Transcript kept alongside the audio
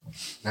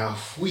Now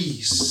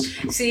wheeze.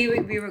 See, we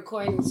be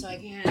recording, so I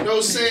can't.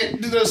 Don't say it.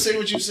 Don't say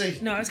what you say.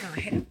 No, I was gonna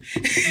hit him.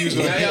 You was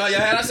gonna hit.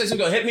 I said she was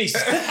gonna hit me. This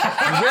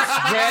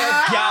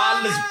red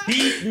gal is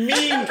beat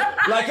me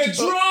like a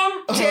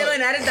drum. Jalen,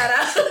 edit that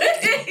out.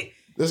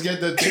 Let's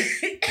get the.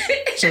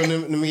 So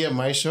let me get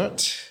my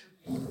shot.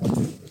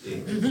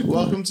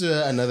 Welcome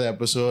to another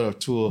episode of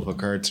Tool for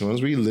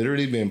Cartoons. We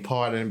literally been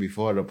partying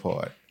before the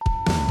pod.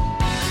 9, 8,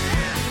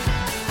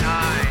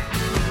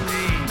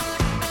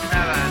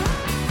 7,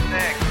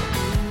 6,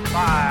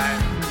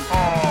 5, 4,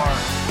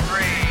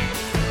 3,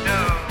 2,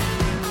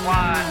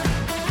 1,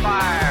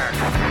 fire.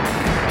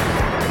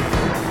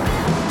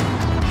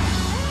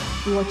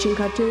 Watching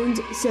cartoons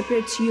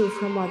separates you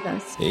from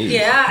others.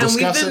 Yeah, and we've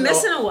Discussing been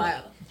missing a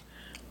while.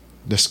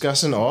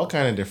 Discussing all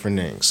kind of different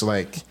things.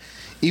 Like,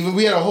 even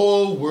we had a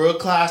whole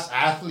world-class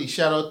athlete.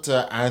 Shout out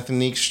to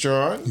Anthony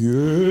Strong.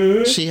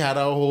 Yeah. She had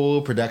a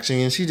whole production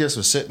and she just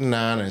was sitting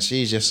down and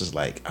she just was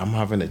like, I'm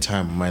having the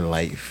time of my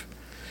life.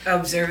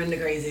 Observing the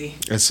crazy.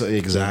 It's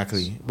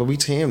exactly. But we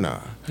team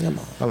now. Yeah,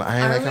 man. I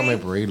ain't like how my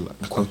braid look.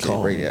 Quite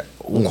calm. Braid yet.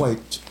 I'm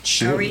quite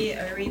chill. Are we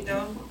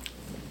though?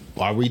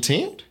 Are we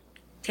teamed?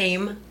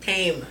 Tame.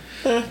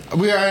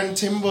 We are in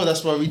Timber.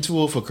 That's why we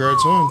Tool for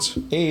Cartoons.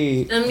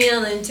 Hey. I'm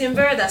yelling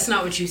timber. That's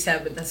not what you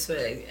said, but that's what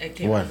I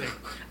came What? up with.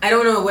 I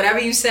don't know. Whatever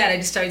you said, I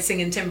just started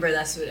singing timber.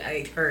 That's what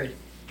I heard.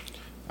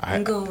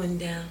 I'm going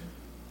down.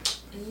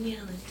 I'm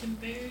yelling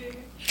timber.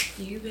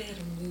 You better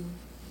move.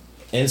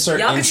 Insert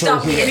Y'all can intro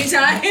stop me here.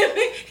 anytime.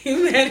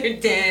 You better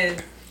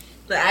dance.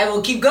 But I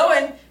will keep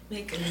going.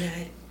 Make a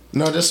night.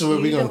 No, this is what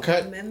we You gonna don't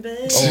cut. Remember?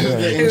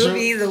 The It intro? will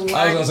be the one.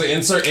 I was gonna say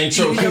insert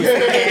intro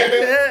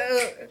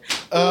here.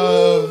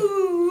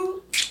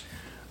 Ooh,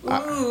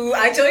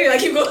 I told you I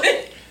keep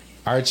going.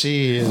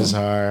 Archie is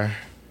our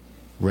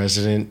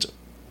resident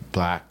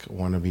black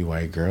wannabe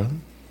white girl.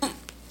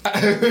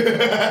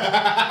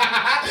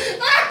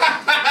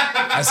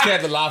 I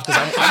scared to laugh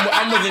because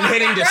I'm within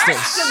hitting distance.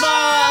 First of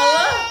all,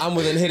 I'm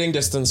within hitting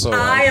distance, so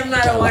I am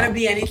not a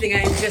wannabe anything.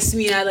 I just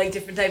mean I like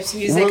different types of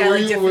music. I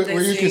like different were types you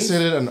of things.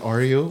 considered an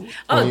Oreo?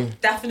 Oh,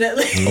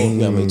 definitely. Oh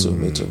yeah, me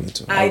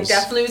too. I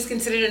definitely was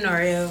considered an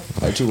Oreo.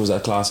 I too was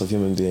that class of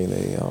human being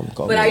they called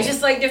But me. I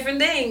just like different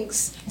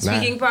things.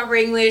 Speaking proper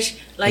English,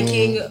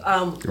 liking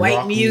white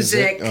Rock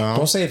music.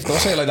 don't say it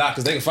like that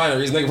because they can find a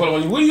reason. They can pull up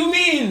on you. What do you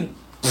mean?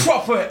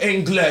 Proper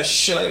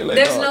English. Like,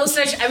 There's no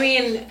such. I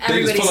mean, They just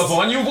everybody's. pull up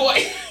on you,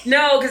 boy.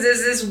 No, because there's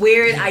this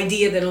weird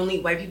idea that only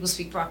white people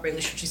speak proper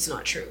English, which is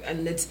not true.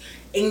 And there's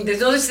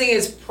no such thing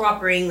as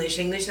proper English.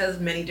 English has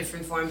many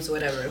different forms, or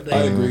whatever. But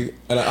I agree.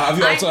 And have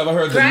you also ever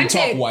heard the you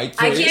talk white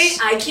phrase?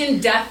 I can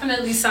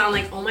definitely sound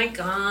like, oh my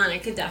god, I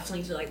could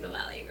definitely do like the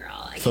Valley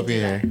Girl. I Flip can do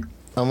your that. hair.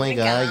 Oh my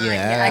god,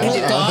 yeah. I can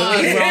do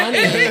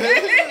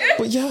that.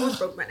 But yeah.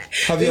 Broke my neck.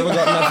 Have you ever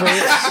gotten that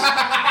phrase?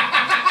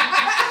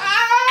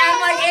 And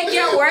like it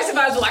get worse if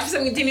I was watching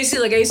something continuously.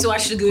 Like I used to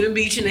watch Laguna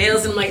Beach and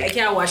Hills, and I'm like I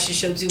can't watch the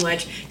show too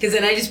much because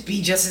then I just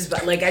be just as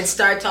bad. Like I'd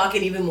start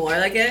talking even more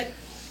like it.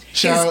 'Cause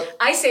Shout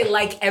I say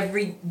like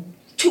every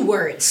 2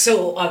 words,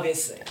 so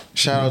obviously.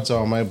 out to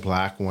all my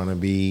black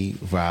wannabe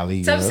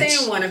Valley Stop girls.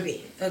 saying wannabe,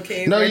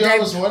 okay? No, we're y'all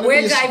was wannabe We're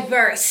is-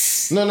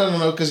 diverse.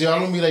 No, because y'all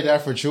don't be like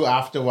that for true.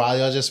 After a while,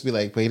 y'all just be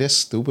like, wait, this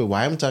stupid.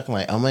 Why I'm talking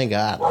like, oh my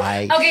god.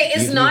 Like, Okay,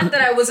 it's not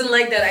that I wasn't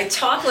like that. I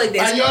talk like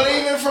this. And y'all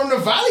ain't even from the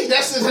Valley.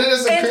 That's the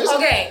crazy.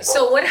 Okay,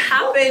 so what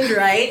happened,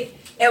 right?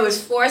 It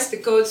was forced to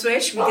code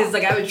switch because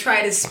like I would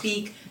try to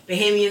speak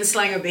Bahamian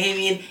slang or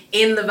Bahamian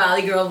in the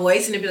Valley Girl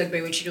voice, and they'd be like,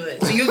 "Babe, what you doing?"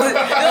 So you like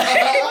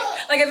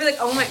I'd be like,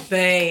 "Oh my,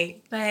 babe,"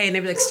 and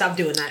they'd be like, "Stop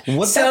doing that."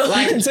 What's so, that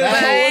like?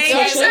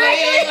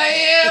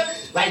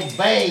 Like,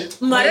 babe.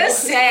 Mother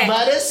said.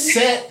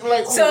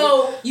 Like,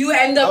 So you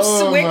end up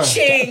Oh my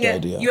switching. God,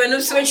 idea. You end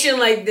up switching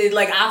like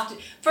after.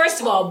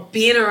 First of all,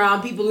 being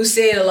around people who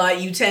say it a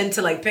lot, you tend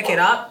to like pick it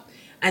up.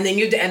 And then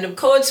you end up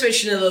code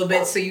switching a little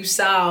bit so you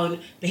sound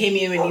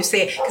Bahamian when you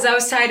say it. Because I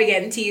was tired of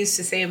getting teased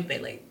to saying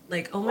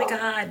like, oh my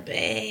God,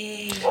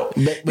 babe.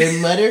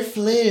 When mother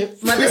flip.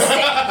 Mother sick.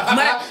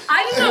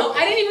 I don't know.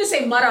 I didn't even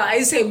say mother. I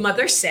just say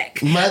mother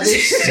sick. Mother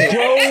sick.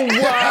 Bro,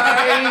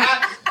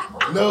 why?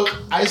 No,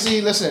 I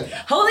see, listen.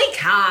 Holy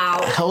cow.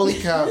 Holy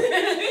cow.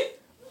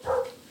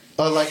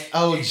 Or like,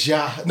 oh,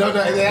 Jah. No,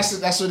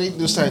 that's what they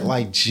do. Start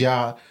like,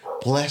 Jah,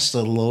 bless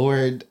the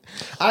Lord.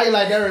 I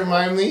like that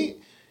remind me.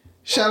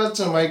 Shout out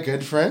to my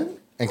good friend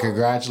and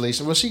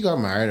congratulations. Well, she got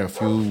married a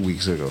few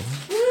weeks ago.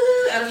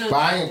 I don't know. But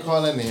I ain't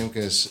call her name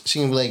because she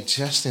can be like,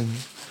 Justin,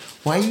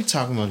 why are you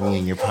talking about me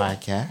in your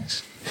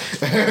podcast?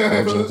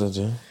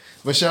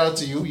 But shout out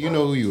to you. You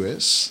know who you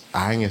is.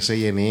 I ain't gonna say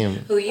your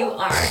name. Who you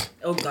are.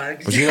 Oh God.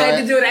 But you know I had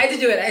what? to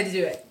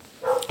do it.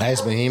 I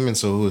asked Bahamian,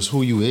 so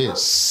who you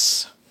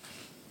is,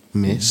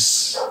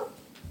 Miss.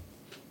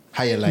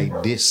 How you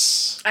like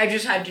this? I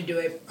just had to do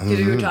it. Because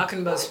we were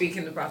talking about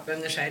speaking the proper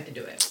English. I had to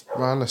do it.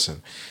 Well,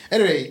 listen.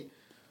 Anyway,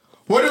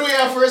 what do we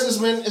have first?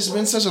 It's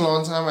been such a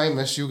long time. I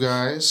miss you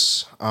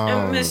guys.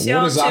 I miss y'all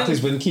What exactly too. has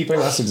been keeping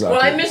us exactly?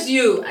 Well, I miss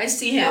you. I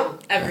see him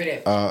every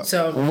day.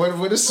 So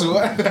What is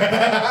what?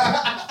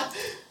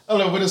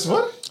 Hello, what is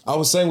what? I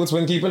was saying what's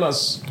been keeping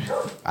us.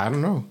 I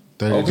don't know.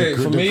 Okay,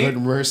 for me, Good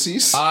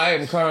Mercies. I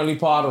am currently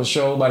part of a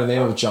show by the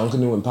name of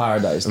Junkanoo in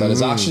Paradise that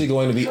is actually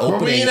going to be Were we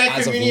opening in that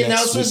as of community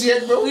next announcements week.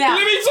 yet, bro? Yeah.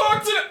 Let me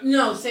talk to them.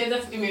 No, save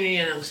that for community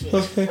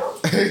announcement.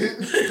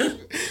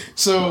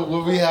 So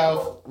what we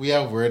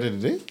have word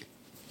of the day.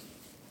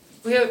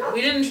 We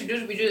didn't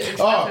introduce. We did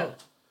introduction.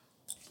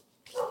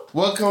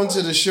 Welcome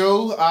to the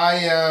show. I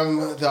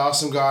am the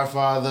awesome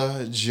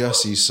Godfather,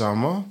 Jussie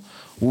Summer,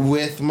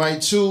 with my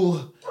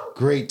two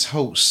great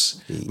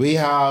hosts. We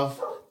have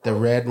the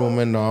red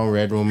woman,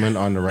 non-red woman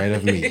on the right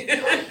of me.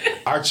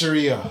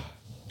 Archeria.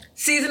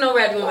 Seasonal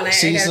red woman. I got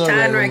Seasonal time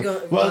red right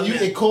woman. go. Well, you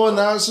can call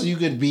now so you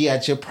could be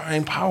at your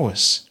prime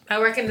powers. I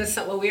reckon there's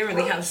something. Well, we don't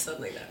really have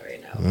something like that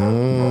right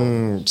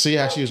now. See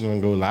how she was gonna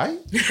go lie?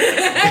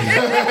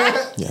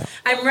 Yeah.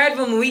 I'm red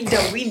woman. We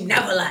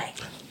never lie.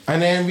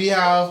 And then we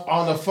have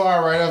on the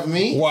far right of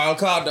me,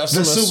 Wildcard, that's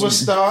the some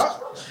superstar.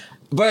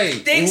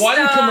 Wait, Big one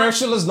star.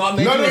 commercial is not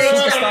making No, a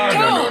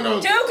superstar. no.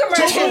 Two Two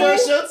commercials.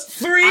 commercials.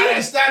 Three. And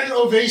a standing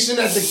ovation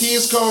at the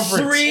Keys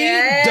Conference. Three.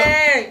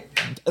 Yay.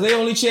 They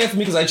only cheer for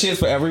me because I cheers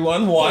for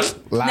everyone. One.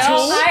 No, I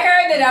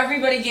heard that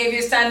everybody gave you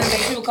a standing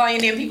ovation. People call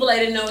your name. People I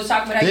didn't know was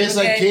talking about how There's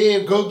you like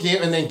did.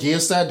 Gabe, and then Gabe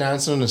started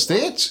dancing on the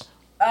stage.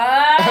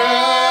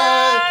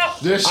 Ah.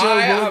 This show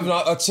I go- have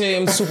not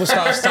attained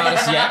superstar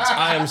status yet.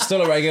 I am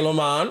still a regular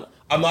man.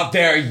 I'm not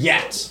there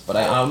yet, but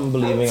I am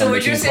believing So I'm what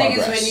making you're saying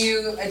progress. is when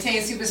you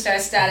attain superstar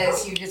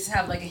status, you just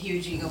have like a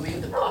huge ego, maybe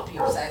the pop you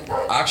upside the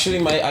head.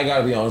 Actually, I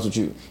gotta be honest with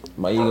you.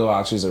 My ego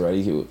actually is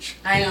already huge.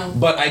 I know.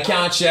 But I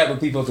can't share it with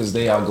people because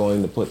they are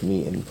going to put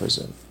me in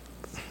prison.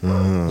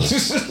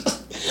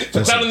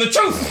 For telling the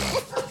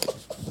truth.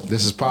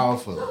 This is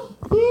powerful.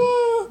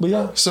 But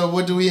yeah. So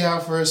what do we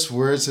have first?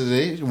 Words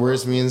today?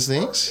 Words means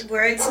things.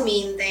 Words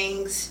mean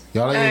things.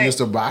 Y'all ain't Alright. use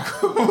the back.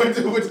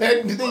 what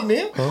that did they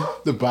name?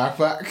 The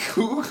backpack.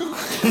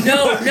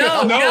 No.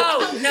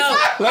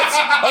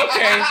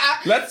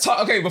 Let's talk.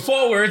 Okay,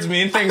 before words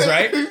mean things,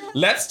 right?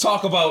 Let's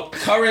talk about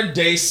current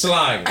day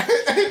slang.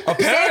 Say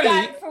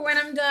Apparently, that for when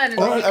I'm done.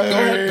 go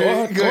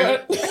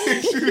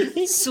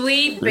ahead.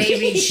 Sweet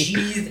baby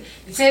cheese.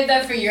 Save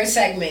that for your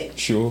segment.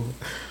 Sure.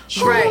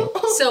 Right.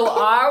 So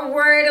our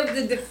word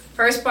of the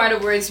first part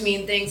of words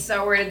mean things.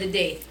 Our word of the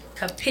day: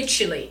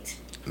 capitulate,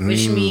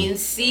 which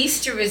means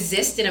cease to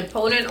resist an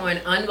opponent or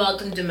an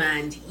unwelcome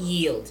demand.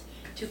 Yield.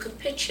 To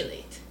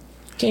capitulate.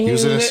 Can you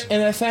Use use it it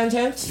in a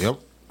sentence? Yep.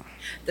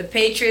 The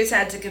Patriots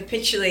had to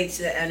capitulate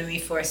to the enemy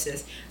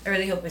forces. I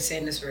really hope I'm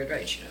saying this word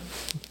right, you know.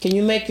 Can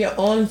you make your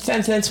own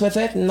sentence with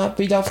it and not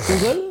read off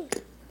Google?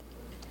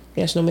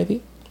 Yes, no,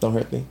 maybe. Don't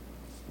hurt me.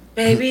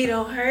 Baby,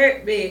 don't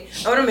hurt me.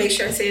 I want to make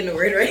sure I'm saying the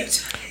word right.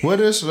 What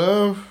is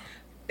love?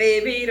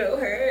 Baby, don't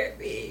hurt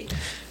me.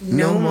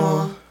 No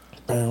more.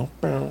 Bow,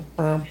 bow,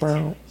 bow,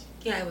 bow.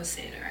 Yeah, I was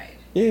saying it right.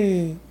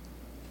 Yeah.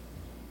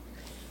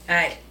 All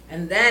right.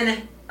 And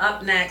then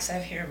up next, I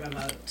have hair in my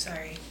mouth.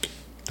 Sorry.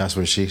 That's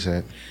what she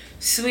said.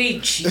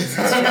 Sweet Jesus.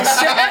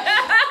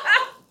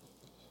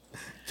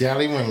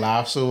 Y'all even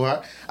laugh so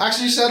hard.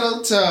 Actually, shout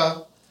out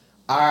to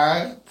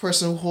our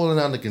person holding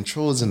down the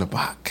controls in the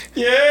back.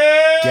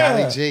 Yeah.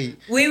 Gally J.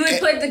 We would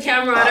put the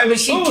camera on her, but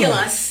she'd kill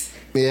us.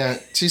 Yeah,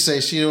 she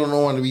says she don't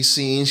want to be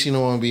seen. She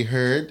don't want to be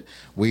heard.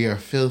 We are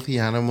filthy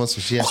animals,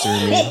 so she has to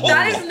remain.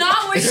 That is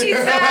not what she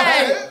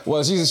said.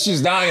 Well,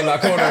 she's dying in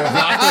that corner of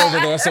laughter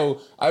over there,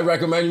 so I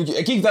recommend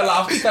you keep that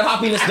laugh, keep that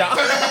happiness down.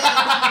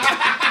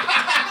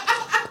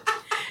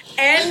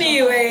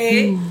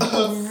 Anyway,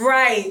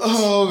 right.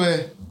 Oh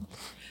man.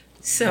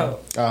 So,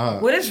 Uh-huh.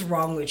 what is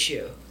wrong with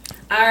you?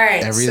 All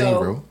right. Everything, so,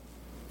 bro.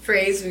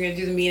 Phrase, we're going to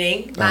do the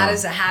meaning. Mad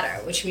as a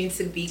hatter, which means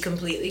to be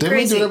completely Didn't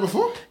crazy. we do that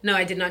before? No,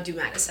 I did not do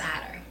mad as a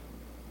hatter.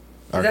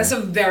 Okay. That's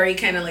a very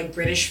kind of like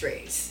British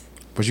phrase.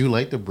 But you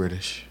like the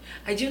British.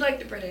 I do like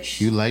the British.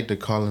 You like the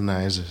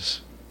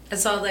colonizers. I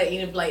saw that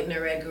Enid Blyton I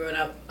read growing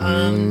up.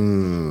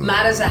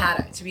 Mad as a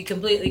hatter, to be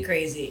completely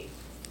crazy.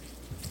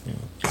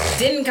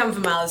 Didn't come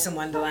from Alice in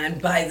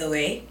Wonderland, by the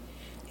way.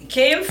 It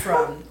came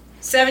from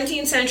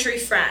 17th century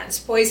France.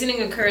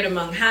 Poisoning occurred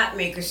among hat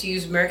makers who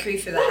used mercury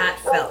for the hat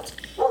felt.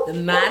 The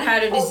Mad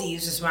Hatter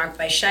disease was marked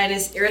by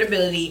shyness,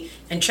 irritability,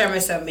 and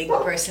tremors that would make the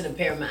person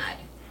appear mad.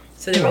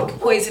 So they were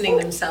poisoning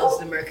themselves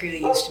with the mercury they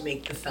used to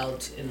make the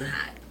felt in the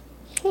hat.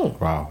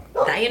 Wow.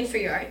 Dying for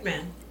your art,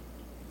 man.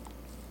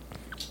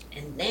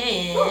 And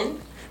then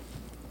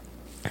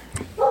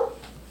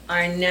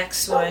our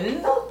next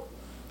one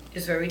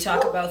is where we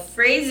talk about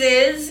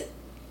phrases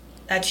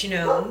that, you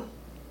know,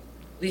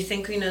 we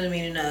think we know the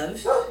meaning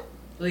of, but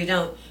we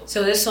don't.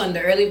 So this one,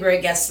 the early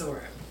bird gets the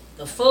worm.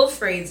 The full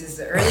phrase is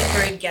the early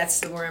bird gets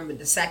the worm, but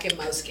the second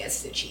mouse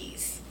gets the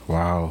cheese.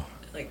 Wow.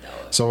 I like that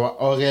one. So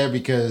okay,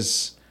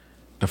 because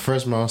the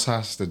first mouse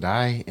has to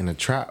die in a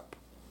trap,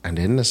 and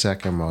then the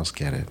second mouse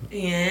get it.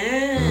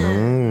 Yeah.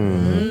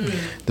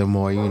 The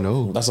more you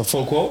know. That's a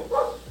full quote.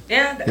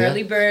 Yeah, the Yeah.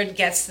 early bird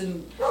gets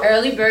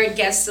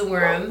the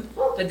worm,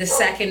 but the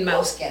second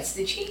mouse gets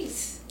the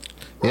cheese.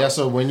 Yeah.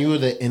 So when you were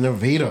the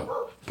innovator,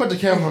 put the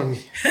camera on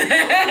me.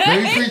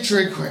 Let me preach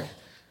real quick.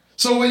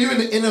 So when you're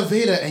an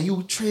innovator and you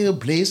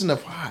trailblazing the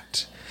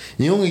pot,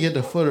 you only get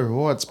the full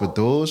rewards, but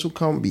those who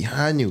come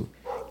behind you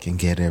can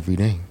get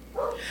everything.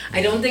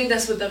 I don't think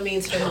that's what that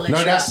means for militia.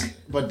 No, that's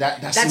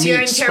That's me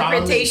your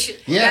expounding. interpretation.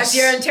 Yes. That's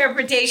your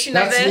interpretation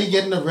That's of it. me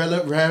getting a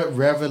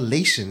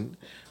revelation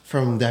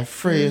from that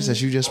phrase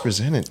that you just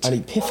presented. An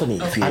epiphany.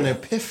 if you An will.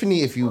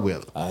 epiphany, if you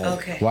will.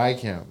 Okay. Why,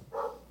 Cam?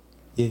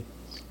 Yeah.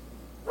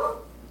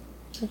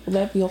 Will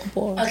that be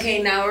all?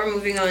 Okay, now we're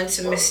moving on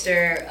to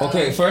Mr.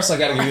 Okay, first I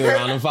gotta give you a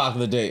random fact of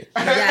the day.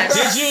 Yes.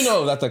 Did you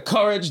know that the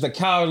Courage the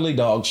Cowardly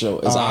Dog show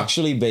is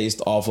actually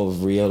based off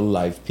of real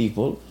life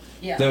people?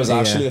 Yeah. There was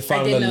actually a I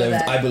family did that know lived,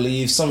 that. I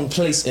believe,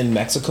 someplace in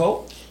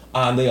Mexico,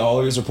 and they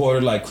always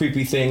reported like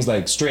creepy things,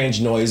 like strange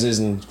noises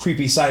and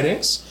creepy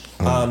sightings.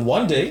 And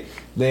one day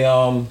they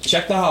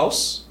checked the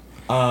house,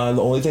 and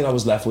the only thing that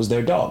was left was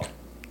their dog.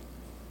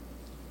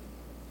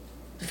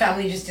 The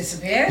family just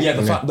disappeared? Yeah,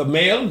 the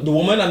male, the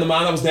woman, and the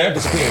man that was there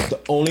disappeared. The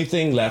only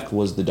thing left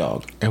was the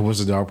dog. And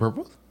was the dog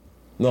purple?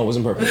 No, it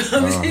wasn't purple.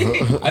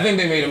 I think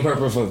they made him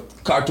purple for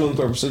cartoon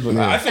purposes, but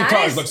I think That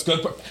Courage is- looks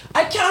good.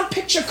 I can't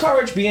picture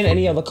Courage being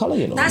any other color,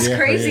 you know. That's Yeah,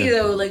 crazy yeah.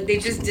 though. Like they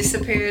just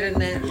disappeared and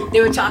then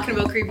they were talking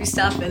about creepy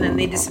stuff and then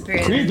they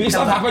disappeared. Creepy and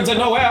stuff come back. happens in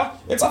nowhere.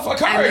 It's up for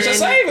Courage to then-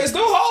 save his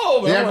new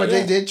home. Yeah, I'm but like,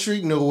 they did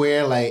treat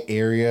Nowhere like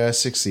Area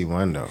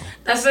 61 though.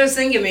 That's what I was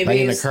thinking. Maybe Like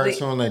in the it's like-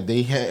 cartoon, like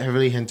they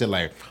heavily hinted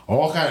like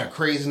all kind of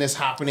craziness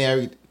happening.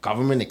 Every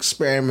government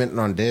experimenting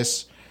on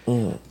this.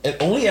 It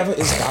only ever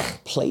is that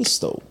place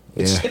though.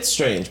 Yeah. It's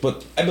strange,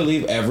 but I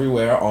believe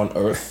everywhere on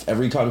Earth,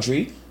 every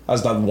country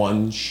has that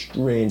one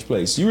strange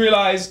place. You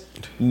realize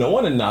no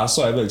one in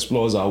NASA ever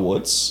explores our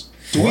woods.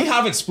 Do we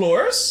have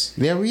explorers?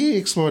 Yeah, we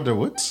explored the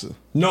woods.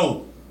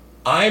 No,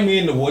 I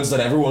mean the woods that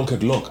everyone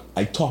could look.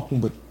 I talking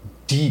about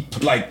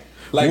deep, like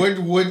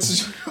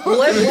Woods.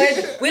 What?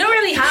 We don't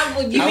really have.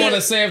 What you I mean-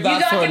 wanna save that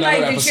you for talking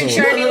another like episode. The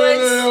Chick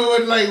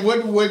Woods? Like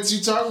what woods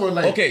you talking about?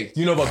 Like Okay,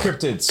 you know about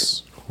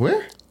cryptids.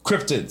 where?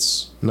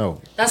 Cryptids.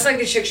 No. That's like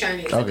the Chick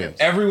Shiny. Okay.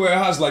 Everywhere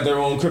has like their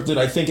own cryptid.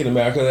 I think in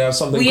America they have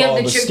something We have called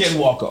the the Chick-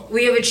 Skinwalker.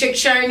 We have a Chick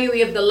Shiny. We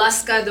have the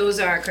Luska. Those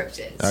are our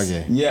cryptids.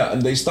 Okay. Yeah,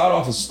 and they start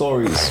off as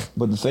stories,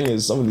 but the thing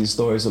is, some of these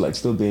stories are like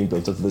still being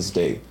built up to this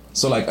day.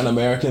 So like an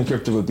American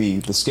cryptid would be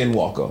the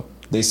Skinwalker.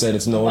 They said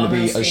it's known to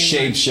be a Bummer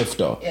skin.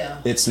 shapeshifter. Yeah.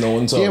 It's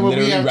known to Yeah, but we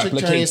literally have Chick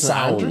replicate Chinese and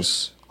sounds.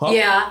 Andrews. Huh?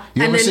 Yeah.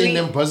 You and ever then seen we,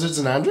 them buzzards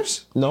and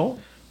andrews? No.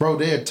 Bro,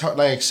 they're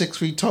like 6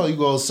 feet tall. You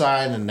go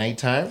outside in the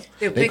nighttime.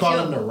 They'll They pick call you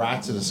them up. the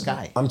rats of the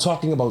sky. I'm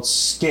talking about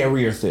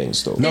scarier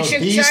things though. No,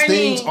 Chick these Chinese-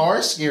 things are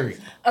scary.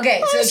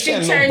 Okay, so That's Chick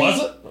getting no Shiny.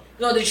 buzzard.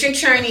 No, the Chick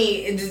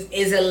Shiny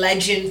is a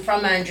legend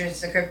from Andrews,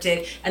 the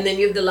cryptid, and then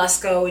you have the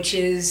Luska, which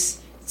is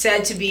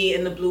said to be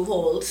in the blue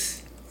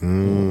holes.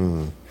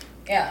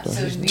 Yeah.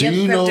 So we Do have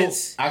you know?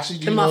 cryptids. Actually,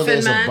 do The you know Muffin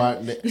there's Man? a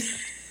button?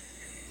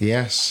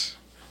 Yes,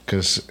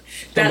 because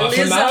That Muffin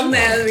lives Man? on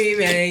Melody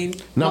Lane. no,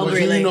 but Mulberry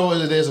do you Lane. know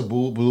that there's a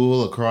blue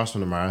hole across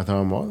from the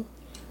Marathon Mall?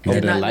 I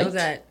did the not know light?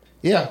 that.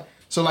 Yeah.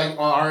 So like on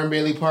R and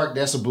Bailey Park,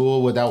 that's a blue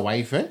hole with that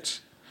white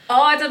fence.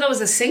 Oh, I thought that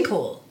was a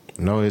sinkhole.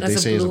 No, That's they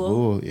say it's a blue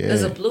hole. Yeah.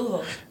 There's a blue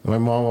hole. My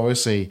mom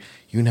always say,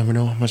 "You never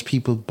know how much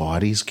people's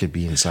bodies could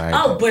be inside."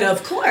 Oh, but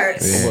of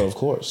course. Yeah. Well, of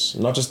course.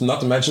 Not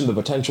to mention the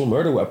potential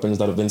murder weapons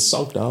that have been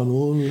sunk down.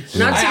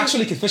 Not I to-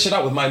 actually could fish it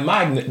out with my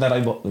magnet that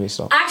I bought. Let me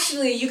stop.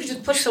 Actually, you could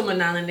just push someone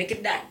down and they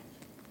could die.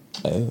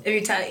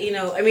 Every time,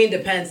 I mean, it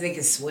depends. They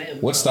can swim.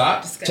 What's bro.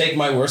 that? Just gotta- Take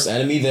my worst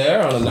enemy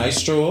there on a nice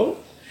stroll.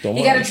 Don't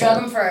You worry, gotta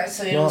drug them first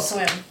so you No. don't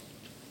swim.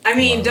 I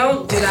mean,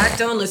 don't do that.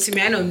 Don't listen to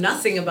me. I know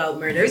nothing about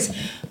murders.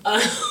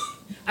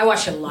 I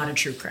watch a lot of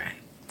true crime.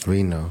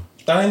 We know.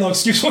 That ain't no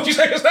excuse. What you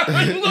say?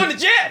 You going to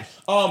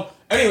jail?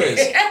 Anyways,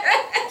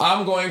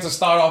 I'm going to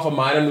start off a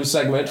minor new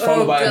segment,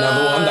 followed by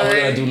another one that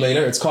we're gonna do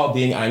later. It's called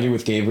Being Angry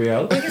with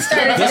Gabriel. This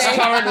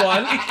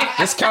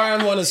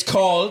current one is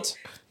called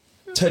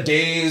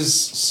Today's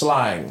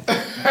Slang.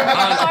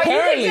 And Or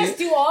apparently, you can just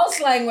do all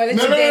slang with it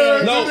No, today.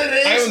 no, no,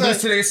 Today's I don't do slang.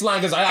 today's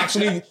slang because I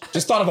actually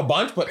just thought of a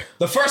bunch. But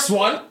the first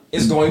one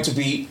is going to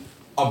be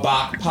a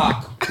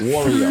backpack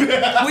warrior.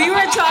 We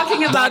were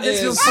talking about this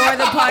before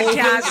the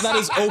podcast. That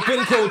is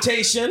open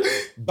quotation,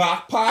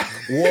 backpack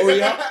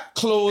warrior,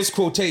 close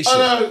quotation.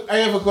 Oh, no, I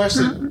have a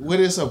question. What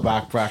is a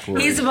backpack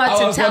warrior? He's about I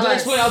to was tell about to us.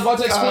 explain. I was about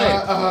to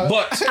explain.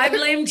 But I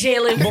blame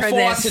Jalen for before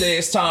this.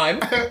 today's time,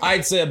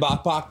 I'd say a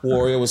backpack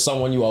warrior was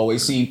someone you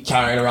always see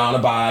carrying around a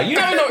bag. You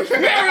don't know. You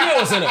never know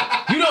what's in it.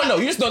 You don't know.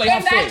 You just know they In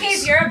have that things.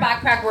 case, you're a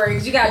backpack warrior.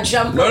 You gotta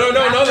jump. No, up, the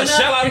wrap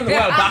shell up. out of the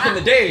well. Back in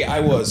the day,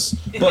 I was.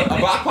 But a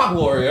backpack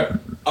warrior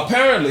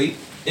apparently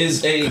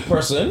is a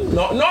person,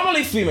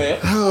 normally female,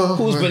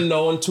 who's been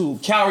known to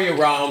carry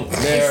around A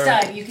their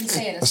stud. You can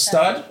say it. a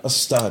stud. A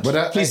stud.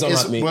 But Please don't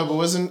hurt me. But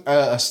wasn't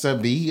a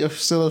stud B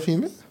still a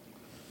female?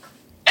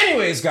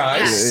 Anyways,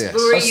 guys, Yes, Yes. but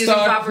we're a using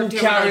stud proper who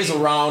carries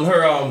terminology.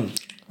 around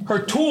her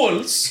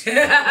tools.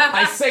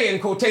 I say in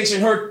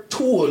quotation, her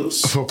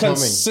tools For plumbing.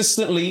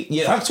 consistently.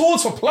 Yeah, her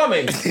tools for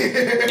plumbing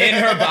in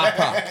her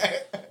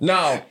backpack.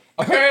 Now,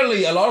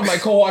 apparently, a lot of my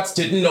cohorts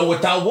didn't know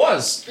what that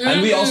was,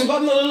 and we also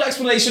got a little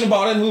explanation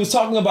about it. And we was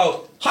talking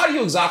about how do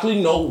you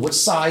exactly know which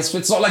size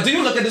fits all? Like, do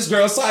you look at this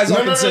girl's size up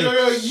and say, You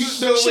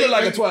know, she look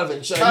like a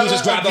 12-inch, and you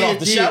just grab that off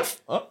the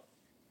shelf? Huh?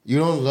 You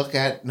don't look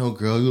at no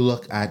girl. You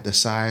look at the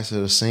size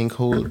of the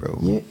sinkhole, bro.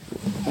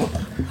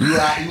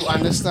 You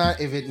understand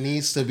if it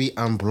needs to be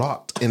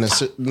unblocked in a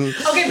certain.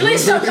 Okay,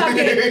 please stop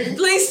talking.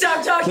 Please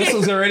stop talking. This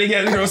one's already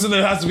getting grosser than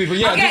it has to be, but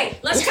yeah. Okay,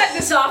 let's cut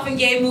this off and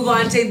Gabe move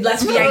on to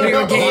Let's Be Angry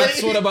with Gabe.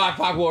 That's what a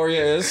backpack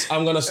warrior is.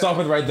 I'm gonna stop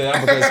it right there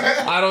because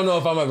I don't know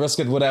if I'm at risk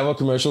at whatever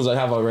commercials I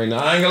have out right now.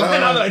 I ain't gonna lie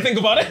now that I think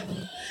about it.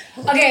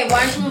 Okay,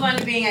 why don't you move on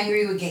to being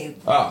angry with Gabe?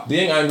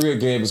 Being angry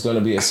with Gabe is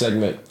gonna be a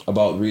segment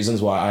about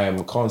reasons why I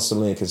am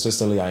constantly and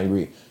consistently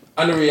angry.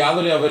 And the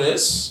reality of it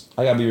is,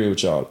 I gotta be real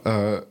with y'all.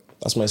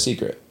 That's my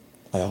secret.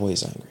 I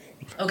always angry.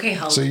 Okay,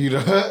 Hulk. So you know.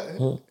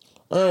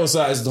 I don't know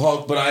size the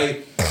Hulk, but I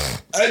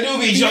do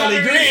be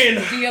Johnny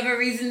Green. Do you have a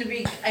reason to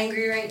be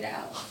angry right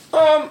now?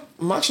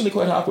 I'm actually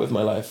quite happy with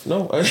my life.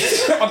 No,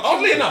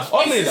 oddly enough.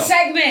 It's a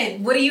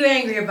segment. What are you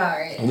angry about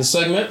right now? The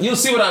segment, you'll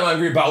see what I'm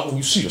angry about when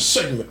you see the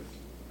segment.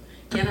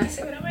 Can I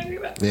say what I'm angry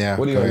about? Yeah.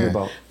 What are you angry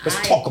about?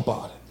 Let's talk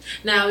about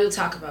it. Nah, we'll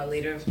talk about it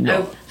later.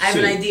 No, I have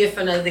an say it. idea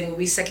for another thing we'll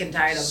be sick and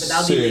tired of, but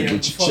that'll be Say it later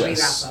with your before we wrap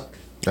chest. up.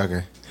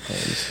 Okay. I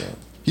understand.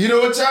 You know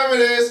what time it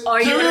is?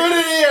 Are you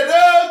Community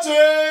announcement.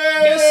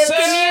 Yes, sir.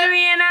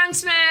 Community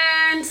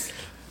announcements.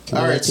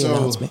 All right,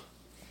 so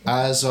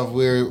as of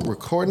we're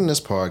recording this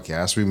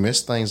podcast, we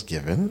missed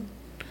Thanksgiving.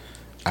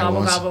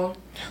 Gobble gobble.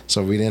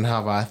 So we didn't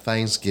have our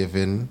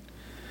Thanksgiving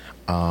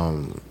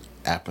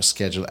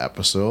scheduled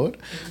episode,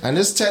 and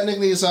this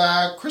technically is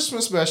our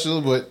Christmas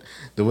special. But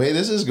the way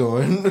this is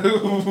going,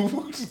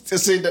 to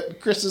say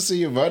that Christmas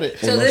see about it.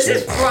 So this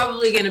is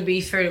probably gonna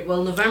be for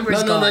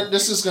November's No, gone.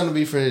 this is gonna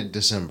be for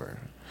December.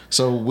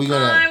 So we're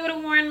gonna. I would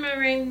have worn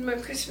my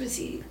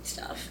Christmassy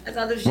stuff. I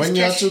thought it was just When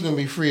y'all two gonna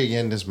be free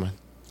again this month?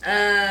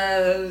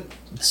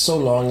 So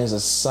long as a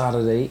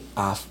Saturday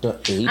after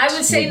 8. I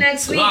would say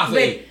next week, After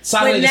but 8.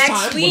 Saturday this next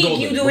time, week we'll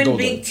go you there. doing We'll go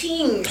big there.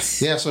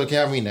 teams. Yeah, so it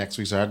can't be next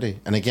week Saturday,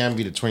 and it can't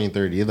be the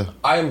 23rd either.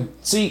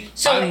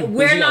 So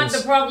we're not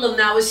the problem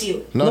now. It's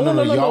you. No.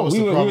 Y'all was we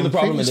the were problem the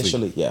problem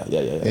previously. initially.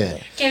 Yeah.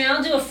 Can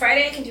y'all do a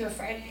Friday? I can do a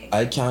Friday.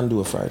 I can do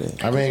a Friday.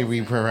 I mean,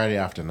 we pray Friday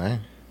after 9.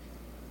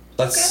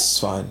 That's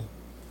fine.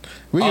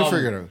 We can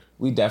figure it out.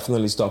 We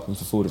definitely stopping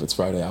for food if it's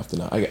Friday after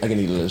now. I can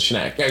eat a little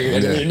snack. You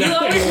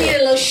always need a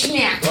little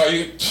snack. Are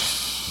you?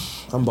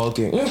 I'm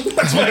bulking.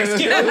 That's my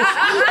excuse.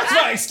 That's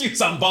my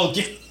excuse. I'm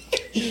bulking.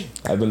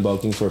 I've been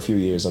bulking for a few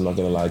years. I'm not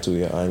gonna lie to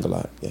you. I ain't gonna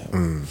lie. Yeah.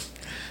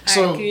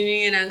 So Alright,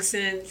 community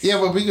announcements. yeah,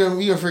 but we can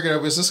figure it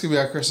out. This could be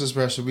our Christmas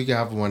special. We can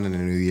have one in the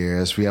New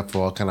Year's. We have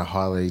for all kind of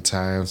holiday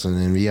times, and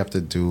then we have to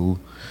do.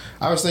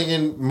 I was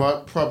thinking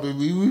probably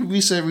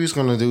we said we was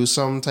gonna do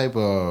some type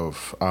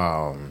of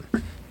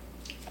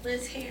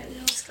Let's hear a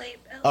little sleep.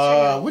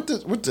 what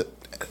the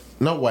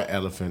not white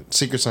elephant,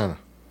 Secret Santa.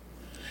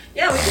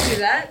 Yeah, we can do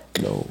that.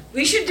 No.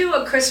 We should do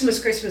a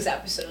Christmas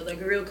episode,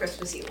 like a real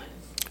Christmassy one.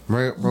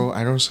 Right, bro,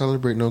 I don't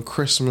celebrate no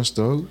Christmas,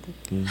 dog.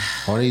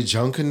 Only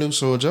Junkanoo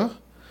soldier.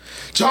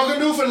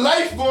 Junkanoo for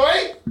life,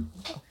 boy.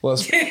 Well,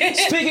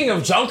 speaking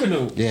of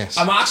Junkanoo, Yes.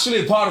 I'm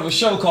actually a part of a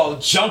show called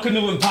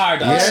Junkanoo in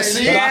Paradise.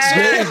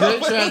 Yes,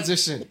 great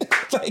transition.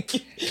 Thank you.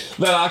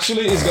 That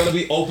actually is going to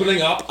be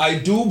opening up, I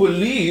do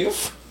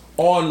believe,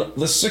 on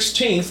the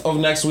 16th of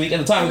next week. At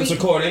the time of this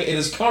recording, it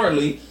is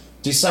currently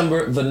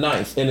December the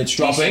 9th, and it's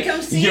dropping.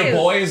 come see Your it.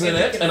 boy is in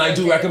it, and I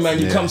do recommend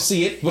you Yeah. come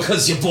see it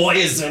because your boy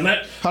is in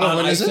it. How long And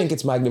when I is it? think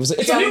it's magnificent.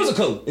 It's a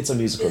musical. It's a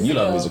musical. You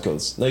love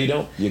musicals. No, you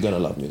don't? You're going to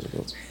love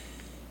musicals.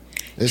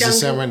 It's Jungle.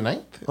 December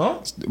 9th? Huh?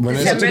 When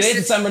is So it? today is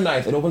December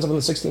 9th. It opens up on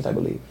the 16th, I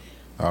believe.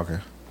 Okay.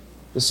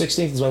 The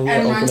 16th is when we are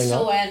And runs opening to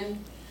up. when?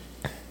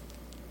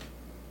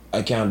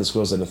 I can't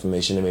disclose that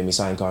information. They made me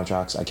sign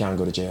contracts. I can't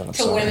go to jail. I'm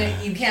So sorry.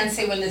 you can't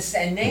say when it's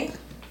ending?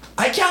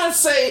 I can't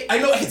say. I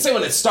know I can say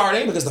when it's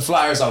starting because the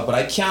flyer's out, but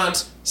I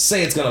can't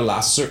say it's gonna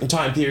last a certain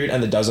time period,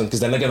 and it doesn't, because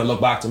then they're gonna look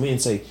back to me and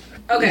say,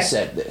 Okay. "You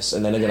said this,"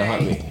 and then they're gonna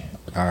hunt me.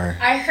 All right.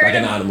 I heard Like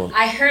an animal.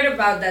 I heard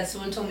about that.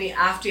 Someone told me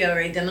after you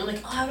already done. I'm like,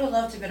 oh, I would have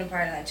loved to have been a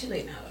part of that. Too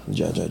late now,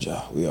 though.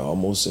 Ja. We are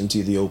almost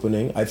into the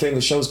opening. I think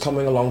the show's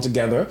coming along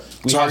together.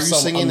 We So have are you some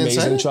singing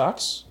amazing inside?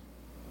 tracks.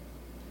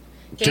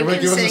 Give Can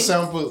us a sing?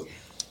 sample.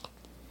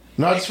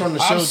 Not just from the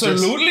show.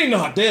 Absolutely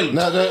not. They'll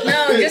No,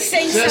 No, just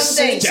sing Just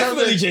something. sing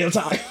definitely jail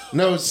time.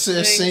 No,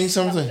 sing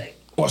something.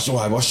 Watch the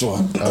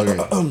one.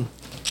 Okay.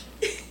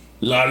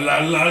 La la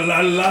la la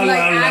la Like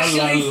la la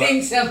actually la.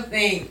 sing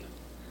something.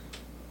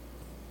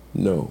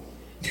 No.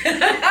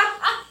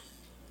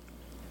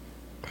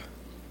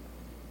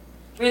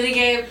 Really,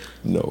 Gabe?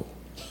 No.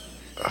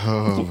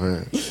 Oh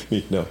man.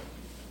 No.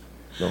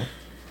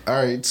 All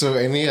right. So,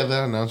 any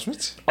other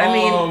announcements? I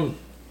mean,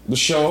 the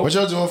show. What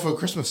y'all doing for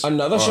Christmas?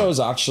 Another Oh, show is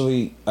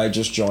actually I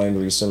just joined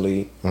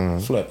recently.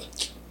 Flip.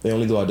 They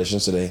only do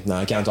auditions today. Nah,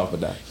 I can't talk about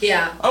that.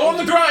 yeah. I'm on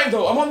the grind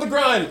though. I'm on the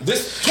grind.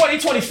 This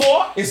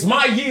 2024 is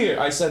my year.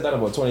 I said that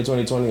about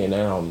 2020, and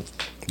then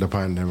the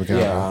pandemic.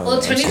 yeah. Well,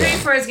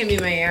 2024 is gonna be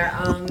my year.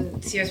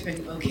 This year's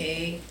been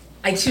okay.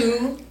 I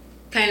too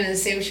kind of the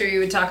same show you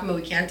were talking about.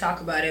 We can't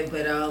talk about it,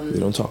 but We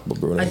don't talk about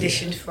Bruno.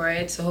 auditioned for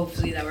it, so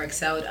hopefully that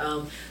works out. I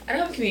don't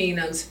have a community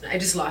announcement. I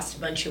just lost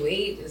a bunch of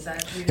weight. Is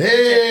that?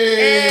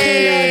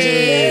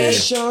 Hey!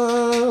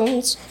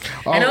 Congratulations.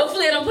 And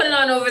hopefully I don't put it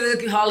on over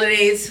the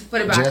holidays.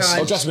 Put it back Just-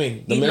 on. Oh, trust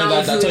me. The Eating minute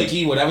all that the food.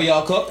 turkey, whatever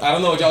y'all cook, I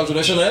don't know what y'all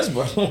tradition is,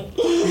 but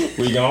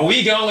we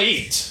gonna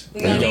eat.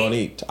 We gonna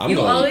eat. I'm You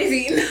gonna always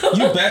eat. eat.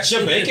 You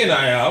betcha bacon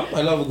I am.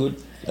 I love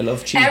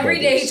cheeseburgers. Every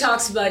day he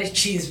talks about his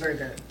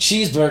cheeseburger.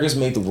 Cheeseburgers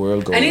make the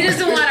world go And he round.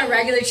 doesn't want a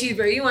regular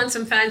cheeseburger. He wants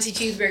some fancy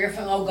cheeseburger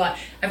from, oh God,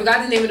 I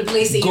forgot the name of the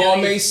place. That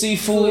Gourmet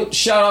Seafood.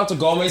 Shout out to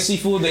Gourmet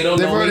Seafood. They don't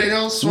They know already me.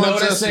 don't No, sponsor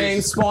they're us.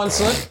 saying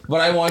sponsored, but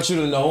I want you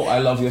to know I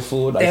love your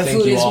food. I Their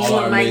think food you is all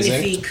more are amazing.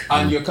 magnifique.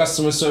 And your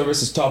customer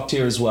service is top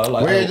tier as well.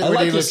 I Where like they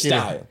your located?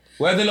 style.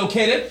 Where they're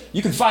located?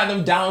 You can find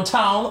them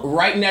downtown,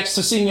 right next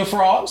to Senior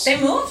Frogs.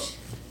 They moved?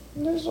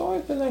 There's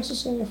always been next to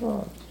Senior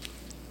Frogs.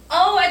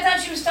 Oh, I thought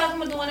she was talking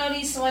about the one out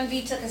east, the one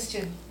V took us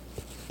to.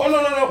 Oh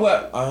no.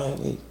 Well,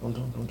 wait,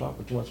 don't talk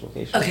about too much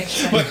location. Okay.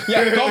 But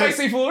yeah, Gourmet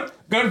Seafood,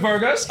 good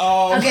burgers.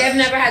 Okay, I've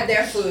never had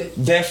their food.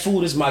 Their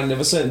food is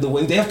magnificent.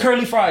 They have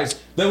curly fries.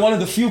 They're one of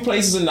the few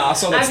places in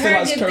Nassau that I've still heard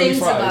has good curly things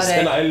fries, about it.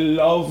 and I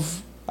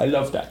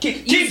love that.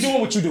 Keep doing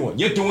what you're doing.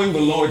 You're doing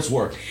the Lord's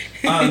work.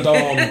 And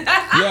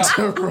yeah,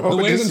 the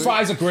wings and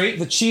fries are great.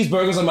 The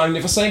cheeseburgers are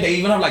magnificent. They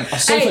even have like a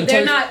surf and they're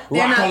turf, not-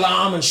 they're rock not-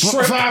 lamb and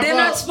shrimp. They're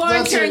not That's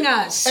sponsoring it.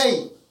 us.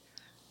 Hey,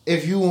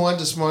 if you want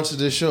to sponsor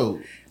this show,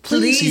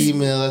 please Please.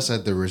 email us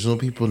at the Original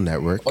People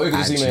Network. Or you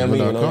can just email me.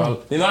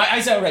 You know, I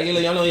said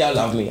regular. Y'all know y'all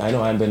love me. I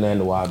know I haven't been there in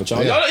a while, but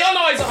y'all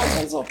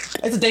know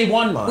it's a day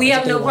one, man. We It's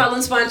have a day no one.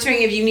 problem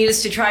sponsoring. If you need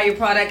us to try your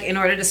product in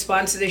order to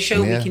sponsor the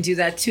show, Yeah. we can do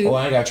that too. Oh,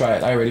 I ain't gotta try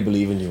it. I already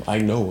believe in you. I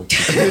know what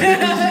you do.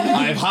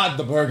 I've had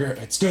the burger.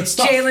 It's good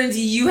stuff. Jalen,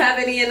 do you have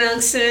any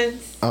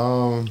announcements?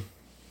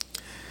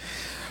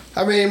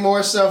 I mean,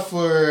 more stuff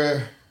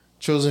for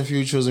Chosen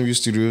Few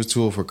Studios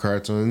tool for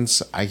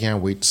cartoons. I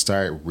can't wait to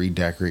start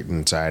redecorating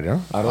inside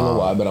there. I don't know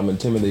why, but I'm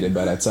intimidated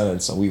by that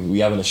sentence. So we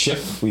having a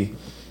shift. We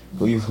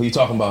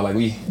talking about like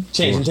we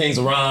changing things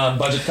around,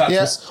 budget cuts.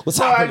 Yeah. What's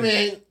So, happening?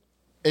 I mean,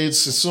 it's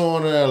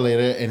sooner or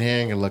later, and it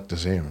ain't gonna look the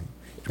same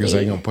because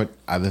they're gonna put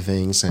other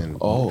things and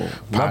Oh,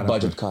 pot not up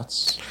budget the-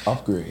 cuts,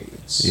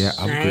 upgrades. Yeah,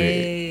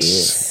 upgrades.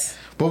 Nice.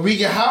 But we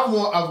can have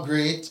more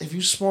upgrades if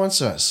you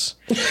sponsor us.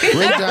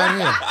 Right down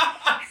here.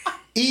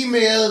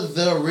 Email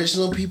the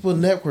Original People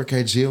Network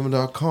at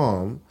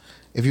gmail.com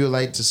if you would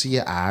like to see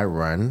an ad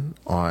run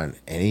on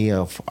any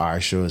of our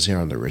shows here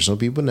on the Original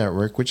People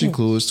Network, which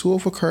includes Tool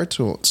for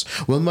Cartoons,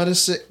 Will Mother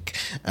Sick,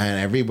 and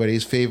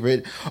everybody's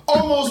favorite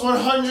almost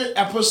 100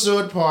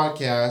 episode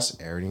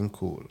podcast, Everything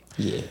Cool.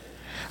 Yeah.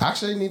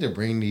 Actually, I need to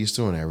bring these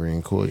two on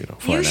Everything Cool,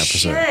 for You an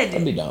episode. I'd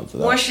should. be down for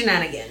More that.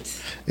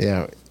 shenanigans.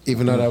 Yeah,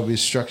 even though that would be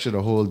structured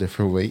a whole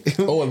different way.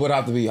 Oh, it would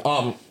have to be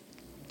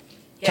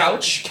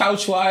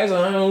couch wise.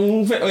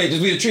 Wait,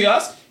 just be the three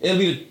us. It'll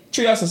be the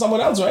three us and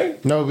someone else,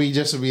 right? No, we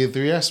just would be a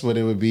 3S, but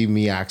it would be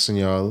me asking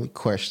y'all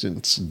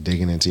questions,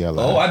 digging into y'all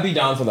Oh, lives. I'd be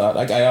down for that.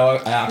 Like I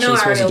actually No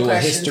supposed to Ariel do a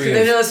questions. history Because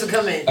they know of us will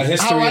come in. a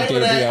history How I of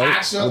would Gabriel.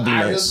 actual Would be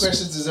Ariel nice.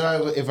 questions is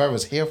if I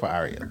was here for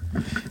Ariel.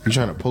 You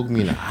trying to poke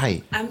me in the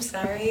eye. I'm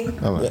sorry.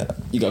 I'm like, Yeah,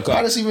 you got how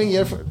caught. does he even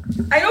get for?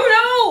 I don't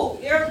know.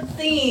 Your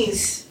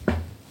thingies.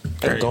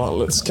 The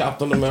gauntlets.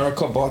 Captain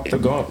America bought the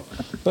gauntlet.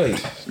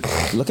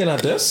 Wait, looking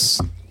at this.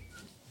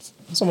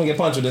 Someone get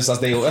punched with this. That's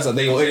they.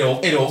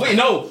 Wait,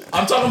 no,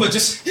 I'm talking about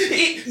just.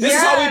 This is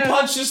how he Yeah.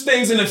 punches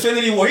things in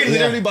Infinity War. He Yeah.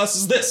 literally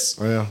busts this.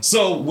 Yeah.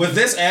 So with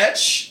this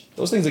edge,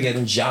 those things are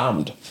getting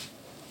jammed.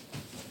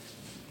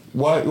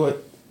 What?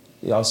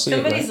 Y'all see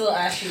Somebody's it, a little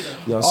ashy though.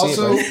 right? Y'all see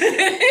Also, it,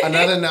 right?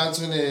 another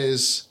announcement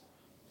is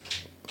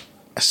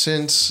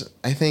since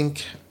I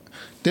think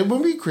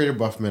when we created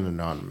Buffman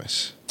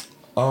Anonymous,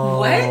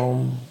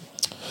 What?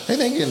 I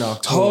think in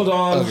October. Hold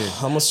on. Okay.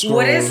 I'm gonna scroll.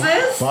 What is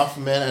this?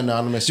 Buffman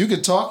Anonymous. You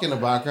could talk in the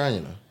background,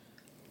 you know.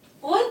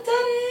 What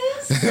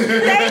that is?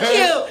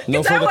 Thank you.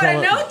 No Because I further want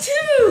to comment.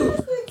 know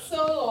too. So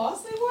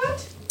lost. Like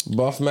what?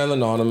 Buffman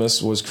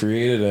Anonymous was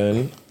created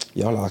in.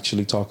 Y'all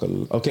actually talk a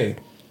little. Okay.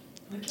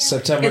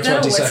 September Is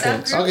that a 22nd.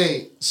 WhatsApp group?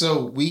 Okay,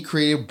 so we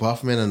created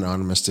Buffman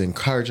Anonymous to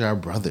encourage our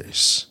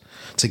brothers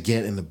to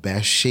get in the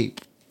best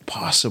shape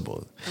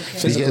possible.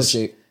 Physical Because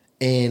shape.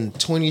 in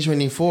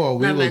 2024,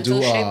 we Not will do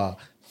mental a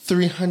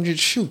 300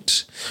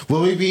 shoot.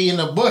 Will we be in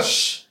the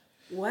bush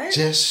What?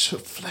 just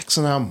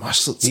flexing our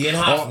muscles? Being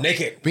half Or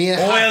naked. Being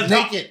half Oiled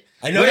up. naked.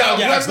 I know with y'all our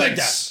guys like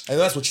weapons. that.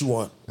 And that's what you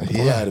want.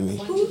 Yeah. Lie to me.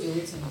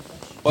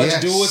 What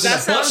Yes. you do with That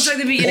sounds like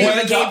the beginning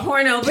of a gay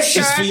porno, but This is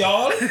sure. for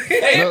y'all.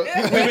 Hey,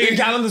 we making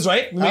calendars,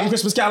 right? We making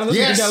Christmas calendars.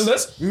 Yes. Making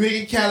calendars. We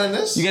making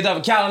calendars. You get to have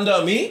a calendar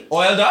of me,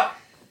 oiled up,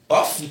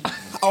 off,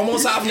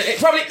 almost half.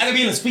 Probably I could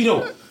be in a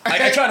Speedo.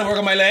 I try to work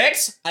on my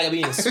legs. I could be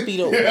in a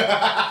Speedo.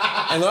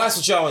 And that's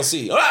what y'all want to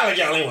see. Well, I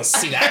y'all ain't want to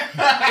see that.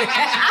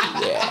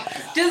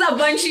 Just a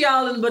bunch of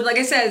y'all, but like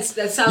I said,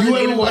 that sounds You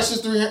like ever the watched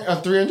this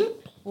 300?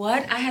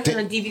 What? I have it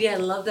on DVD. I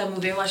love that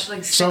movie. I watched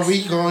like 6 So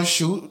we gonna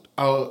shoot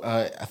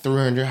a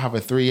 300, have a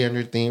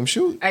 300 theme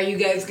shoot. Are you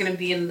guys gonna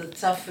be in the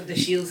stuff with the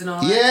shields and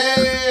all that?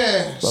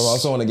 Yeah. But I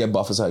also want to get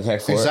buff as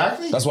heck for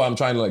Exactly. it. That's why I'm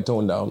trying to like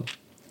tone down.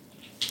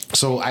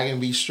 So I can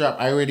be strapped.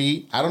 I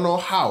don't know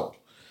how,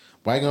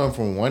 but I going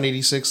from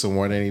 186 to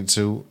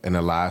 182 in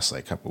the last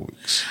like couple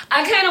weeks.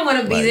 I kind of want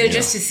to be Like, there yeah.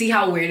 just to see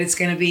how weird it's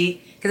gonna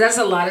be. Because that's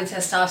a lot of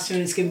testosterone.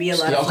 It's gonna be a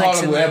lot Y'all of call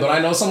flexing. them weird, but I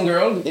know some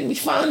girl, they be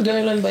fine,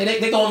 girl, and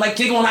they going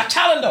that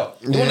calendar.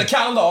 They on the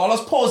calendar, all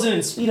us posing in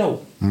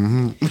speedo.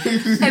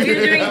 If you're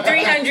doing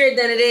 300,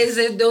 then it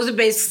is. Those are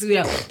basically,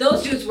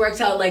 those dudes worked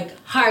out like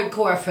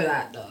hardcore for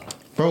that though.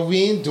 Bro, we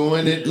ain't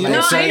doing it. Like, No,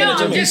 I saying know. it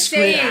to I'm me. just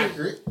screen saying.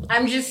 accurate.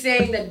 I'm just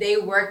saying that they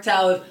worked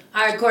out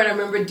hardcore. And I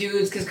remember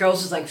dudes, because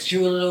girls was like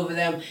drooling over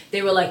them.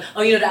 They were like,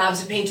 "Oh, the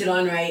abs are painted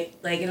on, right?"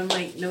 Like, and I'm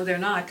like, "No, they're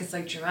not." Because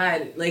like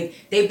Gerard, like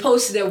they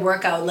posted their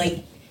workout.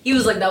 Like he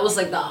was like, that was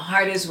like the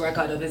hardest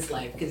workout of his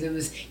life because it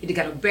was he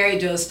got a berry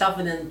drill stuff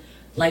and then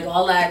like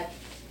all that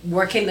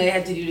working they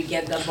had to do to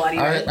get that body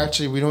right.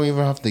 Actually, we don't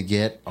even have to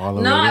get all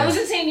of it. No, I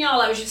wasn't saying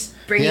y'all. I was just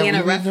bringing in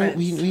a reference.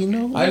 We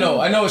know. I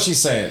know what she's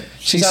saying.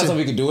 She She said said- something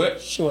we could do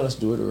it. She want us to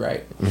do it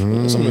right.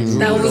 Something to drool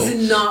That over.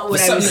 was not what I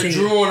was Something to saying.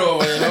 drool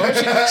over, you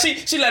know?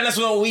 She letting us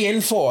know what we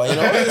in for, you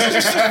know?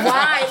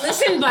 Why?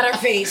 Listen,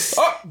 Butterface.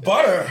 Oh,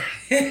 butter.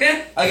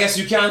 I guess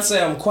you can't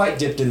say I'm quite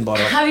dipped in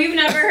butter. Have you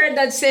never heard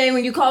that saying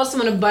when you call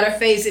someone a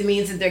butterface, it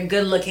means that they're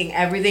good looking,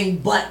 everything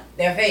but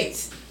their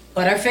face.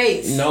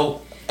 Butterface.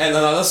 No. And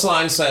another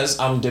line says,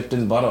 I'm dipped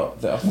in butter.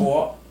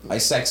 Therefore, I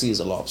sexy as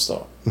a lobster.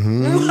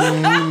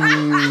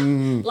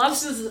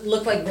 Lobsters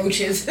look like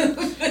roaches.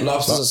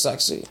 Lobsters are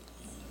sexy.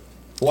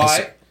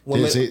 Why?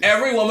 Women, is it-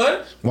 every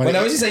woman, When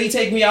whenever it- he say he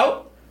take me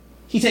out,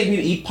 he take me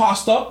to eat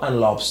pasta and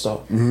lobster.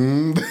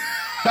 You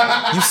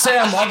say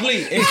I'm ugly.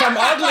 If I'm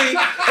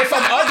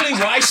ugly,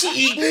 why is she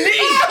eating me?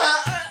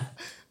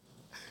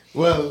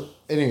 Well,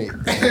 anyway.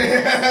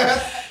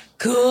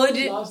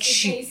 Good. Lobster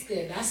shit. tastes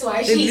good. That's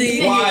why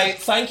she. Why?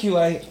 Thank you.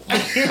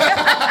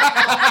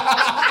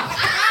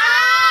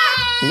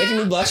 Making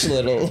me blush a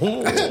little.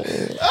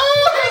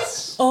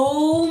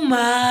 Oh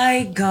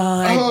my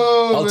god.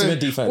 Oh, Ultimate man.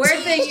 defense.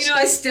 Weird thing,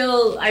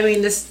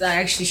 I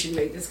actually should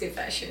make this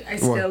confession. I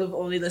still have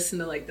only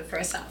listened to like the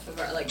first half of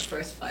our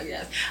first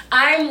podcast.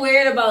 I'm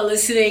weird about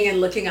listening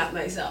and looking at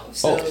myself.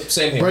 So Oh,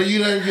 same here. Bro, you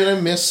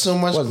done miss so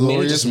much Well, mainly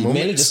glorious just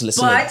moments.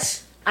 listening.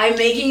 but I'm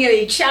making it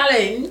a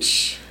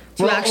challenge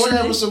to What actually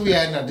episode we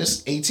had now?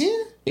 This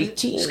 18?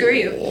 18. screw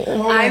you.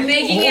 I'm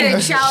making it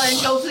a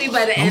challenge hopefully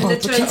by the end of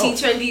about to count.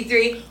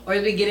 2023 or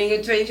the beginning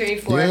of You ain't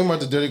 2024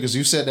 about to do it because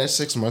you said that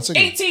 6 months ago.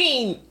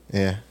 18.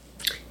 Yeah.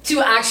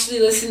 to actually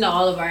listen to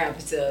all of our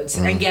episodes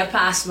and get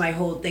past my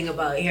whole thing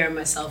about hearing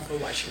myself or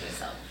watching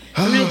myself.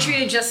 I'm gonna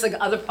treat it just like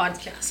other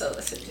podcasts I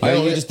listen to. I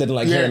just didn't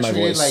like hearing my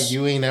treated voice. like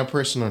you ain't that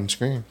person on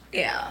screen.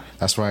 Yeah.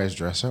 That's why it's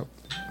dressed up.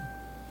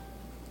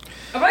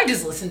 I might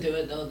just listen to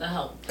it though, that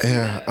helped.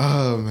 Yeah.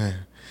 Oh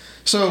man.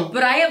 So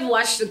But I have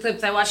watched the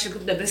clips. I watched the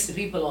clip that pissed the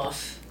people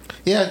off.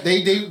 yeah,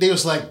 they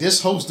was like, this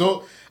host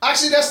don't.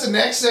 Actually, that's the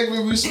next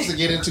segment we were supposed to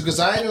get into because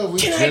I know we.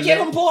 Can I get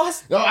him,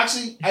 boss? No,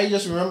 actually, I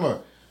just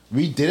remember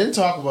we didn't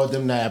talk about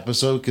them that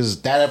episode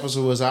because that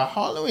episode was our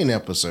Halloween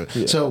episode.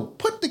 So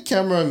put the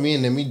camera on me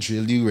and let me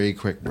drill you really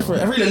quick, bro. For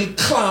every little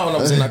clown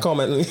that was in that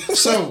comment.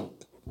 So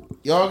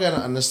y'all gotta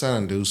understand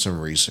and do some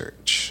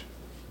research.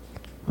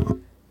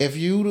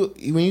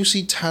 When you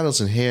see titles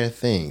and hear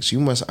things, you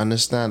must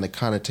understand the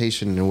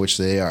connotation in which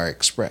they are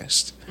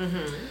expressed.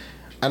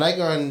 And I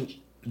gonna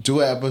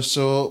do an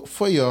episode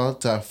for y'all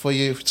so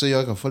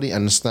y'all can fully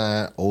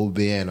understand Old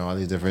Bear and all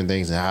these different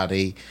things and how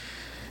they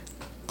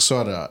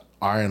sort of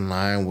are in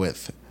line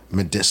with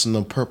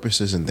medicinal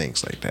purposes and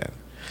things like that.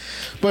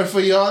 But for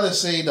y'all to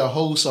say the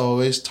host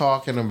always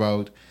talking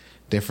about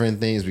different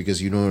things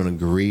because you don't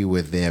agree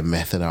with their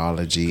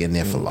methodology and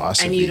their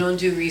philosophy. And you don't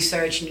do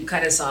research and you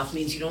cut us off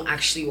means you don't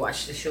actually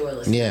watch the show or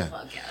listen Yeah. to the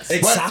podcast.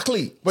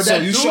 Exactly. But So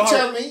that you do should-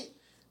 tell me,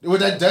 what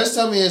that does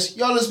tell me is,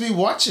 y'all let's be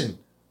watching.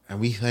 And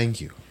we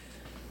thank you.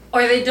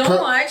 Or they don't Per-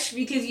 watch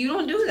because you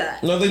don't do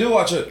that. No, they do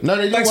watch it. No,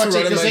 they do Thanks for watch it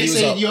running because my they views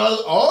say up.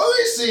 y'all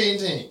always saying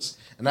things.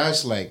 And I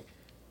was like,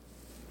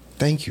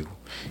 thank you.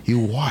 You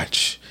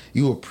watch.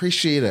 You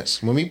appreciate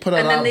us. When we put out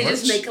And our then they merch,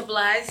 just make up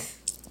lies.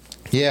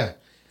 yeah.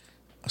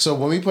 So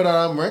when we put out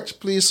our merch,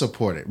 please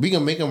support it. We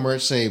can make a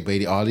merch say,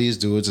 baby, all these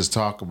dudes is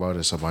talk about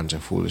is a bunch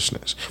of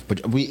foolishness.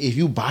 But if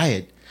you buy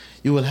it,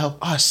 you will help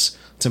us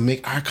to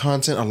make our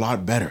content a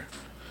lot better.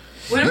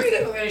 When are we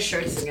getting rid of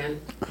shirts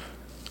again?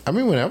 I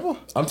mean, whenever.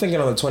 I'm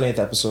thinking on the 20th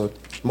episode.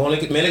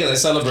 Mainly because I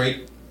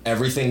celebrate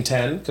everything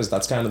 10, because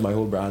that's kind of my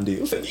whole brand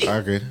deal.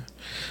 Okay.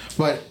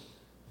 But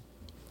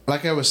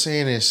like I was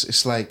saying,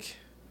 it's like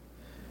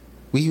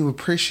we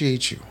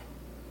appreciate you.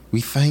 We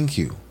thank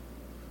you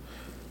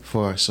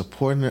for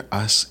supporting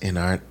us in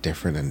our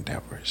different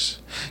endeavors.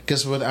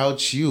 Because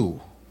without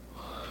you,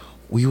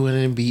 we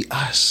wouldn't be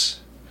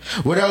us.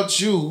 Without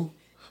you,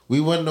 we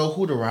wouldn't know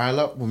who to rile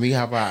up when we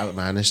have our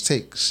outlandish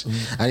takes.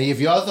 And if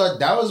y'all thought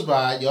that was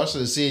bad, y'all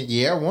should have seen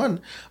year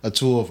one, a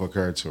tool of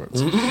occurred to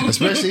us.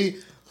 Especially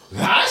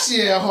last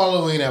year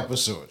Halloween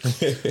episode.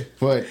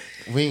 But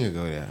we ain't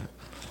gonna go there.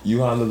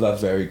 You handled that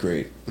very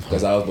great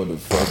because I was about to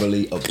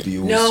verbally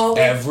abuse No,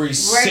 every we're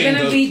single.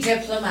 gonna be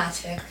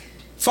diplomatic.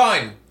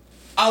 Fine,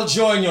 I'll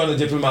join you on the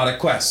diplomatic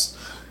quest.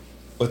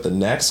 But the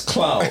next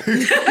clown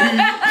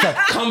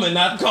that come in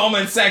that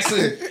comment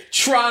section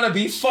trying to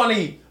be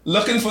funny,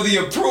 looking for the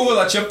approval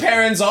that your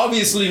parents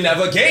obviously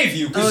never gave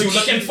you because you're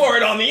looking for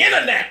it on the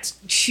internet.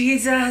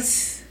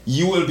 Jesus.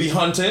 You will be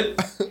hunted.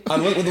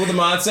 And what the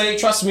man say?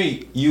 Trust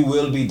me, you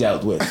will be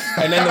dealt with.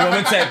 And then the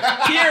woman said,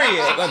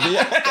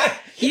 period.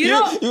 You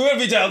will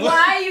be dealt with.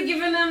 Why are you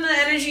giving them the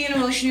energy and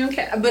emotion you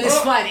care? But it's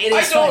fun. It is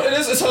I fun. know,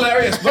 it's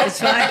hilarious. But It's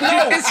fine.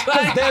 no, It's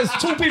fine. there's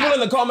two people in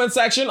the comment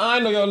section. I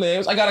know your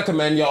names. I gotta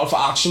commend y'all for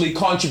actually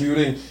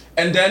contributing.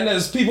 And then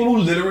there's people who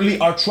literally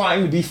are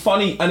trying to be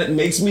funny, and it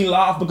makes me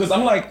laugh because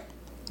I'm like,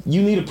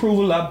 you need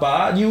approval that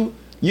bad? Are you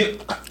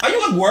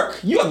at work?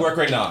 You at work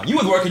right now. You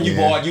at work and you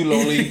bored, you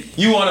lonely.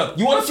 You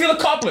wanna feel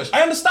accomplished.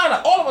 I understand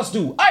that. All of us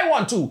do. I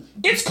want to.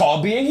 It's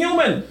called being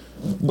human.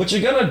 But you're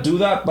gonna do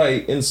that by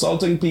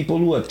insulting people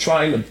who are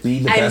trying to be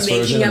the And best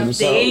version making of up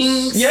themselves.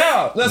 things.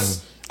 Yeah,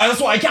 that's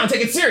why I can't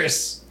take it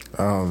serious.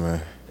 Oh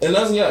man. And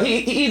that's, yeah,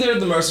 he did it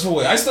the merciful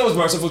way. I still was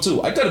merciful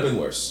too. I could have been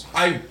worse.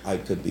 I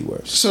could be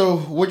worse. So,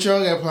 what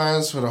y'all got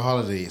plans for the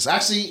holidays?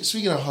 Actually,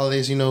 speaking of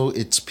holidays, you know,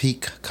 it's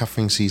peak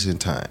cuffing season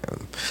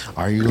time.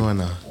 Are you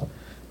gonna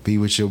be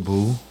with your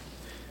boo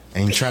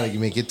and try to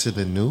make it to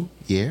the new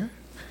year?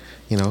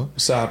 You know,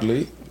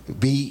 Sadly.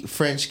 be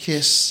French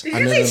kiss. Did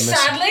you say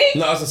sadly?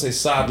 No, I was gonna say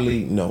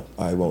sadly, no,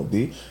 I won't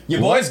be.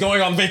 Your boy's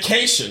going on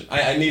vacation.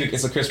 I need it.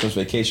 It's a Christmas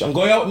vacation. I'm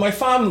going out with my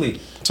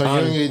family.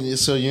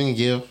 So you can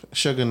give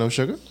sugar, no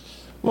sugar?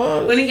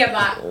 Well, When you get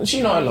back.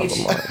 she know I love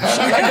her,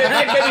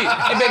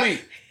 man. Hey,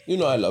 baby. You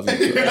know I love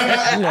you. You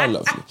know I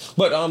love you.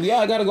 But yeah,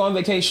 I gotta go on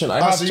vacation.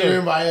 I have So to. you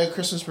didn't buy a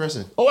Christmas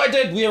present? Oh, I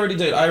did. We already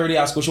did. I already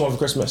asked what she want for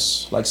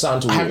Christmas. Like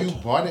Santa. Have would. you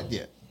bought it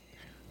yet?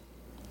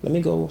 Let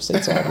me go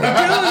say something. Dude,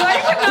 why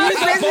you put He's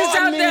those business out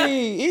upon there?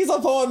 me. He's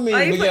upon me.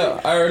 Are you But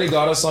yeah, I already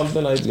got her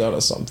something.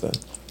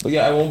 But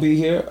yeah, I won't be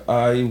here.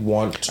 I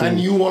want to. And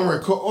you want to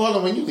record? Hold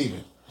on, when you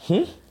leaving?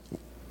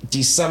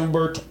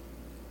 December.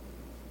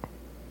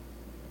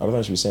 I don't know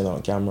if I should be saying that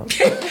on camera.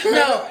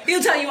 No,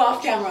 he'll tell you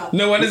off camera.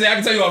 No, when is it? I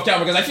can tell you off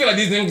camera because I feel like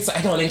these things.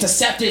 I don't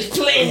intercept his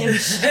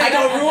plans. I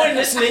don't ruin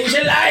this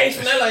ninja life.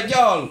 And they're like,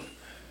 y'all.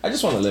 I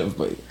just want to live,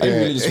 but I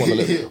really just want to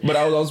live. But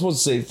I was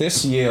supposed to say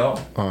this year,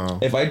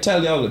 if I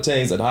tell y'all the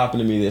things that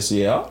happened to me this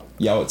year,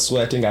 y'all would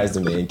swear think I's the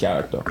main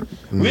character.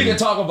 We can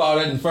talk about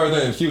it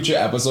in future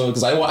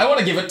episodes because I want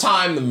to give it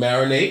time to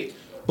marinate.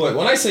 But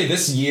when I say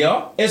this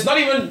year, it's not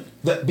even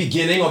the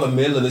beginning or the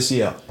middle of this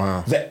year.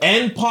 The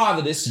end part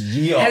of this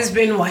year Has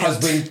been wild. Has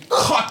been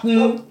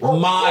cutting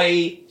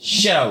my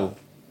shell.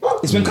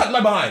 It's been cutting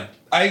my behind.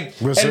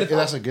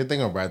 That's a good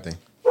thing or bad thing?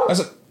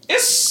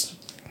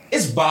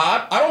 It's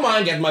bad. I don't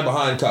mind getting my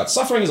behind cut.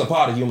 Suffering is a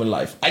part of human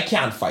life. I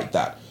can't fight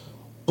that.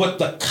 But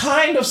the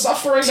kind of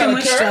suffering that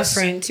much occurs,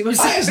 suffering, too much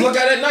I just suffering. look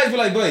at it and I be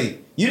like, boy,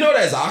 you know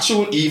there's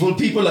actual evil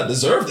people that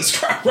deserve this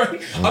crap,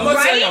 right? I'm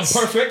not saying I'm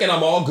perfect and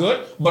I'm all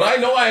good, but I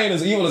know I ain't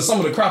as evil as some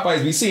of the crap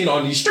I be seeing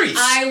on these streets.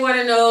 I want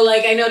to know,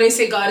 like, I know they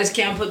say God is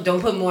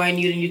don't put more on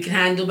you than you can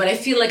handle, but I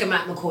feel like I'm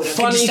at Makota.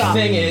 Funny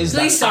thing is,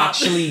 Please that's stop.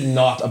 actually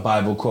not a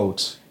Bible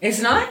quote.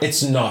 It's not?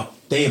 It's not.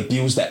 They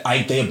abuse that.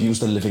 They abuse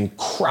the living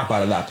crap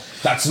out of that.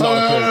 That's not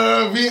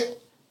a quote.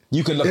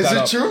 You can look Is that it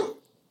up. true?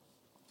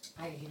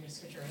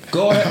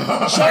 Go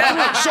ahead.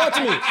 Show it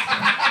to me.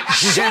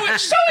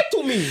 Show it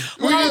to me.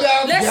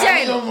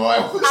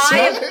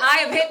 I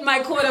have hit my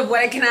quota of what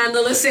I can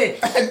handle. Listen,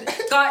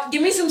 God,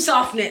 give me some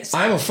softness.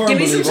 I'm a firm Give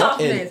me some believer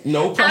softness. in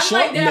no pressure,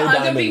 I'm like, there no are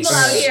other diamonds. people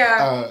out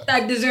here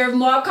that deserve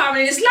more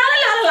comedy. It's la la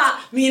la la la.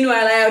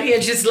 Meanwhile, I out here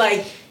just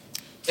like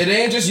It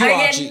ain't just you, I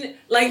Archie. getting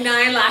like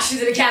 9 lashes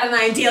and a cat of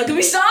 9 tail. Can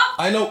we stop?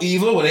 I know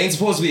evil, but it ain't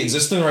supposed to be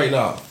existing right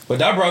now. But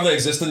that brother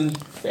existing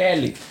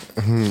fairly.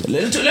 A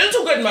little too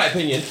good in my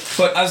opinion.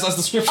 But as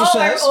the scripture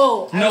says,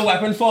 no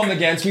weapon formed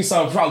against me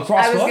shall prosper.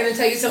 I was gonna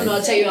tell you something.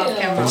 I'll tell you off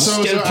camera.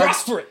 Still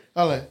prosper.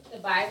 The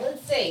Bible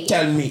says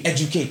Tell me,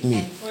 educate me.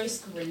 in 1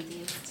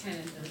 Corinthians 10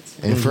 and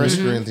 13. In 1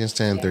 Corinthians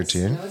 10 and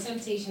 13. No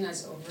temptation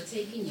has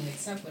overtaken you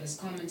except what is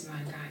common to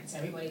mankind. So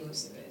everybody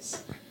goes through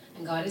this.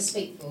 And God is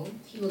faithful.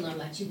 He will not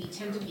let you be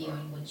tempted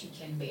beyond what you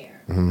can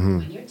bear.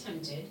 When you're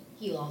tempted,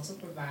 He'll also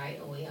provide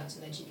a way out so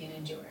that you can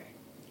endure it.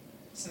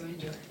 So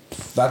endure.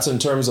 That's in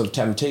terms of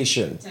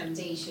temptation.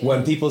 Temptation.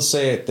 When people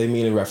say it, they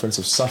mean in reference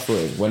of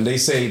suffering. When they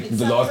say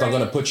the Lord's not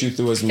going to put you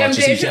through as much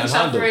as He can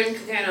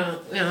handle,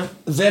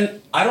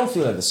 then I don't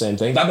feel like the same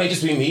thing. That may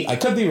just be me. I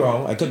could be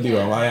wrong.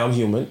 I am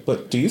human.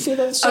 But do you feel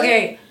that the same?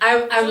 Okay,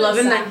 I'm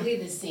loving that. Exactly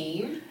the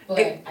same, but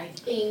I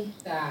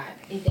think that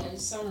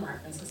there's some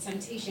reference because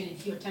temptation.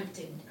 If you're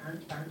tempted,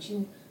 aren't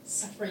you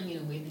suffering in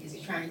a way because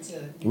you're trying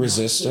to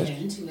resist give it?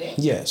 into it?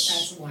 Yes.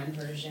 That's one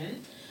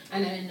version.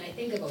 And then I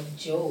think about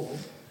Job.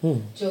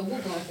 Job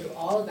was going through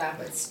all of that,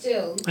 but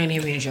still My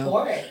name is Joe.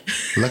 for it.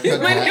 Look at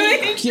My that.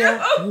 name is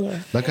Joe.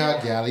 Look how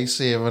Galley's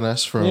saving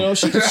us from. You know,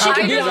 she could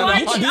I be just on, want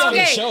you could be you- on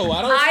the okay, show. I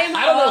I'm don't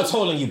know all- what's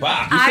holding you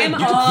back. You I'm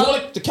could all- pull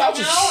it, the couch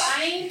is... No,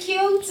 I ain't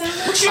cute.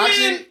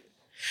 Actually,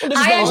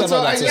 I also,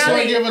 I just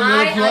want to give a little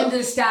I plug.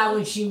 understand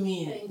what you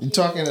mean. You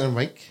talking to the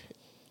mic?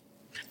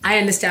 I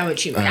understand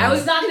what you mean. I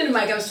was talking to the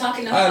mic. I was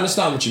talking to her. I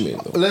understand what you mean,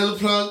 though. Little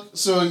plug.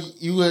 So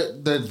you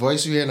would the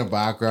voice you hear in the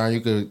background.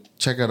 You could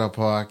check out our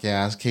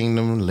podcast,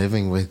 Kingdom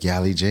Living with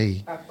Gally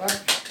J,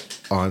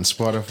 on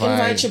Spotify.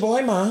 Invite your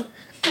boy, man.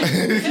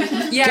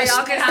 Yeah,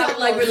 y'all can have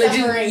like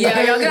religion.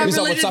 Yeah, y'all can have Is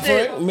that what religion.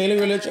 suffering? Mainly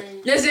religion?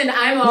 Listen,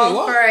 I'm all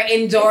what? for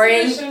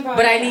enduring,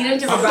 but I need him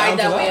to provide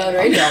that way out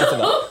right I'm down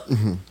now. for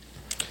that.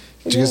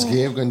 Just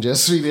Gabe can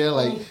just be there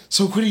like.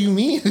 So what do you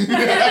mean? No, man,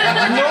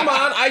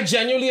 I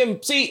genuinely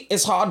am. See,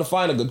 it's hard to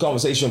find a good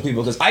conversation with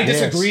people because I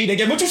disagree. Yes. They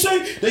get what you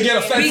say. They get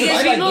offensive. Because I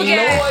like, people you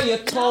know get- what, you're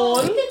We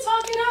tone. can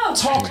talk it out.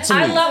 Talk to me.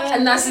 I love,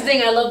 and that's the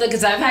thing. I love that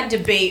because I've had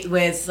debate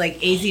with like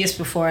atheists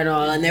before and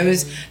all, and there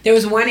was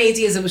one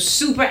atheist that was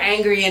super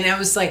angry, and I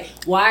was like,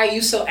 "Why are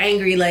you so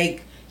angry?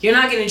 Like, you're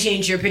not going to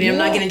change your opinion. I'm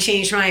not going to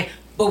change mine."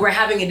 But we're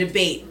having a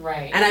debate,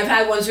 Right. And I've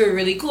had ones who are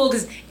really cool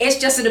because it's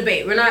just a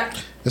debate. We're not.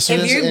 So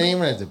if this you're- ain't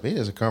even a debate.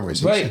 It's a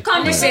conversation. Right.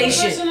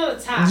 Conversation. Personal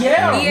attack.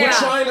 Yeah, Yeah. we're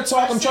trying to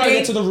talk. I'm trying to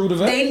get to the root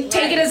of it. They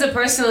take it as a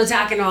personal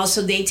attack, and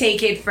also they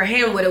take it for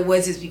him. What it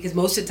was is because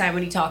most of the time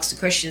when he talks to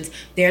Christians,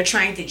 they're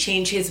trying to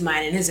change his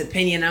mind and his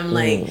opinion. I'm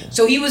like,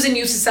 so he wasn't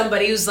used to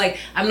somebody who's like,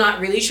 I'm not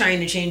really trying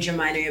to change your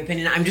mind or your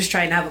opinion. I'm just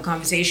trying to have a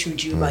conversation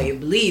with you about your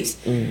beliefs.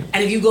 And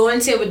if you go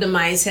into it with the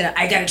mindset, of,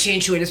 I gotta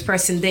change what this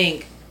person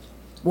think.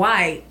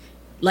 Why?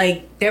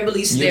 Like their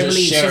beliefs, is You're their just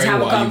beliefs. Just sharing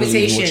have a why you believe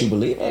in conversation. what you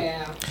believe in.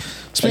 Yeah.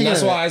 Speaking And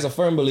that's of why, as a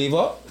firm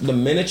believer, the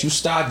minute you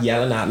start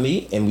yelling at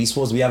me and we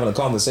supposed to be having a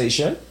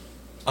conversation,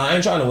 I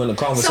ain't trying to win the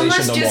conversation Some of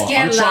us no just more.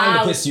 get I'm trying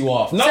loud. to piss you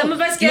off. No, Some of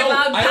us get no,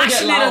 loud, I don't get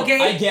passionate, loud.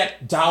 okay? I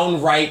get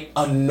downright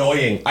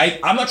annoying.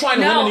 I'm not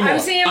trying to No, win anymore. I'm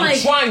saying, I'm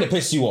like- trying to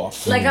piss you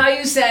off. Like how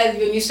you said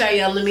when you start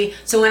yelling at me.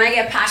 So when I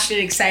get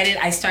passionate, excited,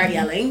 I start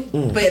yelling.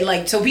 But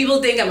like, so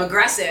people think I'm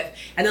aggressive,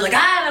 and they're like,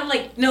 and I'm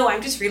like, no,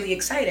 I'm just really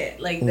excited.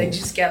 Like they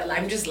just get,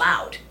 I'm just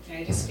loud. And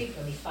I just speak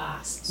really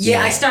fast.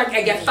 Yeah,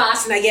 I get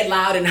fast and I get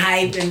loud and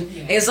hype, and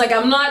it's like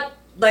I'm not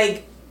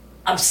like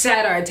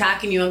upset or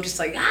attacking you. I'm just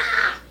like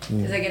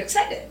because I get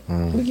excited.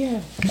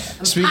 yeah.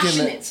 I'm Speaking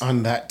passionate.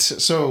 on that,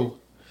 so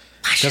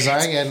because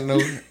I get no,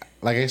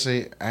 like I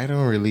say, I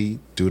don't really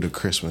do the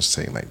Christmas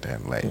thing like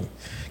that. Like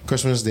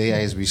Christmas Day,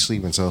 I used to be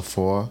sleeping until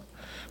 4,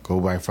 go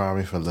by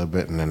family for a little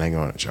bit, and then I go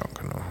on a junk.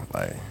 You know,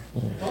 like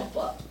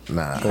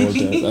nah.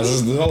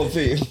 That's the whole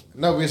thing.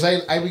 No, because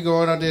I be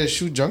going out there to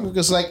shoot junk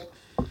because like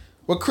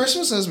what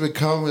Christmas has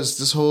become is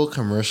this whole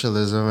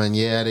commercialism, and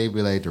yeah, they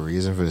be like the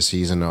reason for the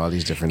season, all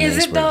these different. Is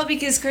things, it but- though?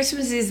 Because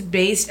Christmas is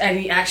based. I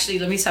mean, actually,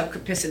 let me stop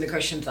pissing the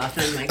Christians off.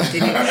 And like,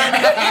 continue.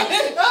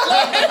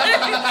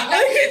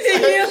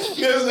 Continue.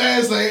 Because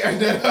it's like,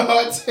 and then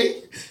I'll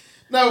take.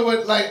 No,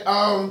 but like,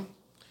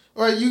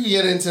 or you can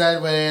get into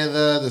that when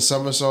the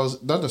summer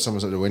solstice, not the summer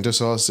solstice, the winter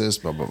solstice,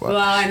 blah blah blah. Well,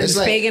 and it's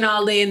pagan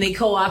holiday, and they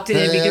co-opted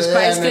it because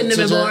Christ couldn't have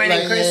been born,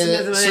 and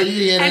Christmas. So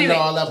you get into Anyway,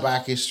 all that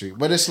back history,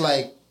 but it's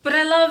like but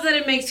I love that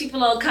it makes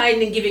people all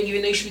kind and giving,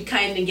 even though you should be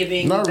kind and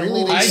giving. Not the really,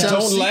 whole- they I self-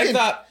 don't like seeking.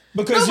 that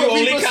because No, you're but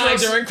only people kind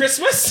self- during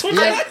Christmas.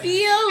 I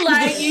feel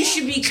like you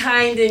should be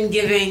kind and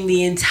giving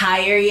the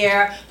entire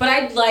year, but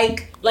I'd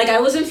like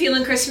I wasn't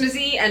feeling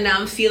Christmassy, and now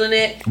I'm feeling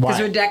it because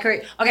Why? we're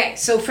decorating. Okay,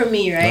 so for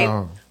me, right,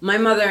 No. my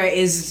mother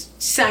is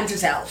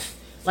Santa's elf.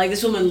 Like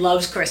this woman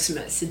loves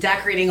Christmas,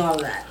 decorating all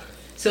of that.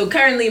 So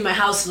currently, my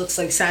house looks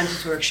like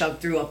Santa's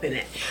workshop threw up in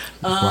it.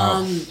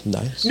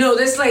 Nice. No,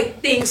 there's like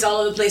things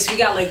all over the place. We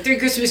got like 3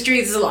 Christmas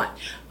trees. It's a lot.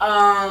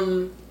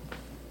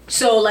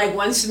 So like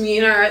once me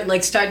and her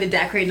like started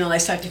decorating, all I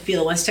start to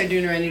feel. Once I start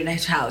doing around the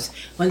house.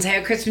 Once I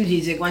hear Christmas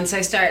music. Once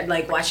I start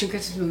like watching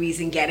Christmas movies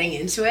and getting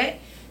into it,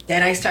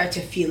 then I start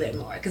to feel it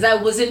more. Because I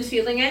wasn't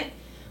feeling it,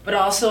 but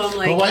also I'm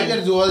like. but why you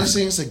gotta do all these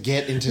things to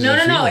get into No, the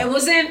no, no. feeling? It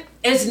wasn't.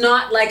 It's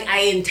not like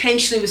I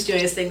intentionally was doing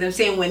these things. I'm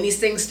saying when these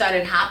things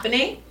started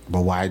happening.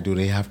 But why do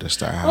they have to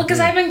start? Well, because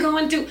I've been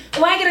going through.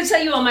 Why I gotta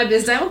tell you all my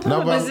business? I don't put No,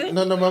 my but business.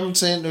 no, but I'm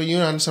saying, you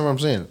don't understand what I'm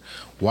saying.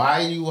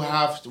 Why you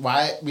have,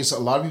 why, because a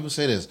lot of people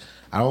say this,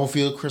 I don't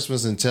feel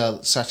Christmas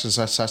until such and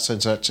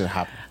such it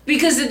happen.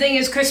 Because the thing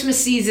is,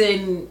 Christmas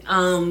season.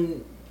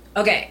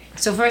 Okay,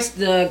 so first,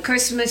 the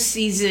Christmas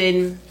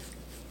season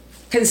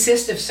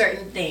consists of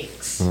certain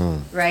things,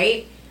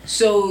 right?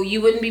 So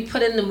you wouldn't be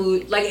put in the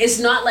mood. Like it's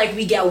not like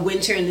we get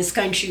winter in this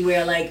country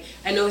where, like,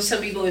 I know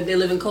some people if they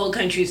live in cold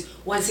countries.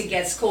 Once it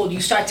gets cold, you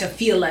start to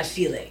feel that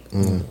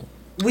feeling.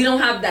 We don't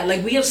have that.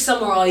 Like we have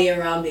summer all year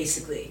round,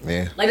 basically.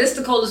 Yeah. Like this is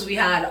the coldest we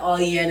had all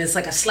year, and it's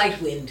like a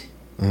slight wind.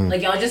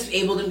 Like y'all just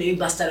able to maybe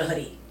bust out a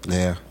hoodie.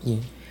 Yeah.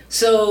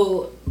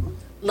 So,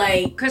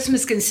 like,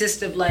 Christmas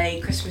consists of,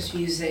 like, Christmas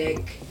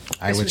music.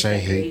 Which I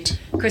hate.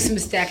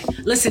 Christmas deck.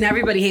 Listen,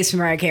 everybody hates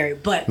Mariah Carey,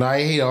 but No,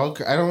 I hate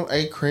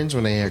I cringe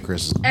when I hear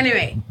Christmas.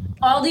 anyway,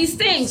 all these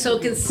things. So,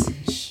 it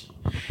consists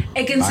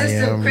I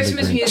am of the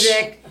Christmas Grinch.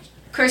 music,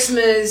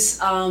 Christmas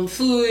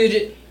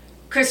food,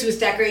 Christmas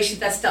decorations,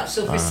 that stuff.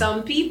 So for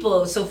some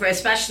people, for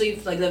especially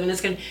like living in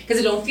this country, because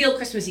it don't feel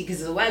Christmassy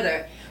because of the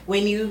weather.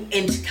 When you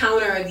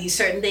encounter these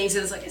certain things,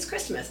 it's like it's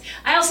Christmas.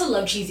 I also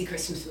love cheesy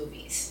Christmas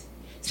movies.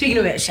 Speaking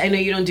of which, I know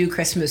you don't do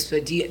Christmas,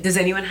 but does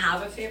anyone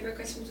have a favorite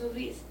Christmas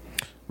movies?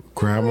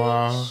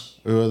 Grandma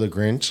or the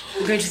Grinch.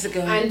 The Grinch is a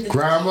good one.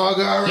 Grandma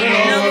got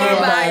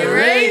Number by a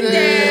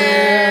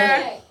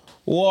reindeer.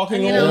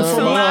 Walking You home know,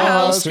 from my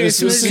house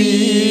Christmas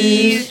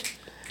Eve.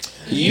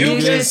 You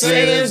can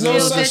say there's no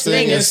such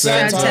thing as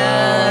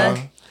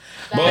Santa,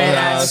 but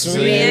as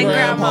me and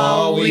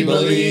Grandma we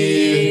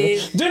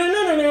believe.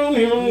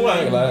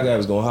 Like that guy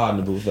was going hard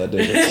in the booth that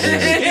day.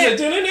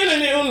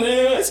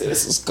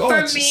 This is For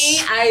gorgeous. me,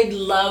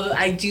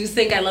 I do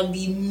think I love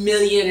the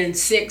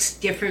 1,000,006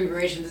 different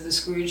versions of the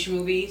Scrooge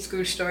movie,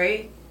 Scrooge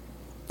story.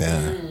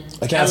 Yeah.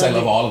 I can't say I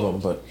love all of them,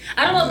 but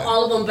I don't love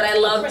all of them, but I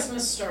love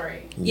Christmas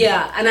Story.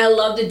 Yeah, and I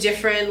love the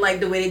different, like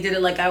the way they did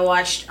it. Like I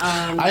watched.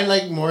 I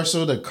like more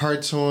so the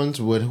cartoons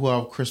with who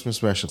have Christmas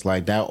specials,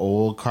 like that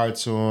old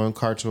Cartoon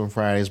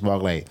Fridays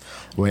blog, like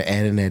where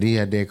Ed and Eddie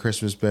had their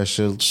Christmas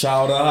special.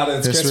 shout out,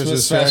 it's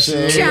Christmas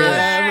special. Shout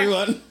out.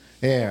 Everyone.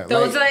 Yeah,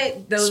 those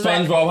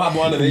SpongeBob had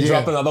one and they Yeah.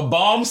 drop another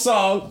bomb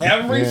song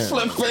every Yeah.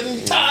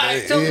 flipping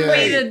time. so Yeah.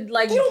 created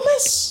like You don't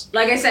miss.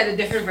 like I said, the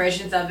different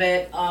versions of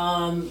it.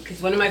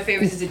 Because one of my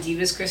favorites is the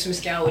Divas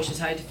Christmas Carol, which is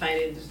hard to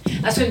find.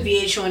 That's when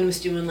VH1 was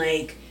doing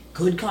like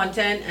good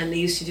content, and they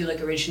used to do like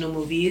original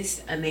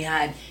movies, and they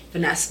had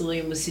Vanessa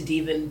Williams to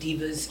Diva and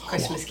Divas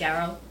Christmas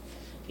Carol.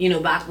 You know,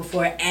 back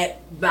before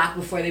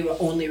they were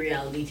only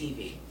reality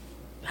TV.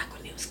 Back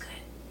when it was good.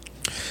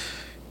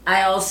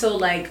 I also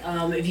like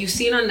if you've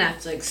seen on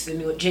Netflix the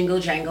new Jingle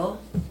Jangle,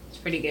 it's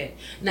pretty good.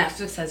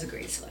 Netflix has a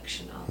great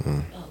selection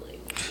of.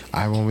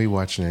 I won't be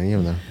watching any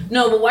of them.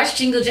 No, but watch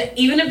Jingle Jangle.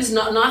 Even if it's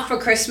not for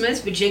Christmas,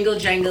 but Jingle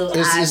Jangle.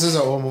 Is this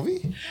an old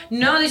movie?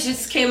 No, this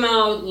just came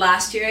out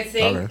last year, I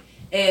think. Okay.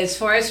 It's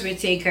Forrest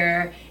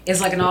Whitaker.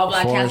 It's like an all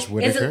black Forrest cast.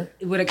 Whitaker?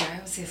 Whitaker.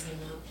 I was his name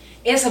now.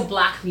 It's a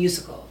black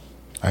musical.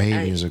 I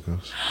hate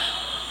musicals.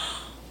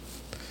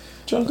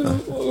 Jungle,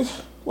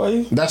 why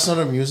you? That's not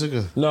a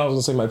musical. No, I was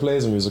gonna say my play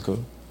is a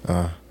musical.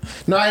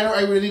 No,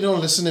 I really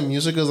don't listen to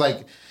musicals.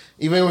 Like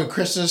even with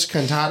Christmas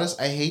cantatas,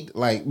 I hate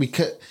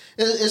because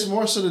it's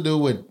more so to do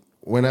with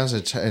when I was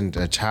a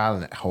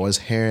child and I was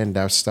hearing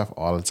that stuff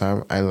all the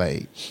time. I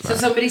like So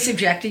somebody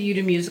subjected you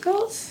to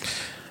musicals?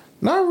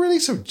 not really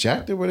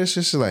subjective, but it's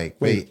just like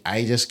wait,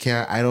 I just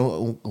can't. I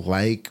don't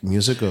like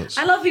musicals.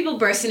 I love people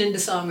bursting into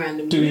song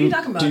randomly. What are you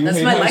talking do about? you That's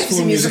hate my High life is a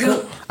School musical.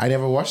 Musical? I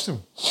never watched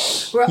them.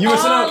 We're You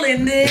missing all out.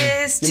 in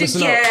this You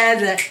missing out.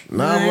 together. No,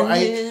 but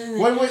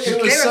when it They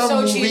were was some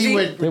so movie cheesy.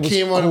 when It was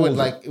came out with cool.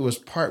 like it was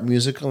part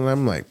musical, and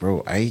I'm like,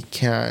 bro, I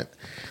can't.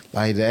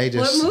 Like I What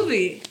just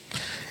movie?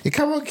 it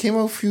came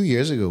out a few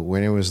years ago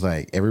when it was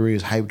like everybody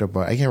was hyped up.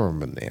 I can't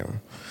remember the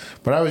name,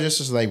 but I was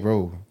just like,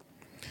 bro,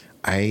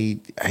 I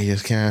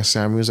just can't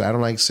stand music. I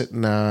don't like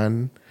sitting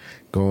on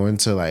going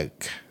to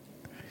like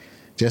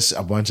just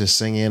a bunch of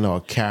singing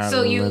or caroling.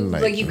 So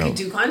you no. could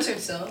do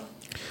concerts though.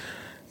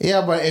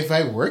 Yeah, but if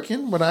I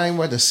working, but I ain't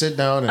about to sit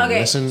down and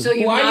Okay, listen. so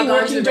you Why are you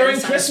working during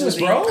Renaissance Christmas,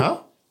 movie. bro? Huh?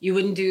 You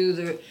wouldn't do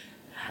the.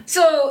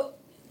 So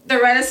the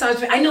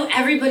Renaissance. I know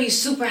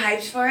everybody's super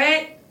hyped for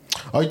it.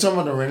 Are you talking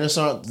about the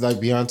Renaissance, like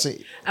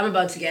Beyonce? I'm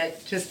about to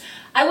get just.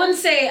 I wouldn't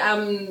say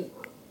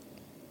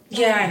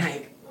yeah, I'm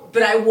hyped.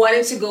 But I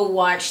wanted to go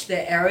watch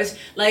the Eras.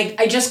 Like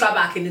I just got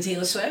back into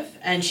Taylor Swift,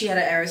 and she had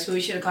an Eras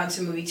movie. She had a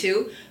concert movie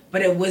too.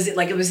 But it wasn't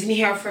like it was in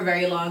here for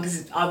very long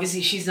because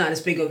obviously she's not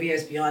as big over here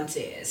as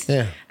Beyonce is.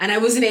 Yeah. And I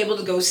wasn't able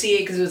to go see it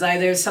because it was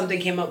either something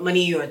came up,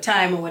 money or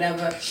time or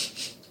whatever.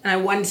 And I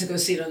wanted to go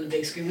see it on the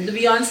big screen. With the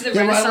Beyonce, the Yeah, but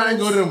I Renaissance. want to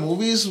go to the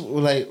movies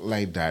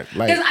like that.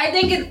 Like Because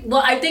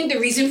I think the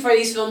reason for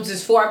these films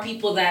is for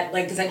people that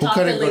like. Because I talked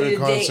to couldn't go to Lady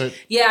the today. concert.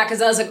 Yeah,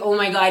 because I was like, oh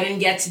my god, I didn't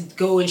get to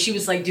go, and she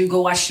was like, dude, go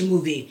watch the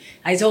movie.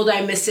 I told her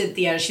I missed it at the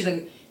theater. She's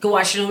like, go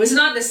watch the movie. It's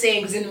not the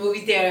same because in the movie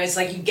theater, it's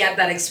like you get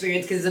that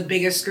experience because it's a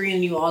bigger screen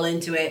and you all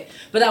into it.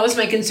 But that was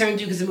my concern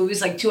too because the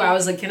movie's like 2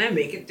 hours. Like, can I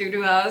make it through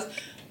 2 hours?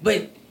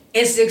 But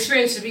it's the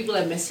experience for people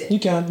that miss it. You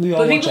can. We all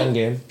But watch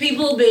Endgame.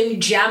 people have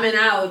been jamming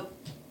out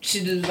to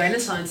the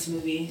Renaissance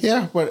movie.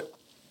 yeah, but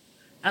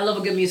I love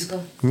a good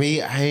musical. me,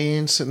 I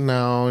ain't sitting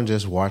down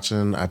just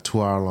watching a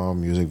 2 hour long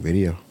music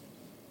video.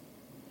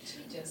 She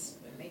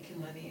just been making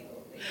money.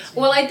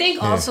 Well, I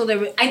think also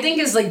I think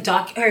it's like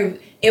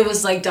it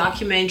was like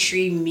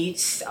documentary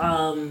meets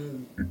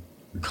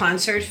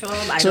concert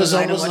film. So it's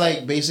almost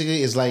like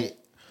basically it's like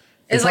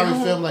they It's like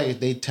probably a film like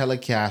they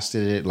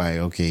telecasted it like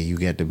okay you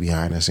get the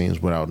behind the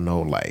scenes without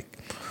no like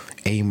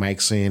a mic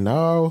saying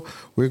oh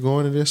we're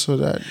going to this or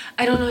that.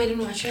 I don't know. I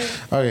didn't watch it.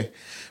 Okay,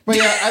 but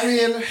yeah, I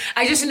mean.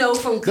 I just know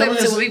from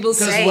clips and what people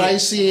say. What I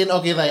seen,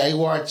 okay, like I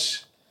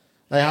watch,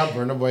 like how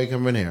Burna Boy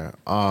come in here.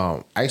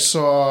 I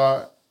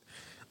saw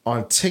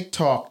on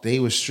TikTok they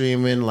were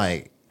streaming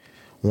like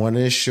one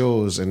of his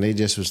shows, and they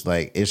just was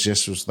like,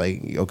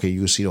 okay,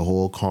 you see the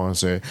whole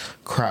concert,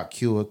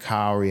 cue a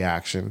cow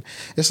reaction.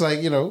 It's like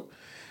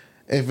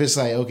If it's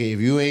like, okay, if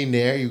you ain't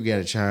there, you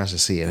get a chance to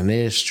see it. And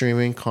they're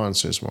streaming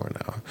concerts more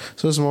now.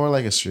 So it's more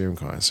like a stream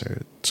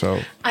concert. So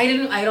I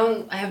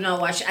have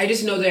not watched. I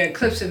just know there are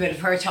clips of it of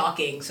her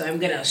talking. So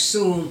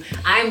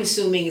I'm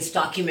assuming it's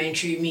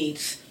documentary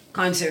meets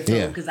concert film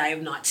Yeah. because I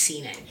have not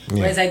seen it. Yeah.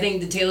 Whereas I think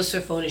the Taylor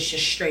Swift one is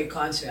just straight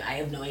concert. I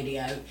have no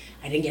idea.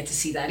 I didn't get to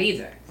see that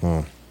either.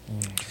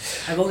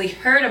 I've only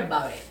heard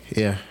about it.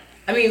 yeah.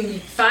 I mean,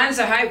 fans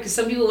are hyped because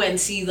some people went and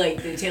see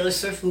like the Taylor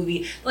Swift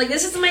movie. Like,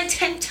 this is my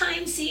 10th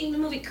time seeing the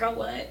movie. Girl,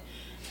 what?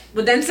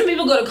 But then some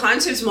people go to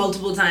concerts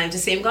multiple times, the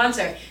same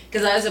concert.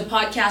 Because there's a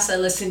podcast I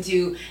listen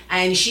to,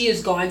 and she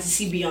has gone to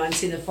see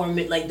Beyonce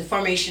the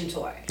Formation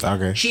tour.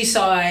 Okay. She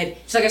saw it.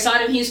 She's like, I saw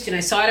it in Houston.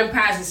 I saw it in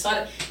Paris. I saw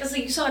it. It's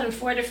like you saw it in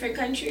 4 different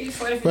countries,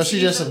 4 different. But she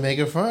just cities.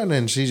 making fun,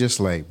 and she just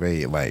like,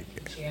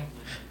 Yeah.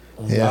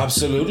 yeah.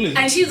 Absolutely.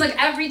 And she's like,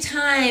 every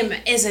time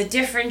is a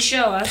different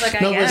show. I was like, I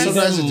No, but guess.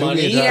 sometimes it do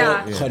money, get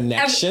Yeah. that.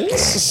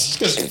 connections.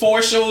 Because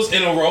 4 shows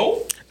in a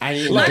row. I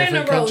need Not in a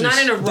different row. countries.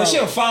 Not in a row. Does she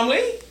have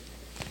family?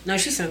 No,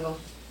 she's single.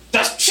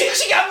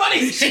 She got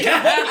money. She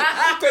got money.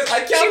 Because I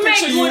can't She make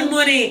picture good you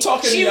money.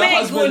 talking She to your make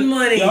husband. good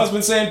money. Your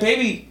husband saying,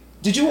 "Baby,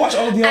 did you watch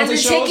all of And Beyonce the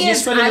shows? You're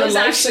tickets, spending I your was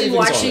life actually savings on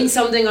watching it."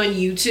 something on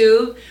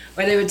YouTube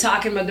where they were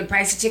talking about the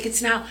price of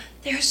tickets now.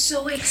 They're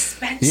so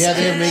expensive. Yeah,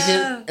 they're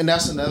making, and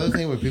that's another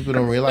thing where people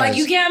don't realize. Like,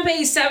 you can't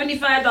pay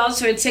 $75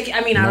 for a ticket.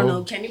 I mean, I don't No.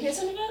 know. Can you pay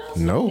 $75?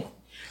 No.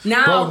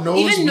 Now, Bro,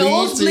 even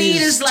nosebleed nosebleed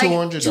is like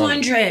 $200.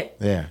 200.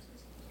 Yeah.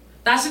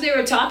 That's what they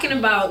were talking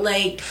about.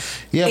 Like,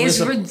 Yeah, but it's it's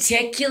a-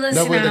 ridiculous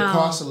No, but the now.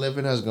 cost of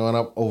living has gone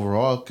up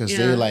overall because Yeah.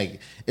 they're like,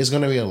 it's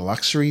going to be a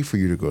luxury for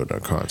you to go to a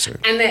concert.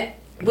 And that,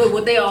 but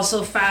what they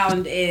also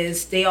found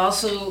is they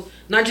also,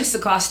 not just the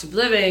cost of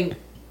living,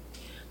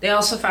 they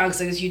also found,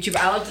 because like this YouTube,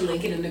 I love to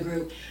link it in the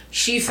group,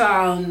 she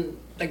found,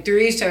 like, the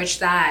research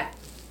that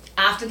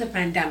after the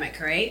pandemic,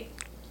 right,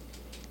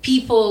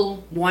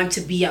 people want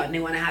to be out and they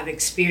want to have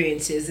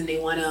experiences and they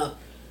want to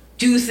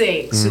do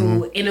things.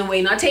 So, in a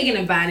way, not taking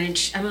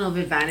advantage, I don't know if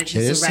advantage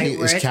is the right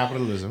word. It's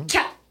capitalism.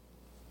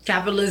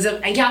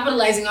 Capitalism and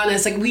capitalizing on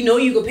us. Like, we know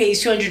you could pay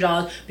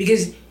 $200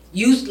 because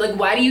you, like,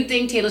 why do you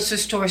think Taylor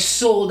Swift's tour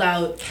sold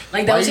out?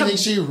 Like, that Why was do you her, think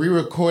she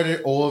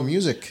re-recorded old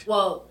music?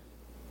 well,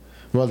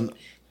 Well,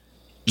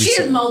 she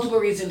has multiple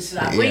reasons to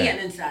that. We ain't Yeah.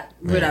 getting into that.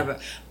 Whatever.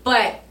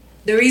 But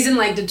the reason,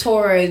 like, the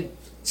tour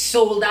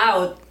sold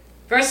out,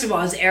 first of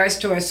all, is Eras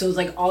tour, so it's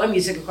like all her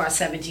music across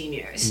 17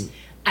 years.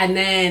 And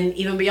then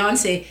even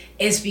Beyonce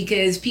is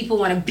because people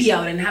want to be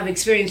out and have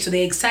experience, so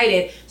they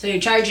excited, so they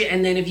charge it.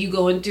 And then if you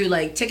go into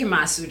like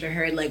Ticketmaster, which I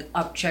heard like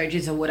up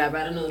charges or whatever,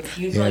 I don't know if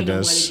you probably it know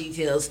more does. of the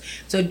details.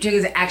 So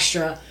tickets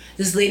extra.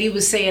 This lady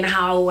was saying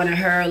how one of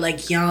her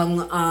like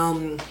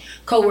young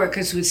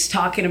co-workers was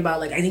talking about,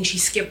 like, I think she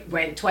skipped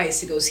rent twice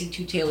to go see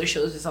 2 Taylor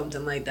shows or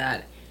something like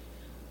that.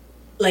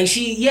 Like,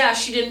 she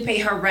didn't pay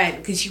her rent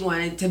because she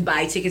wanted to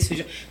buy tickets for.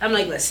 I'm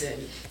like, listen,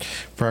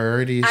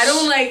 priorities. I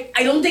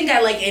don't think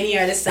I like any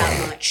artist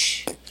that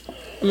much.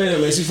 I mean, it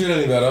makes you feel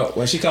any better.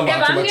 When she come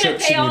back If from I'm a gonna trip,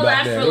 pay she'll all be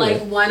back that there for anyway.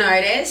 like one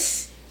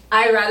artist,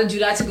 I'd rather do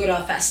that to go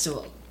to a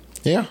festival.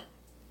 Yeah.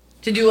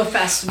 To do a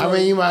festival. I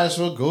mean, you might as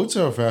well go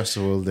to a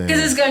festival then.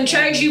 because it's gonna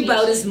charge you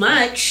about as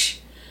much.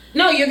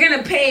 No, you're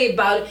gonna pay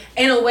about,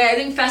 in a way. I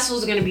think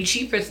festivals are gonna be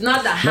cheaper. It's not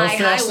the No, high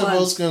festivals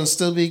ones. gonna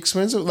still be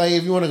expensive. Like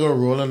if you want to go to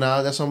Rolling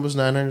Now, that's almost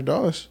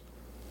 $900.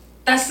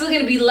 That's still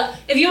gonna be.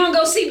 If you want to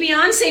go see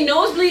Beyonce,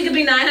 nosebleed could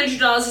be $900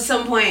 at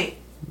some point.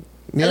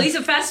 Yeah. At least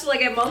a festival, I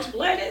get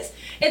multiple artists.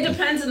 It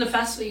depends on the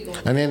festival you go.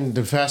 And then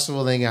the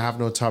festival ain't gonna have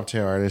no top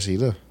tier artists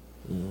either.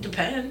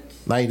 Depends.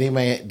 Like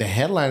the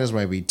headliners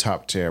might be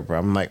top tier, but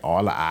I'm like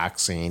all the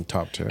acts ain't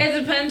top tier. It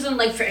depends on,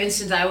 like, for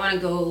instance, I've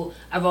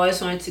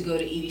always wanted to go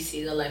to EDC,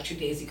 the Electric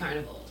Daisy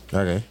Carnival.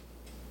 Okay.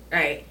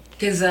 Right.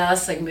 Because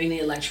that's like mainly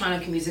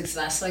electronic music, so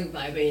that's like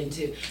vibing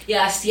into.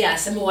 Yes,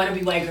 I'm a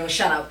wannabe white girl,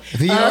 shut up.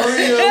 The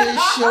Oreo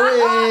is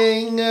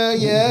showing,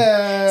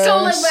 yes. So,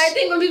 like, but I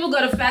think when people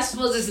go to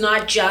festivals, it's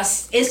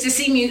to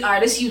see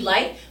artists you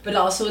like, but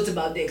also it's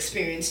about the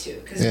experience too.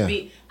 Because Yeah. to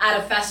be at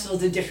a festival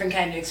is a different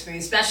kind of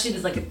experience, especially if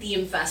it's like a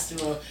theme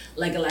festival,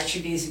 like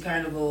Electric Daisy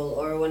Carnival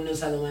or one of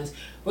those other ones.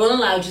 Rolling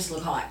Loud just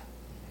look hot.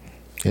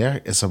 Yeah,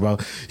 it's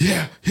about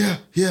yeah.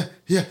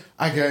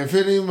 I got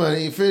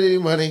infinity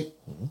money.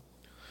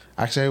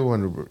 Actually, I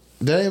wonder,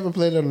 did I ever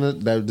play it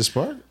on this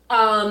part?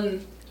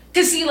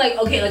 To see, like,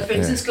 okay, like for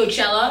instance,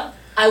 Coachella,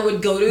 I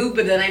would go to,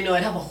 but then I know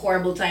I'd have a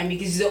horrible time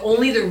because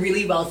only the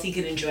really wealthy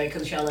can enjoy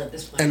Coachella at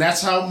this point. And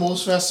that's how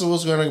most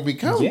festivals gonna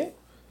become. Yeah.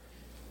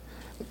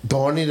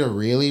 Only the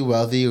really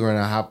wealthy are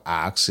gonna have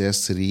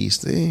access to these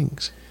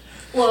things.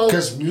 Well,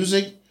 Because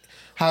music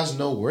has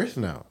no worth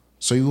now.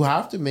 So you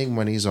have to make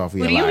monies off of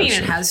your what do you live mean it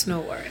shows. has no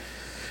worth?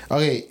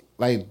 Okay,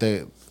 like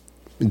the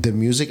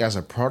music as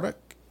a product,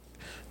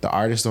 the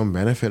artists don't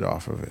benefit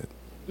off of it.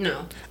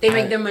 No, they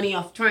make their money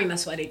off touring.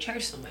 That's why they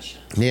charge so much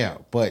now. Yeah,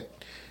 but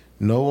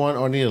no one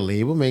on the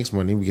label makes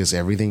money because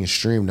everything is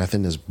streamed.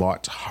 Nothing is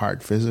bought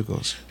hard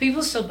physicals.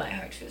 People still buy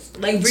hard fist.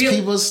 Like real.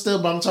 People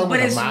still, but I'm talking But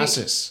about it's the re-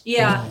 masses.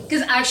 Yeah,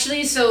 because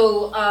actually,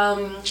 so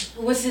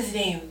what's his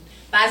name?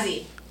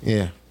 Bazzi.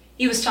 Yeah.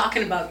 he was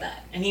talking about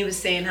that, and he was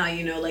saying how,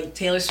 you know, like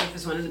Taylor Swift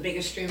is one of the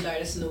biggest streamed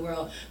artists in the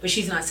world, but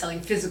she's not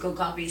selling physical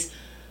copies.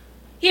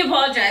 He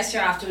apologized to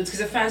her afterwards because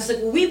her fans were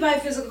like, well, we buy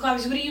physical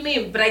copies. What do you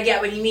mean? But I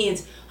get what he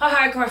means. Her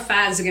hardcore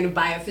fans are gonna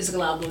buy her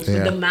physical albums,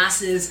 but the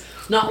masses,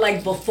 not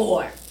like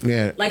before.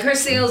 Yeah. Like her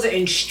sales are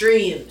in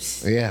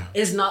streams. Yeah.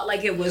 It's not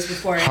like it was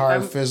before.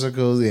 Hard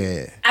physical,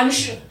 yeah. I'm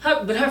sure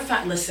her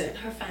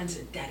fans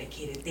are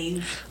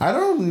dedicated. I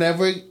don't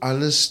never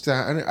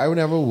understand. I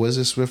never was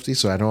a Swiftie,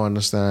 so I don't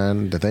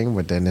understand the thing.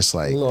 But then it's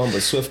like, No,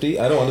 but Swifty,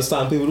 I don't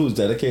understand people who's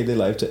dedicate their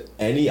life to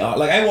any art.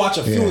 Like I watch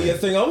a few of your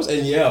thingums,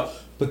 and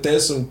but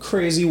there's some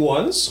crazy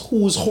ones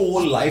whose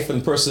whole life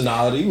and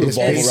personality revolve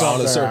based around off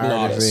a her certain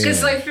art, artist. yeah.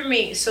 Because like for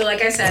me, so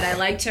like I said, I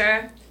liked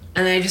her,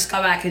 and then I just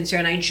got back into her,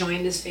 and I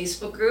joined this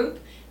Facebook group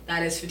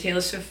that is for Taylor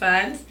Swift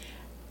fans,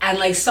 and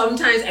like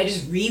sometimes I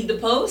just read the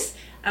post.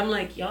 I'm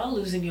like, y'all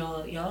losing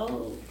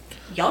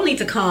y'all need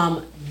to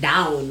calm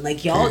down.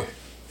 Like y'all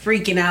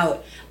freaking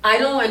out. I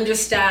don't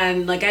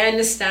understand. Like I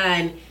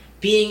understand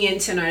being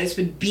into an artist,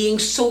 but being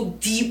so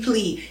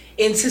deeply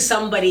into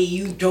somebody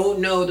you don't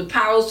know, the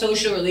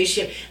parasocial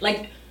relationship,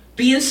 like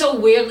being so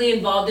weirdly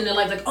involved in their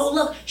life, like, oh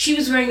look, she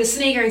was wearing the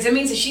snake earrings, that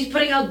means that she's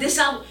putting out this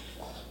album.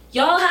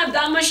 Y'all have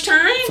that much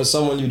time? For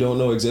someone you don't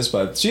know exists,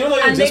 but she don't know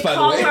you And they exist, by the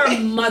call way. her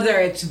mother.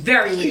 It's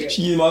very weird.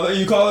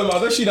 You call her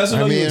mother. She doesn't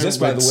know you exist,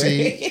 by the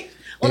way.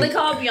 Well, they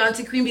call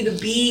Beyonce Queen Bee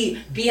the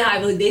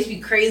beehive. Like, they used to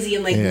be crazy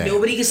and like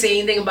nobody could say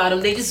anything about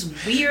them. They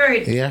just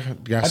weird. yeah, I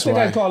that's think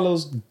why. I'd call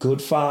those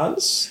good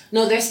fans.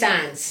 No, they're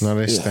stans. No,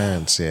 they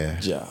stance, yeah.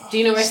 Do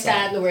you know where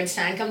the word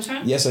stan comes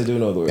from? Yes, I do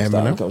know where Eminem?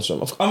 Stan comes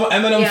from. I'm an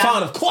Eminem Yeah.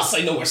 fan. Of course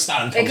I know where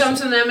Stan comes It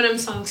comes from. from the Eminem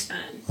song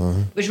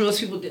Stan, which most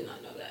people did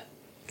not know that.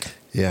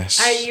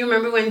 Yes. You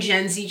remember when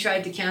Gen Z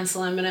tried to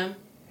cancel Eminem?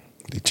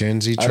 The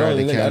Gen Z I tried don't to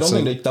think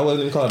cancel. that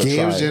wasn't even called a Gabe's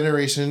try.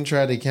 generation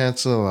tried to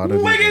cancel a lot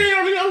of Why people.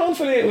 can't you don't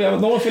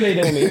affiliate? No affiliate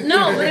with me.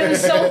 No, but it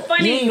was so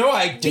funny. You know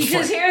I Because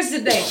different. here's the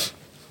thing.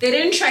 They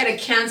didn't try to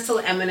cancel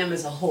Eminem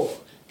as a whole.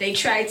 They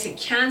tried to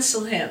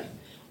cancel him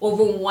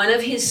over one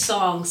of his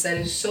songs that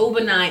is so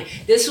benign.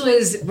 This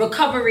was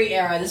Recovery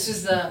Era. This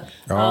was the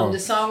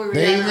song we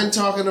They ran even on.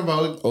 talking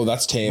about Oh,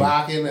 that's tame.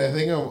 back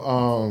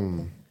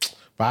in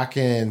back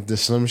in the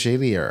Slim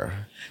Shady era.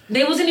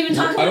 They wasn't even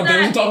talking I about don't think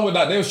they that. was talking about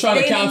that. They was trying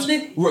to They cancel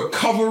lit-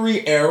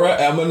 recovery era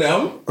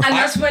Eminem. And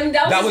that's when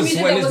that was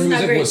music when that his wasn't that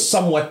music great. was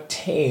somewhat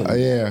tame.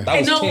 Yeah. That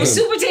was No, tame.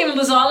 Super Tame, it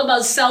was all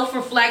about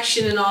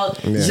self-reflection and all.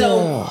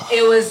 So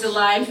it was the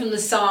line from the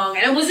song.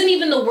 And it wasn't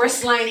even the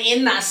worst line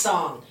in that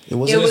song. It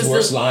wasn't his was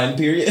worst the- line,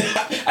 period.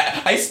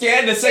 I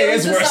scared to say It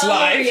was his the worst song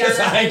line where because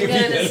I I'm ain't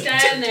gonna gonna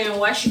stand there and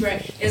watch you burn.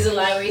 Is a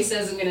line where he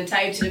says, I'm gonna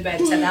tie you to the bed,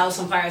 set the house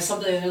on fire, or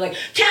something. And they're like,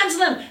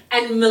 cancel him.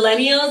 And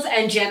millennials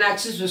and Gen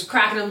Xers was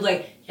cracking them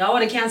like, y'all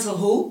wanna cancel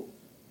who?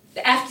 The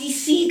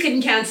FTC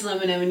couldn't cancel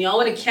Eminem, and y'all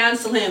want to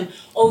cancel him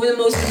over the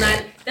most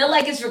benign. They're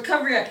like, it's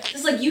recovery.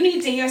 It's like, you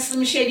need to hear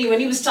Slim Shady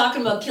when he was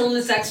talking about killing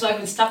his ex-wife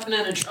and stuffing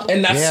her in a trunk.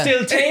 And that's Yeah.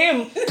 still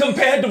tame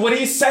compared to what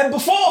he said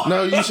before.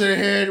 No, you should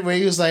have heard when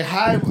he was like,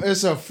 "Hi."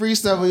 It's a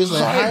freestyle. Where he was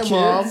like, Hi, "Hi, kids.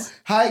 mom.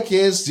 Hi,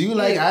 kids. Do you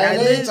like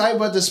islands? I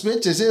about the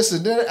spitches this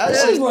and that." I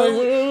said,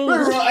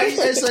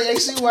 "It's like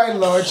actually why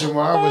Lord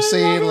Jamar was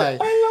saying like,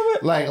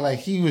 like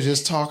he was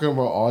just talking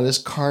about all this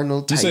carnal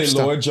You type say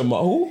stuff." Lord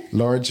Jamal? Who?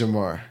 Lord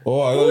Jamar.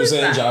 Oh, I thought you were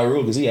saying that? Ja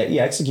Rule because he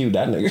executed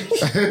that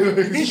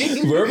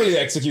nigga. Verbally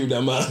execute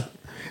that man.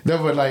 No,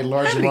 but like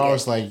Lord That'd be Jamar good.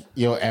 was like,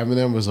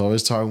 Eminem was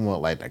always talking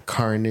about like the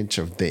carnage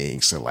of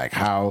things and like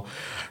how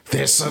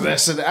this and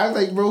this and that. I'm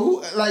like, bro,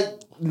 who, like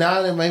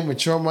now in my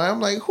mature mind, I'm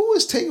like, who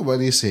is taking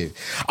what he said?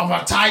 I'm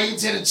gonna tie you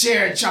to the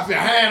chair and chop your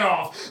hand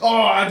off.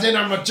 Oh, and then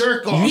I'm gonna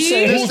jerk off. You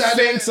say This, who that,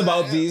 thinks that.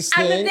 about these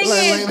And the things?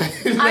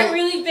 thing is, I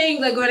really think,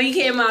 like, when he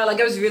came out, like,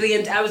 I was really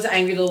into, I was an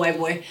angry little white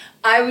boy.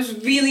 I was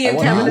really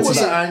into I Eminem. was want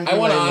an to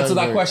angry answer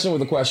that white question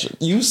with a question.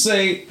 You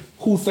say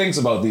who thinks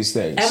about these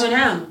things?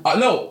 Eminem.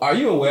 No, are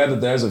you aware that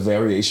there's a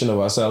variation of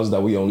ourselves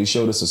that we only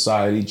show to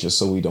society just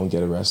so we don't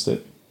get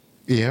arrested?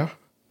 Yeah.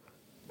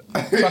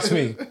 Trust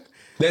me.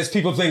 There's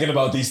people thinking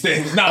about these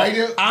things. Now, I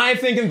do. I'm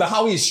thinking the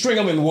how we string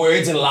them in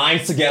words and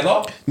lines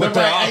together, but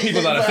there are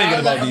people that are thinking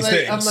about these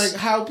things. I'm like,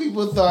 how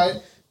people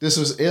thought this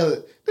was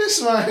ill.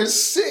 This man is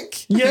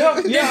sick. yeah,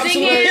 The yeah,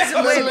 thing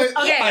absolutely. is, with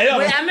I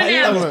am.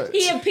 Eminem,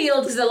 he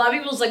appealed because a lot of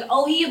people was like,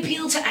 oh, he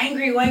appealed to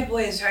angry white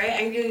boys, right?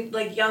 Angry,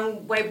 like,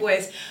 young white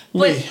boys.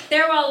 But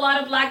there were a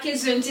lot of black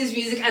kids into his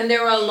music, and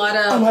there were a lot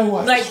of,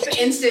 like, for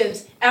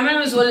instance, Eminem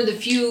was one of the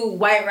few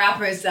white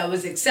rappers that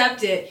was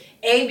accepted,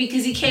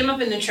 because he came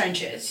up in the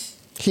trenches.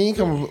 He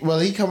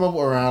come up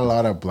around a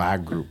lot of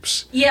black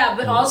groups. Yeah,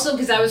 but also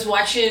because I was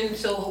watching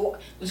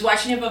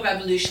Hip Hop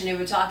Evolution. They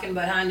were talking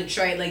about how in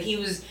Detroit, like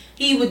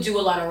he would do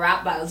a lot of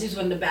rap battles. He was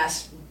one of the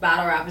best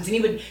battle rappers, and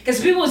he would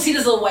because people would see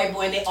this little white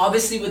boy and they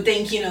obviously would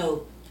think,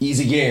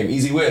 Easy game,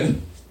 easy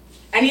win.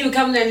 and he would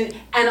come there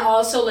and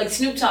also like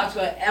Snoop talked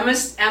about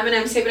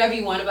Eminem. Say whatever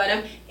you want about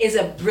him, is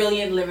a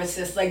brilliant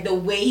lyricist. Like the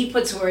way he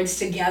puts words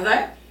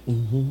together.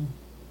 Mm-hmm.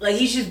 Like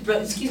he's just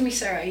excuse me,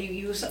 Sarah.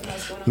 You have something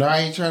else going on? No, I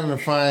ain't trying to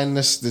find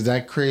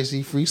that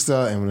crazy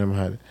freestyle Eminem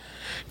had.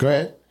 Go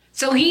ahead.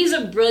 So he's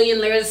a brilliant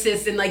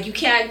lyricist, and like you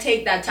can't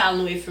take that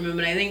talent away from him.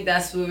 And I think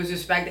that's what was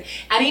respected.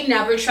 And he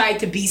never tried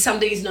to be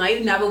something he's not. He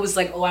never was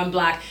like, "Oh, I'm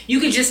black." You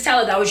could just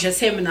tell that was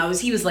just him, and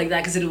he was like that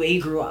because of the way he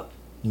grew up.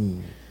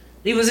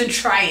 He wasn't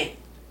trying,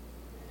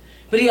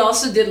 but he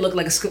also did look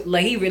like a school.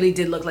 Like he really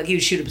did look like he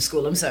would shoot up a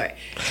school. I'm sorry.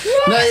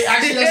 No,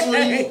 actually, that's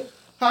what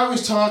how he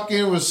was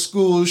talking was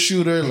school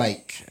shooter,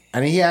 like,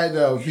 and he had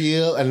the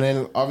appeal. And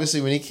then obviously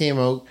when he came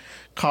out,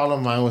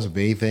 Columbine was a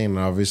big thing, and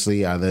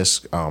obviously other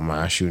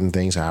mass shooting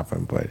things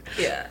happened. But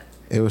Yeah.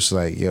 it was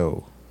like,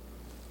 yo.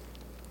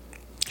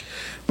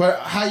 But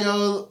how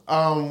y'all?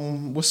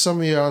 What's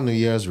some of y'all New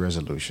Year's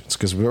resolutions?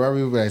 Because by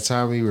the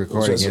time we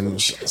record again,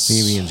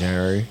 maybe in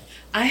January.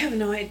 I have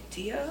no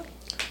idea.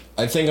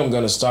 I think I'm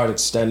gonna start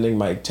extending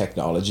my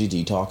technology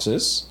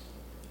detoxes.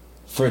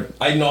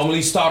 I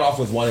normally start off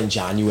with one in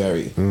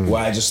January,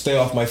 where I just stay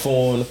off my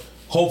phone.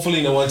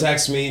 Hopefully no one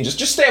texts me.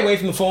 Just stay away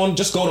from the phone.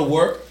 Just go to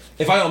work.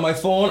 If I'm on my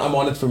phone, I'm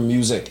on it for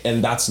music,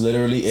 and that's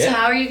literally it. So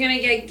how are you gonna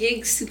get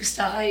gigs,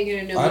 superstar? How are you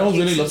gonna know? I what don't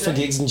gigs really look is for it?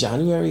 gigs in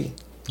January.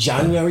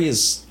 January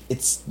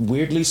it's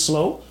weirdly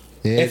slow.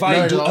 Yeah, If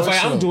I it's always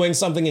am slow. doing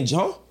something in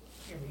January.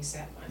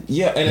 Reset button.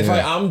 Yeah, and if Yeah.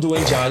 I am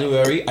doing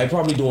January, I'm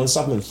probably doing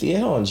something in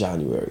theater in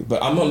January.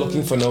 But I'm not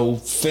looking for no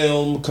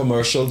film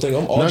commercial thing.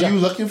 I'm all No, you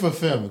looking for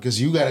film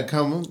because you gotta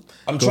come.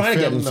 I'm go trying to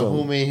get film in the film.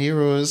 Homemade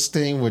Heroes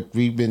thing, what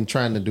we've been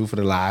trying to do for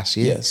the last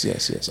year.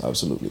 Yes,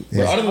 absolutely.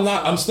 Yeah. But other than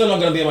that, I'm still not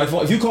gonna be on my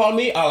phone. If you call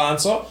me, I'll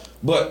answer.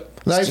 But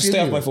Like just you stay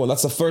off do. my phone.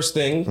 That's the first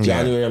thing.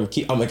 January,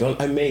 I'm like,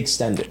 I may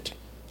extend it.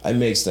 I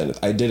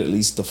did at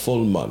least the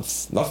full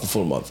month. Not the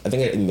full month. I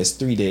think I missed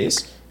 3 days,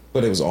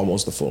 but it was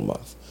almost the full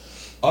month.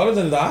 Other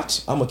than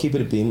that, I'm gonna keep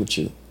it a beam with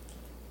you.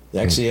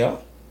 Next year,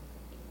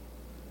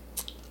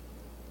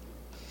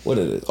 what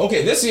it is?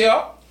 Okay, this year,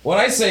 when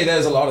I say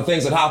there's a lot of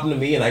things that happen to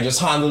me, and I just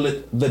handle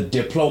it the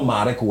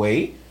diplomatic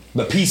way,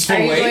 the peaceful Are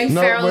you way. going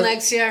No, feral but-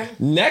 next year?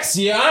 Next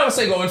year, I don't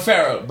say going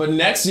feral, but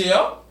next year,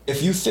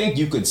 if you think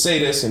you could say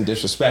this and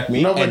disrespect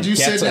me No, but and you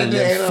get said to that at the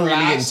live end of freely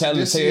and last tell the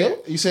this year. tale.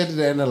 You said at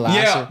the end of last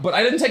Yeah, year. but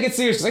I didn't take it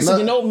serious because I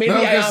said, maybe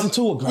I am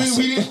too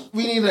aggressive.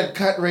 We need a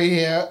cut right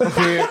here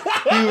where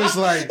he was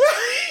like,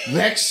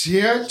 next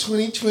year,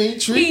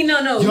 2023,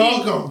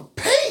 y'all gonna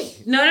pay.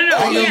 No.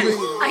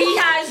 He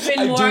has been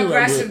I more do remember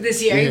aggressive it.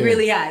 this year. He Yeah.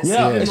 really has.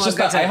 Yeah, He's been it's more just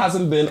that I aggressive.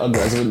 hasn't been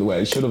aggressive in the way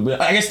I should have been.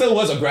 Like, I still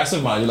was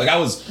aggressive, man. Like I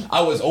was.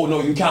 Oh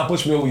no, you can't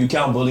push me over. You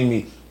can't bully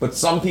me. But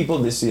some people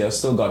this year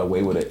still got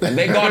away with it, and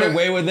they got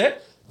away with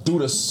it due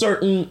to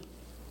certain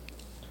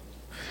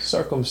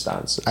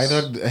circumstances. I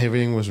thought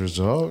everything was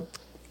resolved.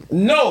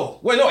 No,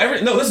 wait,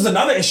 no. This is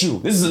another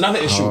issue. Oh, It's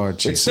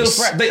still Jesus.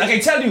 fresh. Like I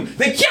tell you,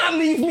 they can't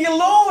leave me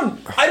alone.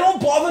 I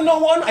don't bother no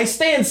one. I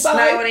stay inside.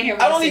 Now I wanna hear I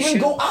don't about this even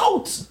issue. go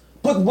out.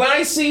 But when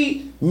I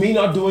see me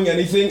not doing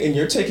anything and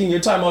you're taking your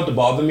time out to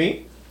bother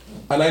me,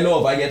 and I know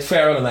if I get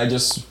feral and I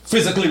just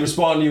physically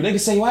respond to you, they can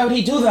say, "Why would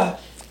he do that?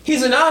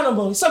 He's an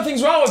animal.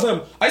 Something's wrong with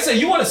him." I say,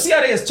 "You want to see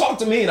how they has talked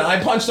to me and I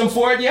punched them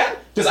for it yet?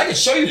 Because I can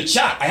show you the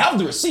chat. I have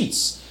the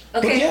receipts."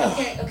 But Okay,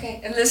 yeah.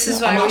 okay. And this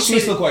is why I'm we actually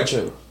should. still quite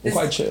chill. I'm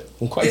quite chill.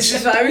 This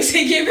is why we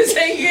say keep us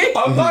angry.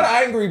 I'm not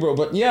angry, bro,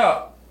 but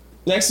yeah,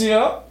 next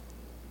year,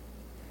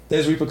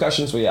 there's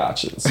repercussions for your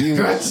actions. I think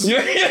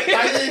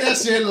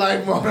that's your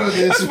life motto.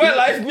 That's my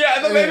life.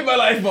 Yeah, that's maybe my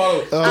life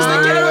motto. Because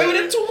they get away with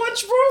it too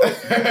much, bro.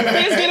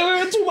 They just get away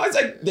with it too much.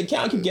 Like, they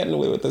can't keep getting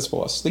away with this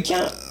for us. They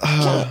can't.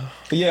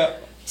 But yeah,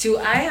 Do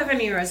I have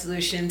any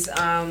resolutions?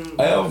 I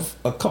have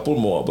a couple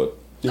more, but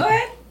Go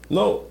ahead.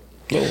 No.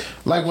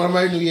 Like one of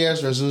my New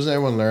Year's resolutions,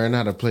 everyone learn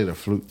how to play the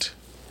flute.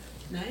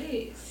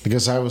 Nice.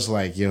 Because I was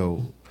like,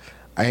 yo,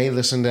 I ain't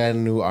listened to that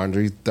new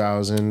Andre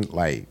 3000,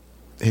 like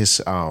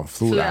his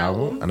flute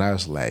album, and I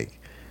was like,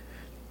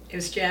 It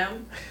was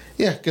jam.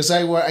 yeah, because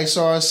I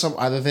saw some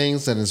other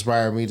things that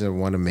inspired me to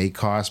want to make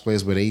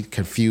cosplays, but they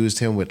confused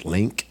him with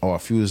Link or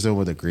fused him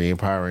with the Green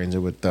Power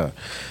Ranger with the.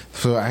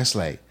 So I was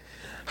like,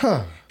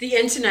 huh. The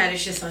internet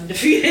is just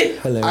undefeated.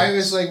 I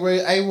was like,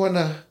 wait, I want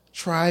to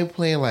try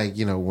playing like,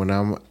 you know, when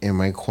I'm in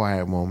my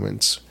quiet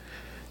moments,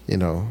 you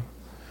know,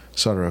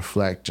 sort of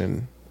reflect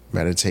and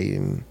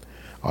meditating.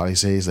 All he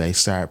says is like,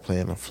 start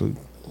playing the flute,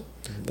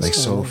 like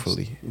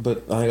soulfully. But I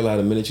ain't gonna lie,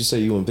 the minute you say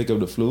you want to pick up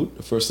the flute,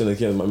 the first thing that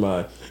came to my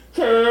mind.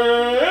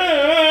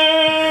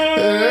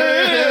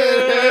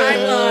 I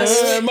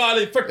lost.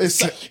 Molly,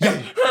 It's-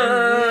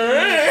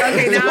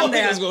 Okay, now I'm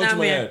there. Just going Now to I'm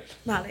my there. head.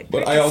 Molly,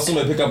 But I also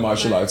may pick up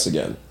martial arts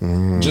again,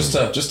 just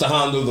to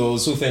handle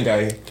those who think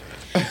I.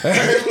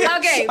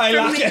 Okay, I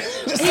from like me-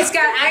 it. he's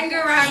got anger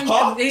around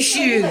Huh?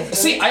 issues.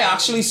 See, I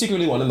actually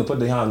secretly want them to put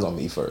their hands on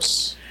me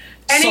first,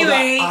 Anyway. so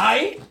that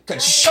I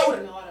could show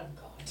them.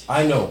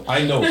 I know.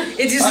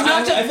 It is I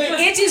not a. think-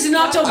 It is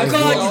not a I think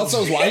god.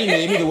 also is why he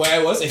made me the way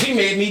I was. If he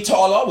made me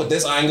taller with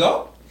this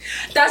anger,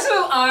 That's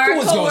what our Who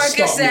was gonna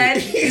coworker stop me? said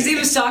because he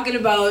was talking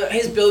about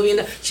his build being.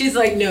 She's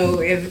like, no,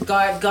 if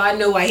God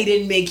know why he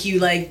didn't make you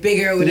like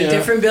bigger with a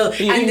different build.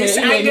 He And this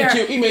made me anger.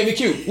 cute. He made me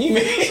cute. He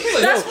made. He's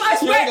like, That's yo, why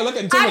I you ain't gonna look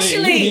intimidating.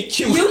 actually, You be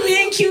cute. you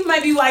being cute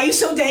might be why you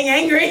so dang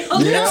angry all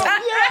the Yeah.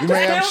 time. Yeah, You might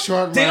have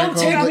short They mind don't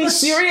take me complex.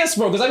 serious,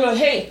 bro. Because I'm like,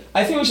 hey,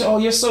 I think we should. Oh,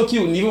 you're so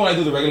cute. And even when I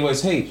do the regular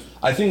voice, hey,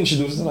 I think we should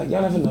do this. I'm like,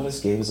 y'all never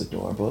noticed Gabe is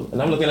adorable.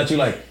 And I'm looking at you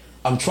like,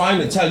 I'm trying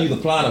to tell you the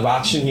plan of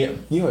action here.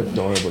 You're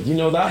adorable. You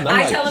know that? And I'm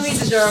I like, tell him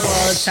he's adorable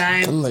all the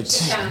time. I'm like,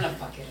 Down a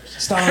bucket or something.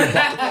 stop it.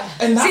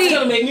 And that's See-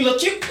 gonna make me look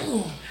cute.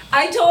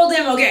 I told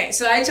him,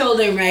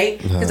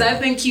 right? Because I've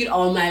been cute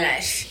all my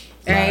life.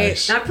 Right?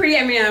 Nice. Not pretty,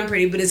 I mean I'm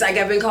pretty, but it's like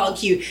I've been called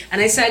cute. And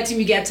I said to him,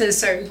 you get to a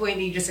certain point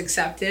and you just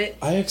accept it.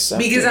 I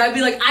accept Because it. I'd be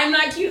like, I'm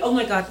not cute. Oh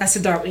my god, that's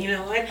adorable. You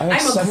know what? I I'm a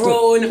accept it,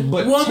 grown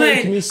but woman.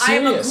 take me I'm a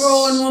serious.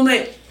 grown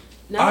woman.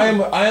 No.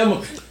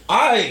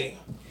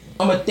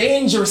 I'm a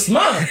dangerous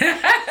man.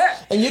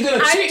 And you're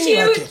gonna I'm treat me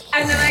cute, like it.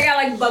 and then I got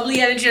like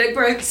bubbly, energetic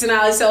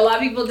personality. So a lot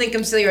of people think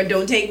I'm silly or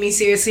don't take me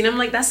seriously, and I'm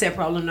like, that's their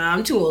problem now.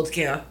 I'm too old to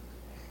care.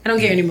 I don't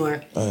care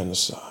anymore. I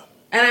understand.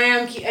 And I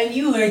am cute, and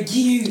you are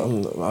cute.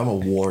 I'm a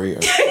warrior.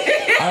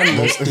 I'm the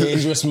most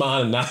dangerous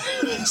man in that.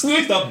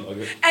 Stop.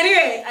 Okay.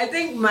 Anyway, I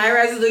think my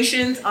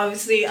resolutions,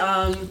 obviously,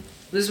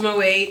 lose my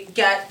weight,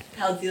 get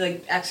healthy,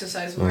 like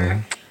exercise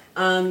more,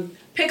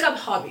 pick up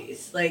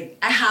hobbies. Like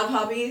I have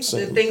hobbies,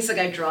 the Same. things like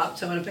I dropped,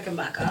 so I want to pick them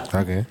back up.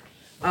 Okay.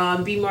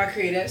 Be more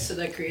creative, so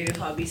the creative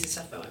hobbies and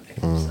stuff I want to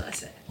pick up. So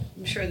that's it.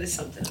 I'm sure there's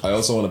something. I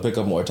also want to pick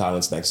up more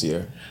talents next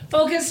year.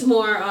 Focus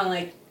more on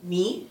like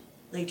me,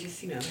 like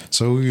just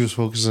So who you was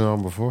focusing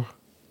on before?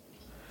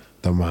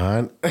 The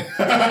man. No,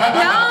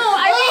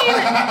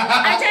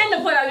 I tend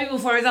to put other people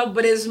for myself,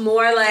 but it's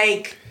more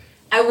like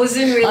I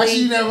wasn't really.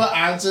 Actually, you never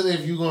answered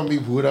if you gonna be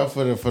booed up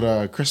for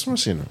the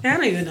Christmas, you know. I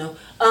don't even know.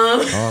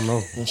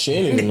 Oh no. She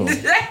ain't even know.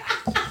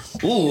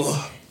 Ooh.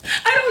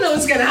 I don't know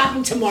what's gonna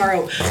happen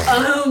tomorrow.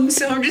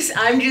 So I'm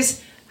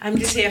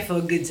just here for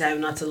a good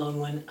time, not a long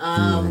one.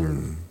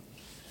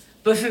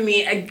 But for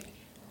me,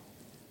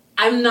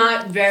 I'm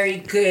not very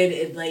good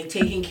at like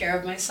taking care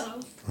of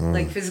myself,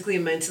 like physically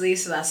and mentally.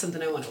 So that's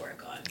something I want to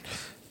work on.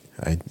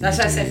 That's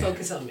why I said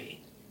focus on me.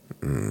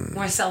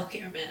 More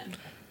self-care, man.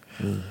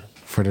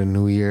 For the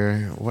new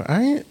year, well,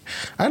 I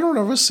don't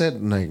ever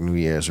set like New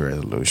Year's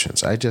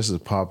resolutions. I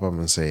just pop up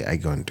and say I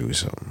gonna do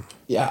something.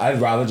 Yeah, I'd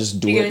rather just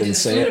do You're it gonna do than the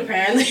say food, it.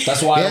 apparently.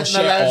 That's why I don't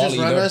share all just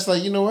run. either. It's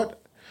like, you know what?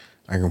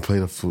 I can play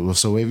the food.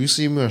 So if you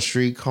see me on a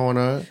street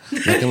corner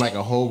looking like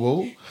a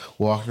hobo,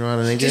 walking around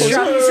and they Just just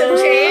drop me some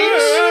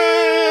change.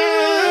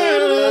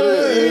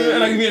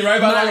 And I can be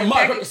right by Molly the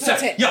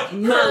Percocet. Yeah.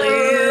 Molly.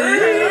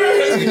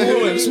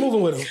 Just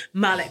moving with him.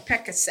 Molly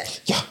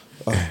Percocet. Yeah.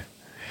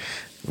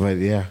 But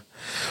yeah.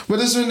 But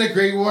this has been a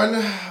great one.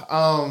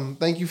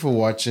 Thank you for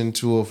watching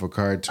Tool for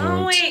Cartoons.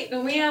 Oh wait,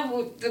 don't we have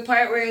the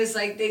part where it's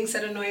like things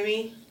that annoy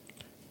me?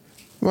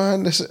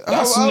 Man, That's new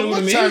to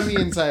what me. time we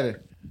inside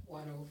it?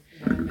 1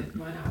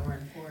 hour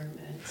and 4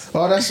 minutes.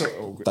 Oh, that's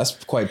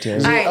That's quite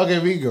terrible. All right. okay.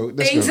 We go.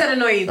 Let's Things go. that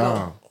annoy you.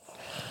 Go.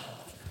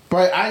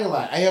 But I ain't gonna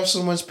lie. I have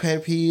so much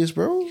pet peeves,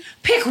 bro.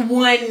 Pick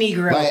one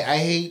Negro. Like I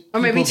hate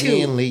Or maybe people two.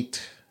 being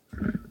late.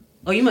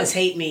 Oh, you must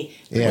hate me.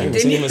 Yeah.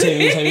 Didn't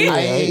you?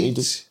 I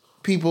hate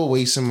people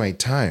wasting my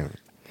time.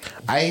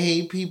 I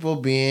hate people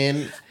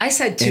being I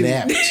said two.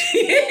 inept.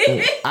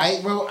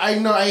 I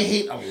know I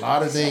hate a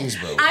lot of things,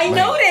 bro. I Like,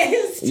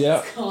 noticed.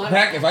 Yeah.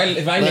 Heck, if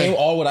I name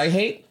all what I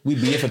hate,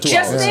 we'd be here for 2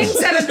 Just hours. things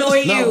that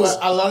annoy No, you. but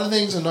a lot of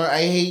things annoy.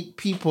 I hate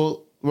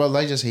people. Well,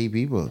 I just hate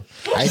people.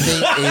 I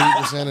think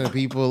 80% of the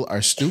people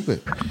are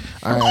stupid.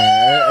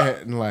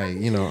 Like,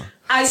 you know.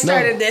 I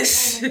started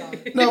this.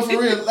 No,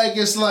 for real. Like,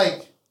 it's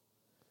like,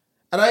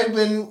 and I've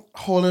been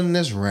holding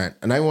this rant,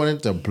 and I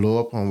wanted to blow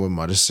up on when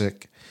Mother's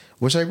sick,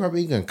 which I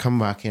probably gonna come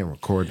back and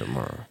record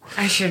tomorrow.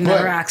 I should But-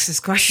 never ask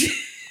this question.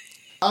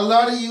 A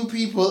lot of you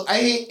people, I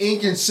hate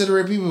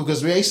inconsiderate people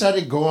because we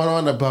started going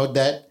on about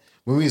that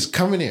when we was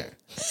coming here.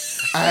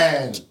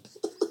 And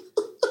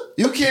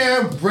you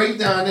can't break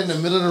down in the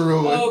middle of the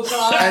road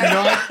and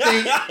not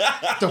think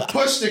to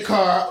push the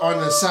car on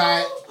the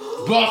side,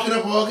 blocking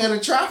up all kind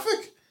of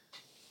traffic.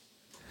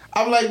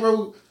 I'm like,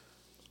 bro,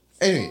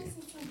 anyway.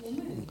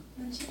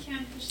 She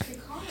can't push the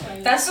car.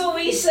 That's what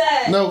we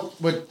said. No,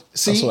 but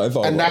see, That's what I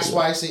thought and about, that's yeah.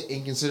 why I say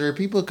inconsiderate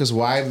people, because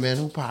why men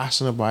who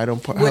passing by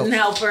don't put Wouldn't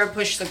help. help her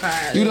push the car.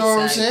 You know what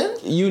I'm Said.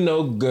 saying? You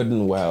know good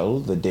and well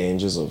the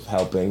dangers of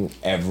helping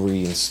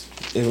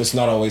it was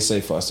not always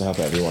safe for us to help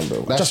everyone,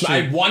 bro. That's Just true.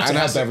 I want to And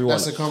help that's a- everyone.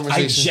 that's a I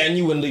conversation.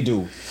 genuinely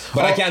do.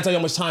 But I can't tell you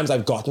how much times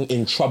I've gotten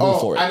in trouble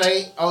for it.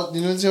 And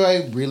you know what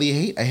I really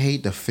hate? I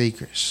hate the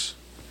fakers.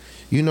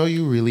 You know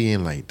you really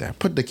ain't like that.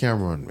 Put the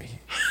camera on me.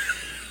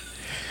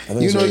 I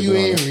think You it's know very you good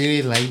on ain't it.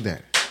 really like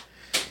that.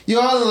 You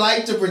all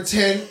like to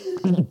pretend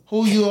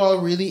who you all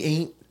really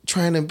ain't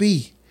trying to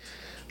be.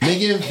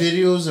 Making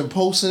videos and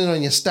posting it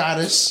on your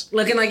status.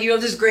 Looking like you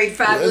have this great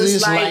fabulous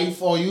This life.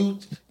 life, or you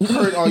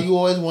hurt, or you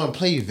always want to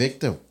play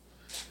victim.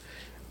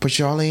 But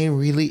y'all ain't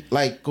really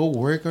like. Go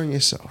work on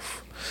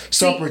yourself.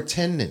 Stop See,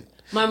 pretending.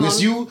 my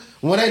Because mom-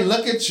 when I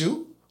look at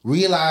you,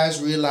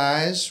 realize.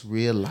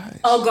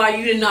 Oh God,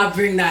 you did not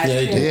bring that. Yeah,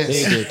 he did.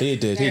 Yes. He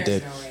did.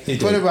 There's no way. He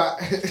What did.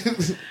 about?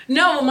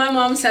 No, my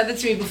mom said that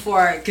to me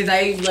before because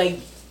I like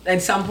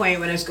at some point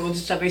when I was going to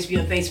stuff, I used to be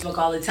on Facebook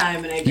all the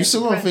time, and I You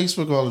still on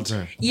Facebook all the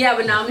time? Yeah,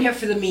 but now I'm here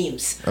for the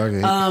memes.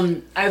 Okay.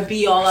 I'd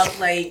be all up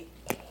like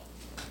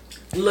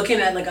looking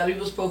at like other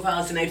people's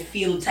profiles, and I'd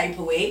feel a type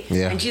of way.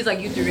 Yeah. And she's like,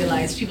 you have to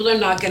realize people are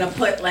not gonna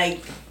put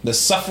like The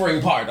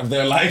suffering part of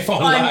their life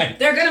online.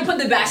 they're gonna put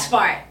the best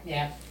part.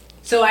 Yeah.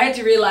 So I had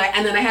to realize,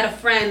 and then I had a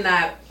friend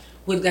that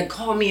would like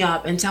call me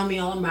up and tell me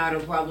all the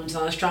marital problems,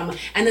 all this drama,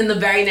 and then the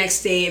very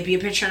next day it'd be a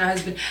picture of her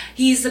husband.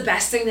 He's the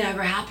best thing that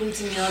ever happened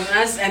to me,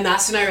 and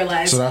that's when I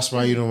realized. So that's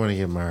why you don't want to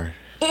get married.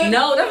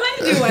 No, that's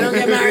nothing to do. I don't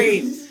get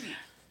married.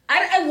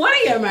 I want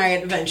to get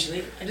married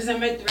eventually. I just haven't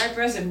met the right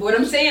person. But what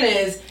I'm saying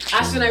is,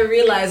 that's when I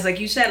realized, like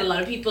you said, a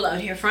lot of people out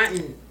here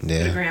fronting.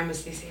 Yeah. The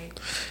grandmas, they say.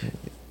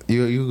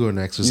 You go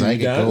next, because I You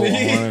could got go on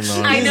me. and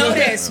on. I know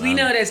this. We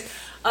know this.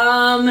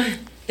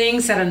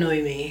 Things that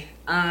annoy me.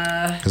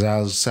 Because I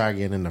was started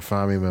getting into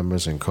family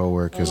members and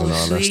co-workers and all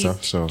that sweet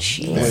stuff. So,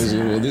 These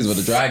are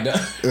the drag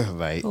down.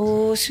 like,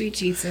 Oh, sweet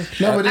Jesus.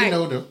 no, but they I-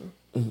 know though.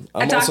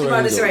 I talked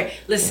about this already.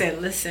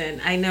 Listen.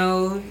 I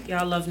know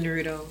y'all love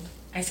Naruto.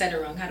 I said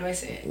it wrong. How do I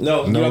say it?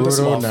 No, you don't piss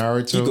them off.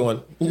 Naruto. Keep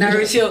going.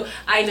 Naruto.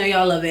 I know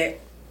y'all love it.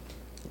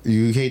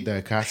 You hate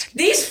that Akatsuki.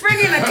 These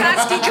friggin'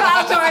 Akatsuki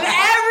clouds are on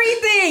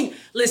everything.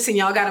 Listen,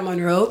 y'all got them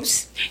on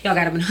robes. Y'all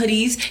got them in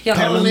hoodies. Y'all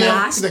got them on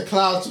masks. The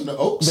clouds from the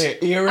oaks. Their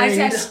earrings.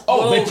 I said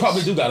Oh, they robes.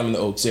 probably do got them in the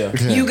Oaks, yeah.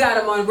 You got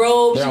them on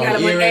robes. They're you got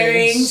on them on earrings.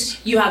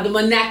 earrings. You have them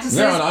on necklaces.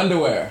 They're on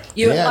underwear.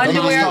 You have Yeah,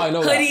 underwear, that's how I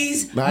know that.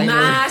 hoodies, I know.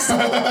 masks,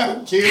 Came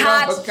up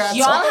hats. with cats.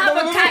 Y'all have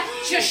a cat.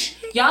 Shush.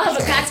 Y'all have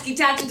Akatsuki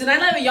tattoos, and I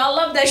love it. Y'all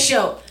love that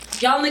show.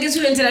 Y'all niggas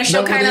who into that show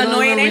No, but kind they of don't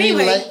annoying really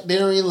anyway. they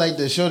don't really like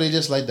the show. They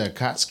just like the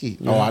Akatsuki.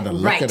 Oh, I don't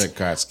look Right. at the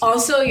Akatsuki.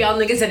 Also, y'all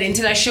niggas that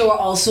into that show are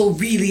also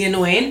really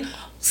annoying.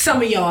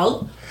 Some of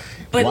y'all.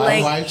 But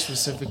Why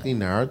specifically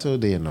Naruto?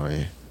 They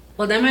annoying.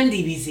 well, them on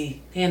DBZ.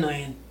 They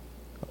annoying.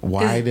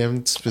 Why them I want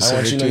you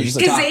specifically? to know you just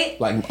 'Cause attack they-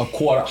 like a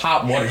quarter,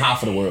 more than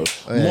half of the world.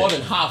 More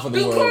than half of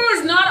the world.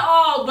 Because not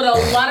all, but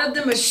a lot of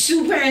them are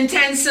super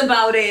intense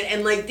about it,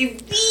 and like they're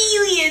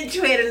really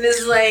into it, and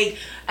it's like,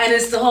 and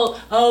it's the whole,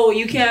 oh,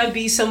 you can't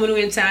be someone who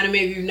in town and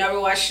maybe you've never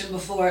watched it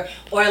before,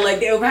 or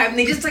like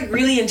they just like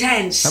really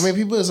intense. I mean,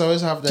 people just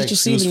always have that Did you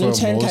see excuse the new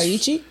for most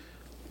Tenkaichi?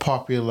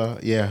 popular.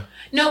 Yeah,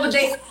 no, but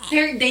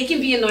they can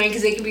be annoying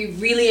because they can be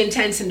really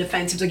intense and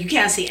defensive. Like you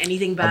can't say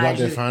anything bad. about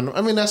their fandom.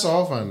 I mean, that's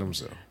all fandoms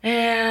though.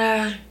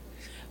 Yeah,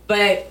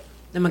 but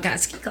the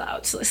Akatsuki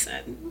clouds.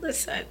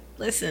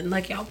 Listen.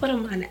 Like y'all put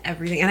them on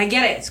everything, and I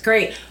get it. It's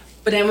great.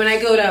 But then when I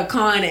go to a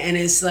con and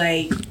it's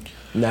like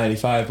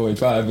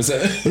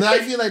 95.5%. No, I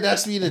feel like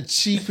that's be the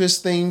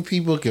cheapest thing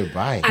people could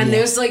buy. and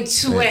there's like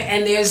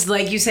and there's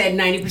like you said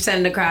 90%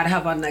 of the crowd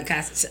have on the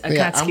Akatsuki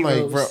Yeah, I'm like,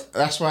 robes. bro.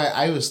 That's why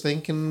I was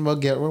thinking about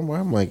getting one. Where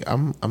I'm like,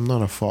 I'm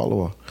not a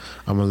follower.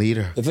 I'm a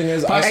leader. The thing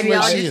is, That's I And what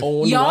y'all, she is.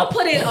 owned y'all one.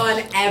 put it on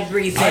I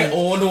everything.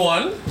 owned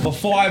one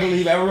before I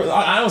believe ever.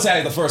 I don't say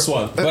I was the first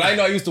one, but I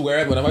know I used to wear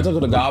it. Whenever I took it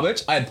to the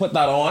garbage, I'd put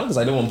that on because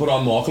I didn't want to put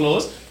on more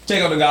clothes.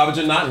 Take out the garbage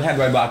and not, and head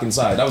right back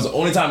inside. That was the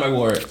only time I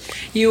wore it.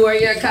 You wear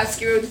your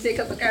Akatsuki robe to take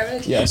up the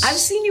garbage? Yes. I've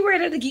seen you wear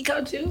it at the Geek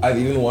Out too. I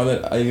even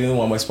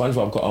want my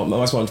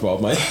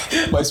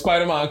my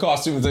Spider-Man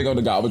costume to take out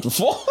the garbage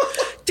before.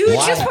 Dude,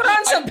 Why? just put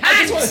on some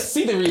I just want to pants.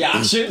 see the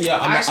reaction. Yeah,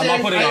 I'm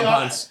not putting on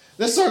pants.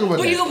 Let's talk about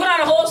But you that. can put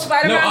on a whole No,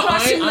 Spider-Man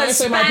costume I with ain't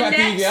say my pet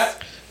peeve spandex.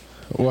 yet.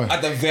 What?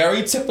 At the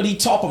very tippity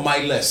top of my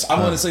list, I'm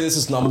going to say this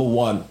is number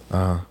one.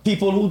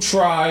 People who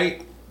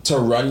try to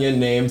run your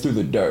name through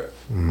the dirt.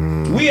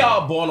 We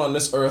are born on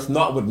this earth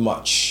not with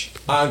much.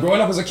 And growing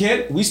up as a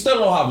kid, we still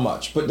don't have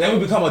much. But then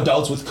we become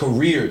adults with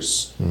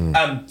careers.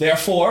 And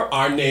therefore,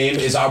 our name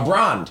is our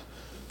brand.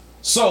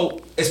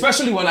 So,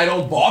 especially when I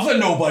don't bother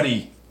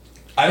nobody,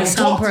 I don't It's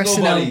talk to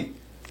impersonal. nobody.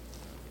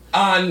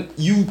 And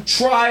you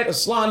try to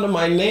slander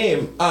my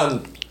name.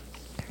 And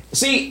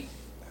see,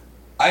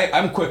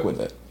 I'm quick with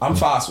it. I'm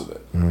fast with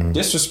it.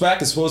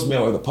 Disrespect is supposed to be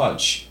with a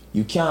punch.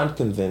 You can't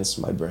convince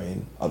my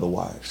brain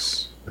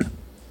otherwise.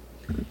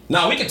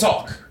 Now we can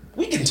talk.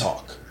 We can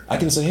talk. I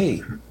can say,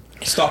 hey,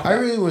 stop. I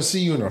that. really want to see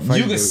you in a fight.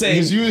 You can though, say-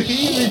 because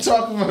he be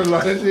talking about a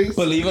lot of things.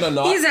 Believe it or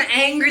not, He's an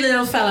angry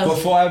little fellow.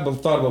 before I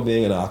thought about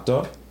being an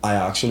actor, I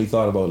actually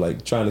thought about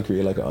like trying to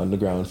create like an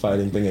underground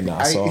fighting thing in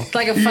Nassau.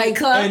 Like a fight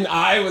club. And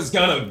I was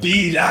gonna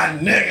be that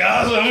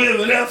nigga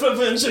with an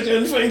flipping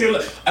chicken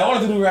finger. I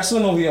wanted to do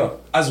wrestling over here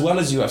as well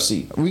as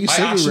UFC. We can I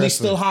still do actually wrestling.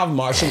 still have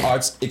martial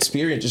arts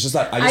experience. It's just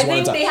that I just I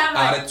wanted think to they have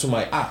add it to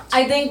my act.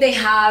 I think they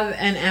have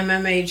an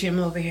MMA gym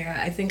over here.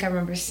 I think I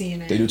remember seeing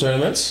it. They do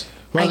tournaments.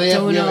 Well, I they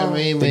have don't know.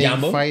 main The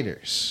Gamble?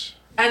 fighters.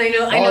 And I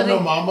know Oh no,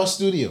 they, Mama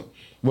Studio.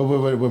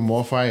 With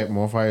more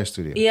fire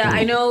studio. yeah,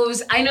 I know it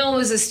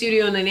was a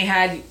studio, and then they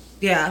had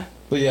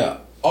But yeah,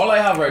 all I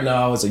have right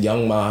now as a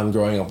young man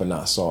growing up in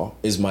Nassau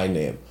is my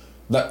name.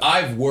 That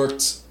I've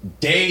worked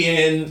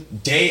day in,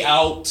 day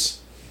out.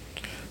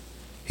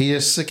 He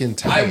is sick and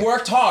tired. I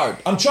worked hard.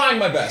 I'm trying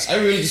my best. I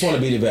really just want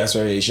to be the best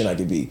variation I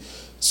could be.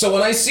 So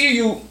when I see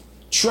you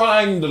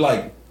trying to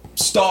like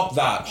stop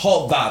that,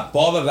 halt that,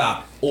 bother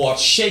that, or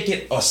shake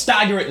it or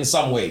stagger it in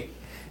some way,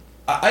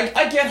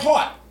 I get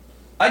hot.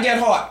 I get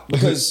hot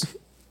because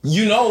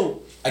you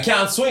know I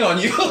can't swing on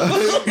you.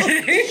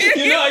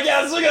 You know I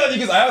can't swing on you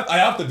because I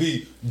have to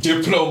be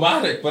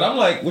diplomatic. But I'm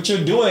like, what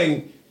you're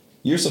doing,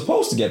 you're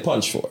supposed to get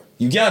punched for.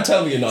 You can't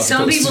tell me you're not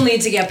Some supposed people to.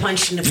 need to get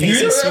punched in the face. You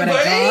I know swear to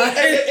what I mean? God.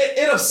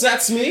 It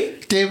upsets me.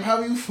 Dave,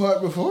 have you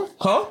fought before?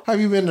 Huh? Have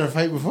you been in a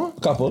fight before?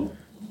 Couple.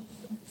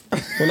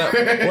 When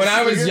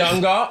I was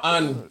younger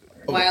and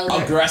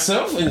Wilder.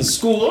 aggressive in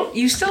school,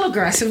 You still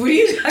aggressive? What are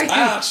you talking I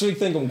about? actually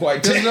think I'm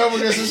quite. Because no,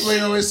 because this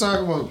lady always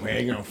talking about, we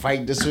ain't gonna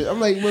fight this way. I'm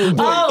like, wait.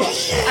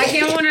 Oh, I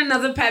came on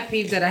another pet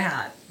peeve that I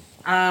had.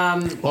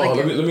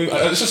 Let me.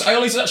 It's just I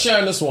only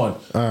sharing this one.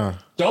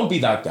 Don't be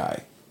that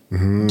guy.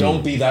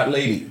 Don't be that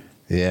lady.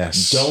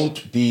 Yes.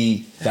 Don't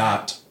be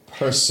that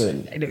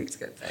person. I know he's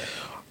gonna say.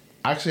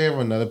 Actually, I have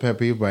another pet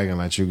peeve, but I can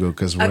let you go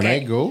because when Okay. I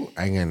go,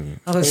 I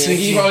can. Oh, sweet.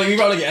 You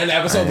probably get an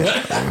episode.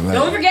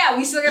 Don't forget,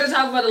 we still gotta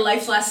talk about a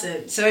life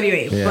lesson. So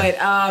anyway, but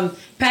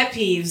pet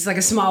peeves, like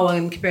a small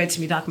one compared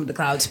to me talking about the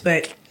clouds.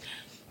 But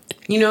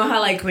you know how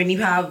like when you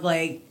have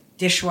like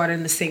dishwater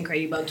in the sink, right?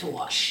 You're about to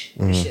wash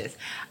dishes.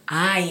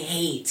 I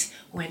hate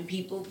when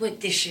people put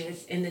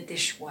dishes in the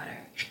dishwater.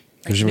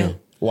 What you mean?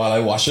 While I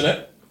washing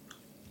it.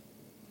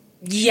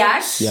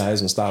 Yes. Yeah,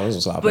 it's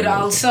stop. But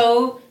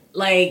also,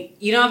 like,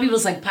 you know how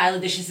people's like pile the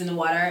dishes in the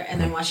water and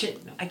then wash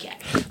it? No, I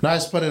can't. No, I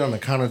just put it on the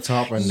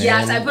countertop and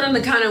Yes, then. I put on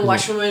the counter and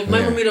wash. My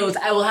Bermudas,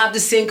 I will have the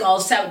sink all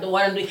set with the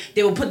water.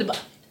 They will put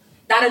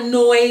that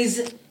annoys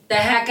the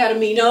heck out of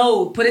me.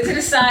 No, put it to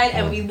the side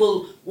and we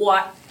will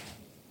wash.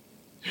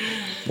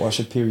 Wash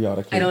it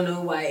periodically. I don't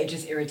know why, it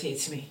just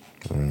irritates me.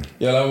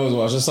 Yeah, I was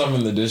washing something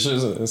in the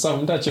dishes and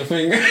something touch your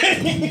finger.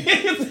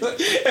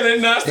 And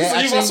then nasty, Yeah, so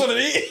you actually- must want to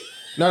eat.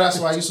 No, that's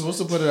why you're supposed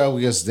to put it out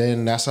because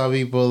then that's how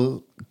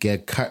people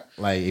get cut.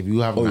 Like if you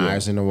have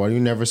knives in the water, you're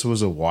never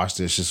supposed to wash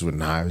dishes with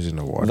knives in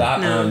the water.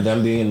 That No. and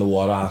them being in the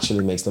water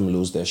actually makes them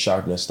lose their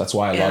sharpness. That's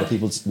why a lot Yeah. of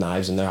people's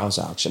knives in their house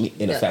are actually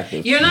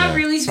ineffective. You're not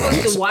really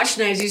supposed to wash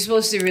knives. You're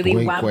supposed to really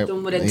Wink, wipe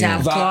them with a yeah.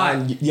 damp That cloth.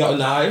 and your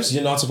knives,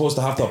 you're not supposed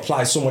to have to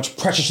apply so much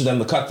pressure to them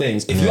to cut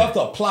things. If you have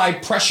to apply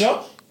pressure,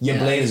 your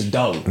blade is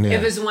done. Yeah.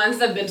 If it's ones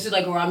that have been to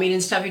like raw meat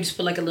and stuff, you just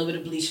put like a little bit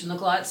of bleach in the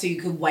cloth so you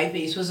could wipe it.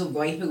 You're supposed to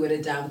wipe it with a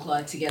damp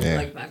cloth to get Yeah.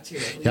 like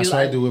bacteria. That's You what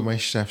I like- do with my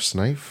chef's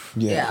knife.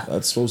 Yeah.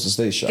 That's supposed to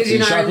stay sharp. Because you're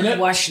You not sharpen really it?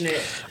 washing it.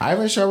 I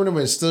haven't sharpened it,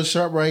 but it's still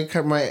sharp. Right? I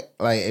cut my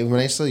when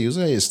I still use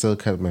it, it still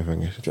cut my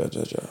fingers. Did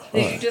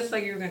you just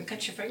like you were gonna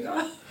cut your finger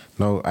off?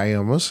 No, I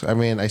almost. I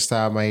mean, I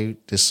stabbed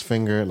this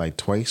finger like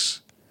twice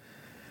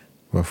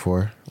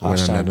before. when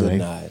Hashtag another good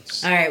night.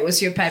 knives. All right,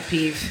 what's your pet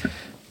peeve?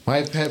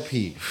 My pet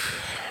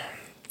peeve.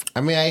 I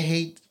mean, I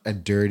hate a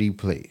dirty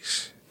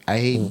place. I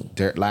hate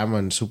dirt. Like, I'm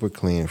a super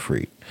clean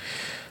freak.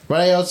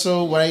 But I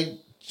also, what I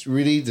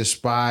really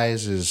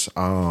despise is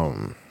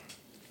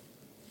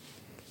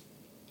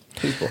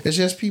it's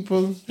just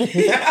people. People,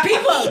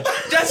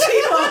 just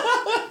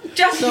people,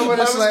 just No, but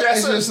people. it's like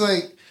it's just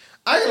like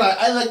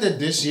I like that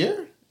this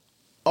year.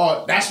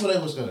 Oh, that's what I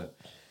was gonna.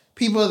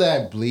 People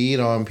that bleed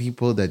on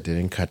people that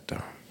didn't cut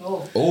them.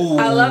 Oh,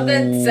 I love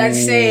that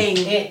saying.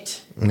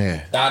 It.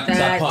 Yeah. that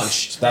That's-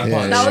 punched. That Yeah,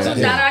 punched. That was Yeah,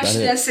 that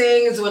actually hit. that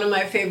saying is one of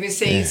my favorite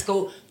sayings.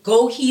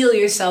 Go heal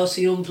yourself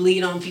so you don't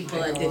bleed on people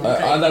that didn't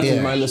cut. That's Yeah.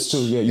 in my list too.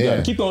 Yeah, you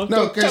gotta keep going. No,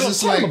 Tell because them- it's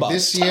tell them like about it.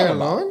 this Tell year them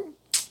about it. alone,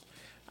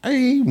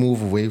 I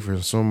move away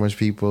from so much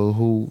people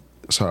who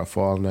sort of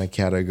fall in that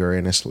category,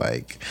 and it's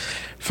like,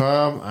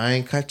 fam, I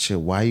ain't cut you.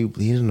 Why you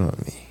bleeding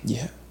on me?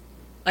 Yeah.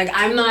 Like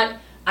I am not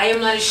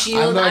a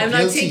shield. I'm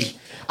not guilty. taking.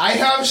 I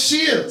have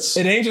shields.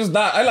 It ain't just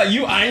that. I like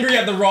you angry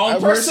at the wrong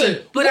I'm person.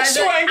 person. But What as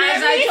you angry I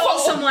at me told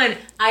for? someone,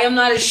 I am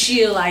not a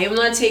shield. I am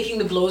not taking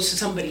the blows for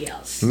somebody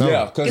else. No.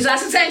 Yeah, Because because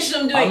that's essentially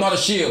what I'm doing. I'm not a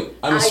shield.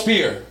 I'm a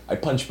spear. I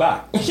punch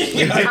back.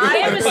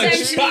 I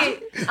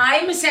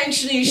am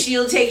essentially a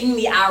shield taking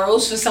the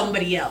arrows for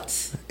somebody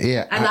else.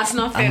 Yeah. And that's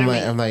not fair I'm to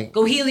like, me. I'm like,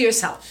 Go heal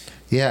yourself.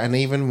 yeah, and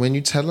even when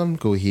you tell them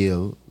go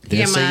heal, they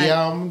Yeah, say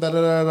man. da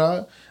da da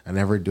da. I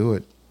never do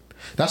it.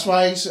 That's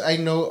why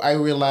I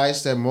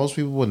realize that most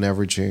people will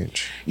never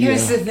change.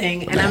 Here's the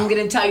thing, and I'm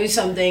gonna tell you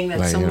something that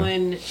Like, yeah.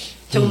 someone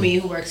told me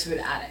who works with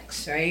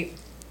addicts, right?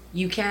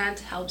 You can't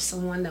help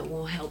someone that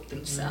won't help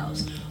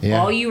themselves. Yeah.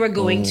 All you are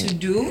going to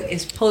do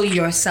is pull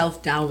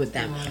yourself down with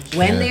them.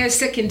 When Yeah. they are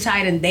sick and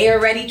tired and they are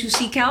ready to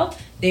seek help,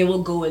 they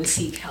will go and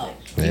seek help.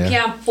 You Yeah.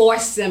 can't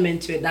force them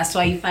into it. That's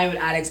why you find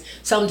with addicts,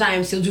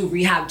 sometimes they'll do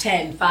rehab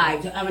 10,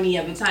 5, how many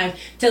other times,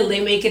 till they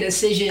make a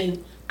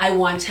decision, I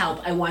want help,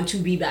 I want to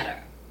be better.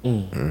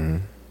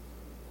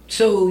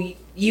 So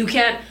you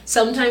can't,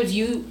 sometimes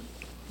you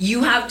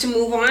have to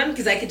move on,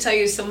 because I could tell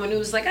you someone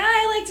who's like,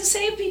 I like to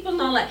save people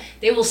and all that.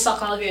 They will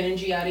suck all of your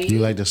energy out of You you.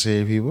 like to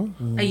save people?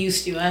 I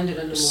used to, I ended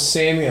up no more.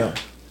 Same here.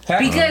 Heck,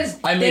 Because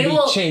I may they be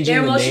will, changing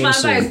they're the name emotional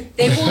soon. vampires.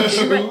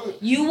 They will,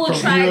 you will From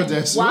try, Hero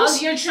Decimus? while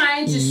you're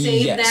trying to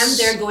save Yes. them,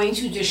 they're going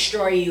to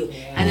destroy you.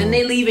 And then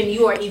they leave and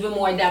you are even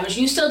more damaged.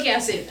 You still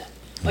can't save them.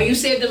 Or you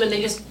save them and they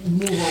just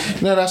move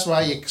on. No, that's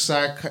why you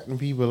start cutting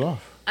people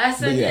off. I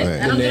said Yeah,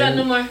 it. I don't do that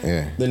no more.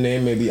 Yeah. The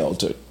name may be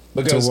altered.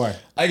 Because To what?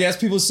 I guess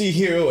people see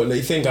hero and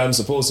they think I'm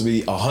supposed to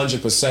be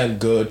 100%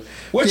 good,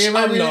 which Yeah,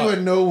 I'm we not. don't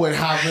even know what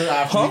happened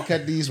after Huh? we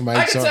cut these mics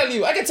I can off. tell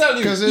you. I can tell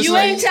you. 'Cause it's You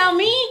like- ain't tell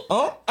me.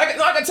 Huh? I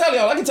can tell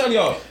y'all. I can tell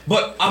y'all.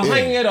 But I'm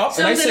hanging it up.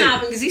 and I Something say,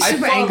 happened 'cause he's I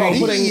super thought about angry.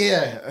 putting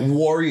Yeah.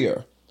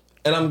 warrior.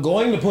 And I'm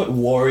going to put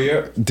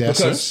warrior Decimus?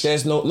 because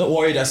there's no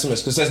warrior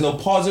Decimus because there's no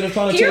positive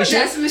connotation.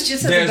 Hero Decimus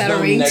just has a there's better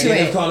no ring to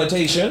negative it.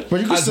 connotation.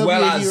 But you can as still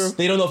well be a as hero.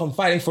 they don't know if I'm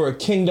fighting for a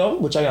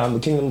kingdom, which I am, the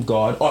kingdom of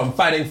God, or I'm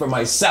fighting for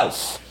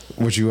myself.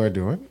 What you are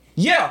doing.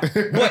 Yeah, but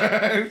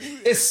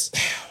it's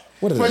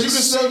what is But it? you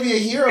can still be a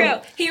hero.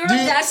 Hero Do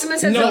you-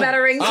 Decimus has No. a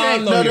better ring to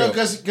it. No, No, hero.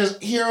 because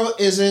hero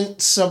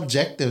isn't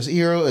subjective.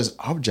 Hero is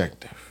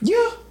objective.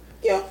 Yeah,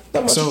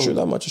 that much So- is true.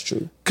 That much is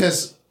true.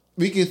 Because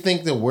we could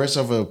think the worst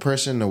of a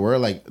person in the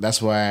world. Like,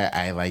 that's why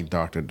I like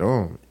Dr.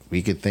 Dome.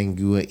 We could think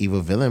you an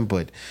evil villain,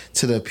 but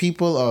to the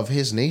people of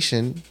his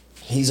nation,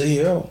 He's a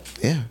hero.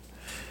 yeah.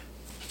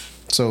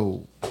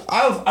 So,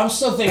 I'm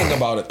still thinking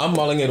about it. I'm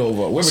mulling it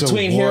over. We're So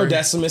between Hero Warrior-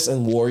 Decimus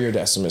and Warrior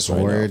Decimus right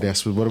Warrior now.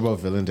 Decimus. What about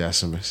villain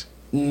Decimus?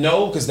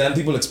 No, because then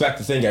people expect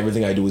to think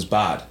everything I do is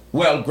bad.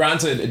 Well,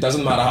 granted, it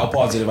doesn't matter how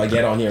positive I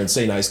get on here and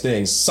say nice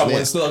things. Someone's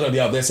Yeah. still gonna be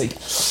out there saying,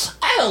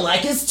 "I don't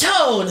like his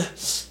tone.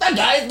 That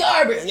guy's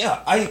garbage." Yeah,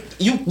 I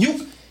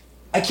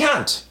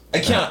can't.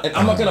 And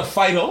I'm not gonna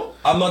fight him.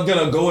 I'm not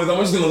gonna go with him.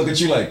 I'm just gonna look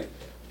at you like,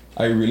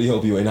 I really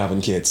hope you ain't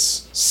having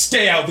kids.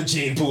 Stay out the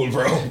gene pool,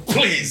 bro.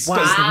 Please. 'Cause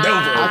Wow. no,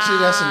 bro. Actually,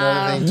 that's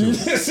another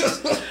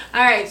thing, too.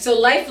 All right, so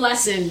life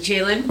lesson,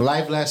 Jalen.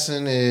 Life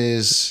lesson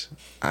is,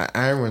 I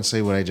don't want to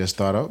say what I just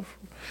thought of.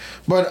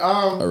 But,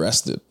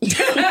 Arrested.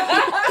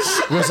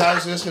 because I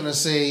was just going to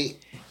say,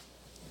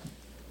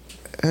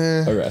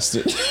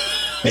 Arrested.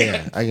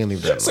 yeah, I can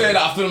leave that Say alone. it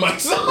after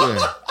myself.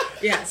 Yeah.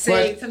 Yeah,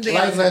 say But something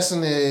life else.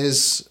 lesson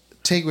is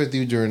take with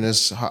you during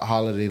this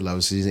holiday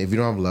love season. If you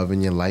don't have love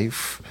in your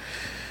life,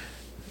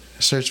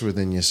 search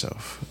within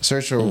yourself.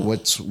 Search for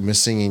what's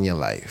missing in your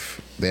life.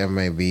 There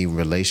might be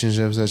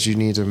relationships that you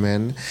need to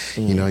mend.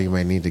 You know, you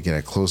might need to get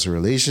a closer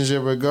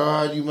relationship with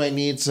God. You might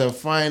need to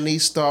finally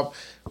stop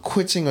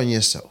quitting on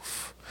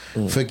yourself.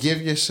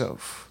 Forgive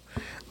yourself.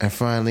 And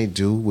finally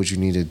do what you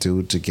need to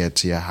do to get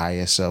to your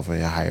higher self and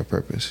your higher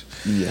purpose.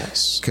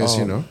 Yes. Because,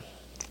 you know,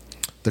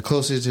 the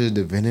closer to the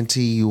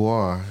divinity you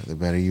are, the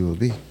better you will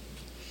be.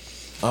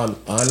 I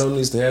don't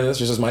need to hear this.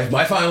 This is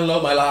my final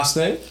note, my last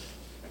thing.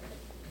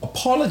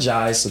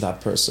 Apologize to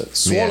that person.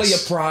 Swallow Yes. your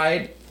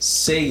pride.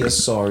 Say you're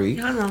sorry.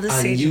 Y'all know this and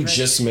stage you of it.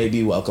 just may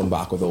be welcome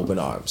back with open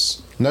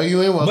arms. No,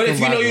 you ain't welcome But if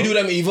you back, know you bro.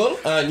 do them evil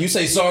and you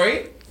say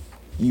sorry,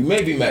 you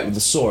may be met with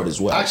the sword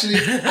as well. Actually,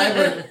 I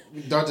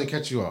would, not to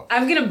cut you off.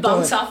 I'm gonna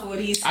bounce off of what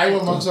he said. I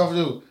would monks off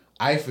do.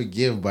 I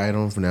forgive, but I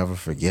don't never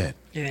forget.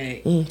 All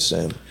right.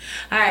 Same.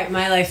 All right,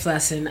 my life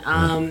lesson.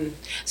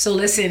 So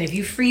listen, if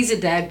you freeze a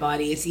dead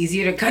body, it's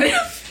easier to cut it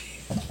up.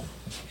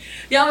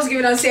 Y'all was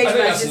giving on stage, I but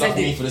think I that's just enough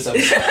said for me for this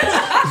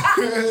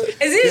episode.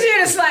 it's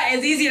easier to slide.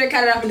 It's easier to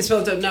cut it up and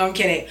spill it up. No, I'm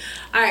kidding.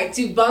 All right,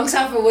 to bunks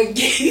off of what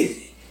game.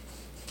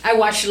 I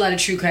watched a lot of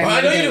true crime.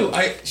 I know the you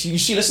other day. do.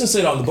 She listens to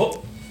it on the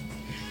book.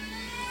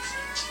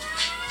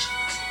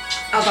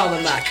 I'll call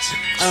them back.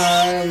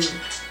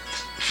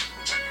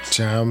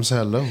 Jams,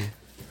 hello.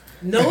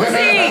 Nosy on the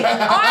air.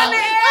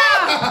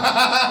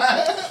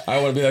 I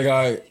want to be that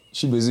guy.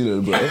 She busy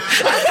little bro.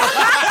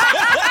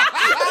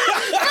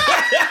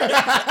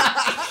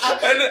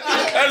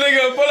 and they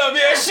gonna pull up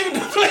here and shoot the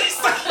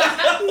place.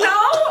 No.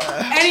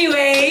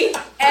 Anyway.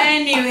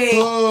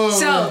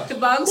 So the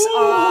bunks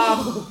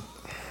off.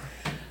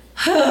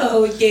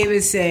 What Gabe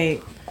is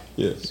saying.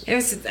 Yes.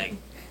 Here's the thing.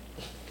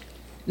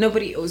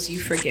 Nobody owes you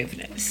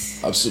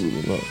forgiveness.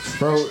 Absolutely not.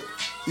 Bro,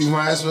 you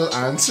might as well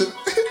answer.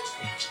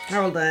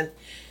 Hold on.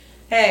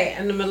 Hey,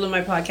 in the middle of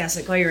my podcast,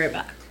 I'll call you right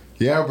back.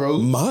 Yeah, bro.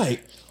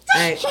 Mike.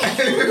 All right.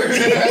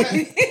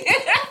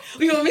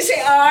 You want me to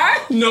say R?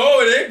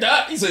 No, it ain't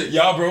that. He said,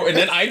 yeah, bro. And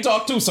then I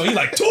talk too, so he's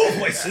like two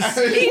voices.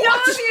 He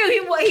knows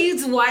you.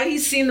 He's why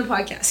he's seen the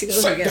podcast. He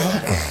knows you get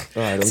that.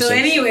 All right, I'm So sorry.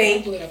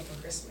 anyway, Do it up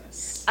for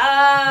Christmas.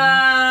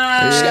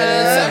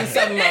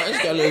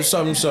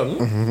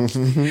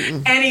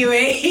 Something.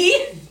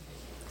 Anyway,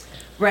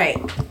 right.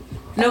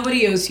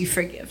 Nobody owes you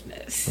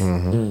forgiveness.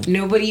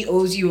 Nobody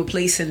owes you a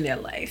place in their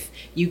life.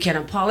 You can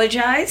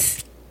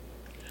apologize,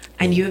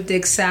 and you have to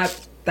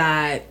accept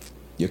that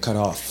You're cut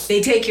off.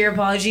 they take your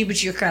apology,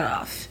 but you're cut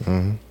off.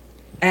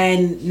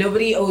 And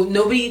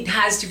nobody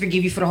has to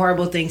forgive you for the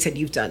horrible things that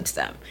you've done to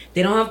them.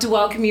 They don't have to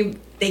welcome you.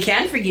 They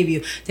can forgive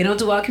you. They don't have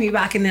to welcome you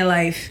back in their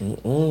life.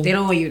 They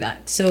don't owe you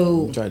that.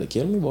 So, Try to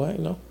kill me, boy.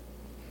 No.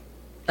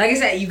 like I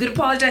said, you could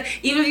apologize.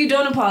 Even if you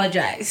don't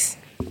apologize,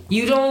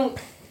 you don't.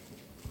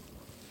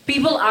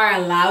 People are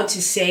allowed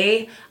to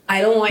say, I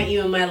don't want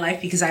you in my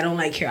life because I don't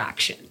like your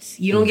actions.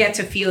 You don't get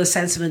to feel a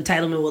sense of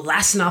entitlement. Well,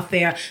 that's not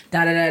fair.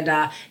 Da da da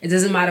da. It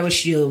doesn't matter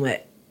what you're dealing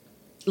with.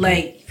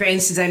 Like, for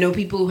instance, I know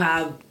people who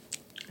have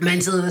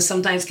mental illness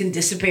sometimes can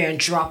disappear and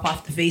drop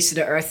off the face of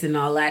the earth and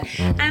all that.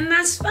 And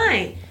that's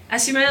fine.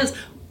 That's your mental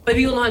illness. But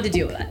people don't have to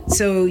deal with that.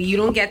 So you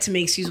don't get to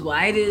make excuses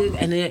why I did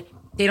it, and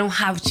they don't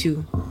have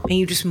to. And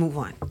you just move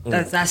on.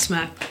 That's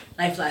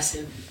Life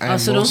lesson. And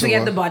Also, don't most of forget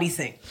all- the body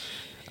thing.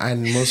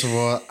 And most of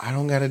all, I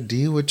don't gotta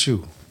deal with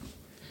you.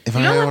 If You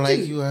I don't don't have like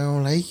to. you, I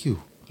don't like you.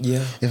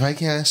 Yeah. If I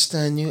can't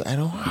stand you, I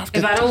don't have to.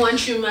 If I don't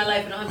want you in my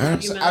life, I don't have to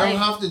have you in my I don't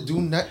life. have to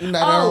do nothing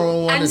that I don't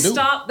Oh, want and to do.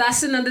 stop.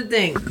 That's another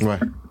thing.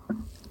 Right.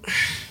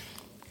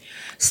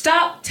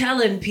 Stop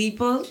telling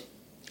people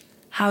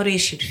how they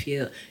should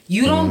feel.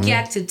 You don't Mm-hmm.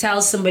 get to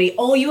tell somebody,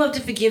 oh, you have to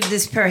forgive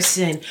this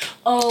person.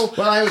 Oh,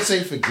 Well, I would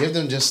say forgive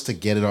them just to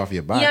get it off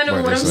your back. yeah, no,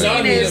 but what I'm it's like-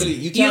 saying No, is, immediately.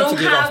 You you can't don't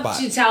forgive off have back.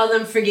 to tell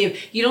them forgive.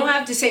 You don't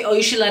have to say, oh,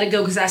 you should let it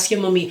go because that's your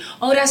mommy.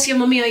 Oh, that's your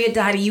mommy or your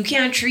daddy. You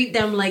can't treat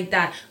them like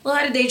that. Well,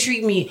 how did they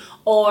treat me?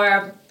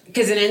 Or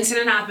because an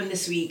incident happened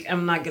this week.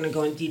 I'm not going to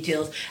go into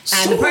details.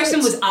 And the person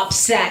was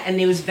upset and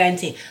they was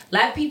venting.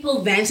 Let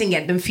people vent and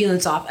get them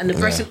feelings off. And the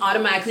person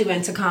automatically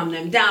went to calm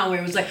them down where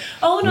it was like,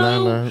 oh,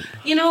 no,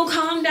 No.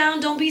 calm down.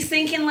 Don't be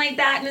thinking like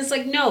that. And it's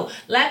like, no,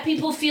 let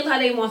people feel how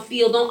they want to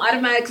feel. Don't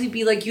automatically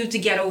be like, you have to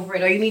get over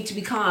it or you need to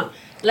be calm.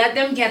 Let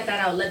them get that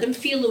out. Let them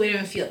feel the way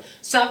they feel.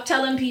 Stop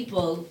telling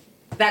people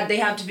that they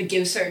have to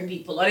forgive certain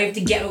people or they have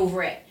to get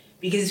over it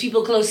because it's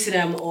people close to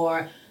them,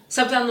 or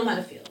stop telling them how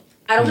to feel.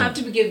 I don't have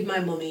to forgive my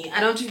mommy. I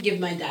don't have to forgive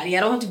my daddy. I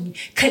don't have to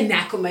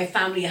connect with my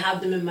family and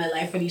have them in my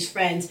life or these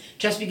friends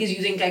just because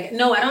you think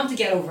no, I don't have to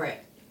get over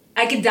it.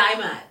 I could die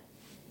mad.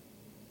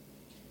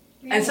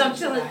 And some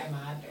telling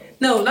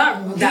no,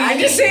 not that. I'm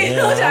just saying.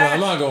 Yeah, I'm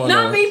not going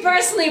Not there. me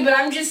personally, but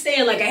I'm just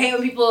saying. Like I hate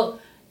when people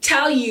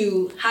tell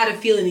you how to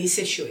feel in these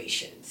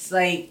situations.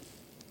 Like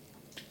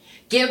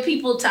give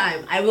people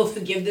time. I will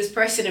forgive this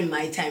person in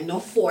my time.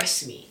 Don't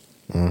force me.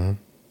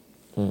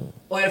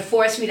 Or to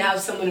force me to have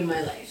someone in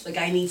my life. Like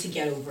I need to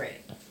get over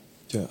it.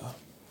 Yeah.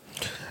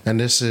 And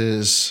this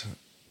is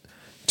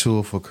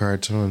Tool for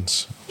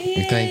Cartoons.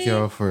 We thank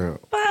y'all for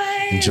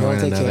Bye. enjoying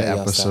Y'all take another care of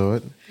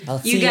episode.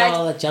 I'll You see guys-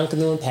 y'all at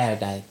Junkanoo in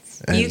Paradise.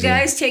 You And,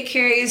 guys take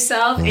care of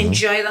yourself.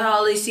 Enjoy the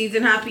holiday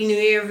season. Happy New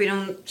Year. If we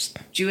don't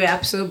do an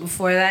episode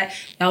before that,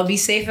 y'all be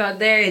safe out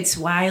there. It's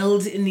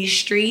wild in these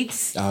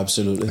streets.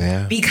 Absolutely.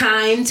 Yeah. Be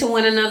kind to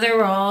one another.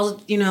 We're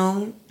all,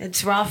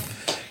 it's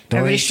rough. Don't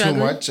Everybody's eat too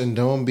much, and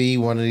don't be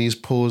one of these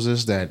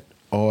posers that,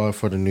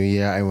 for the new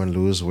year, I want to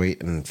lose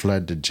weight and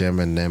flood the gym,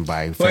 and then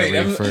by Wait,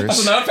 February that's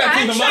 1st. another pet I'm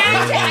peeve of trying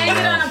mine. to end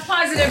it on a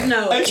positive I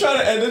note. try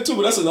to end it too,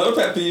 but that's another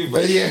pet peeve.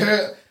 But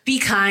yeah, Be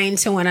kind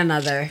to one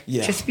another.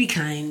 Yeah. Just be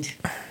kind.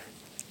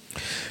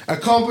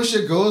 accomplish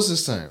your goals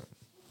this time.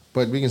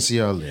 But we can see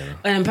y'all later.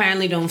 And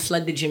apparently don't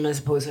flood the gym as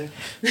a poser.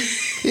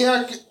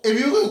 Yeah, if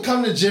you can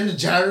come to gym to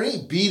January,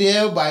 be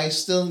there by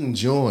still in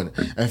June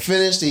and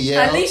finish the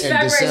year At out least in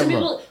February. Some December.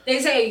 people, they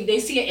say they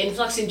see an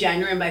influx in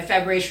January and by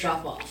February it's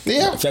drop off.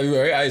 Yeah,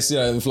 February, I see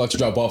an influx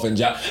drop off in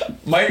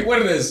Mike,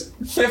 what it is?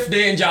 5th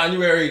day in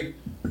January.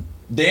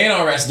 They ain't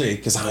on rest day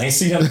because I ain't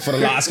seen them for the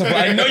last couple.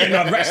 I know you're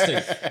not resting.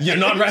 You're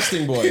not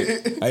resting, boy.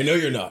 I know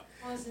you're not.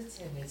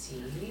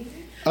 Positivity.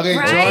 okay,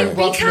 Right, join be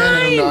Buckman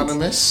kind.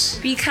 Anonymous.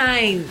 Be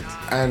kind.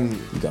 And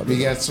we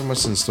got so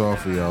much in store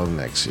for y'all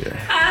next year.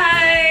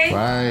 Bye.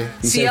 Bye.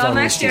 Be See safe y'all on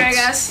these next year, I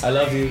streets. guess. I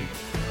love you. 2,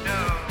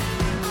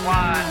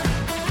 1,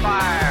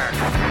 fire!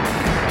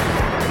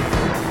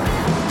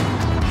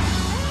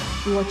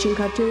 Watching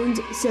cartoons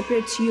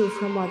separates you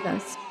from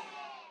others.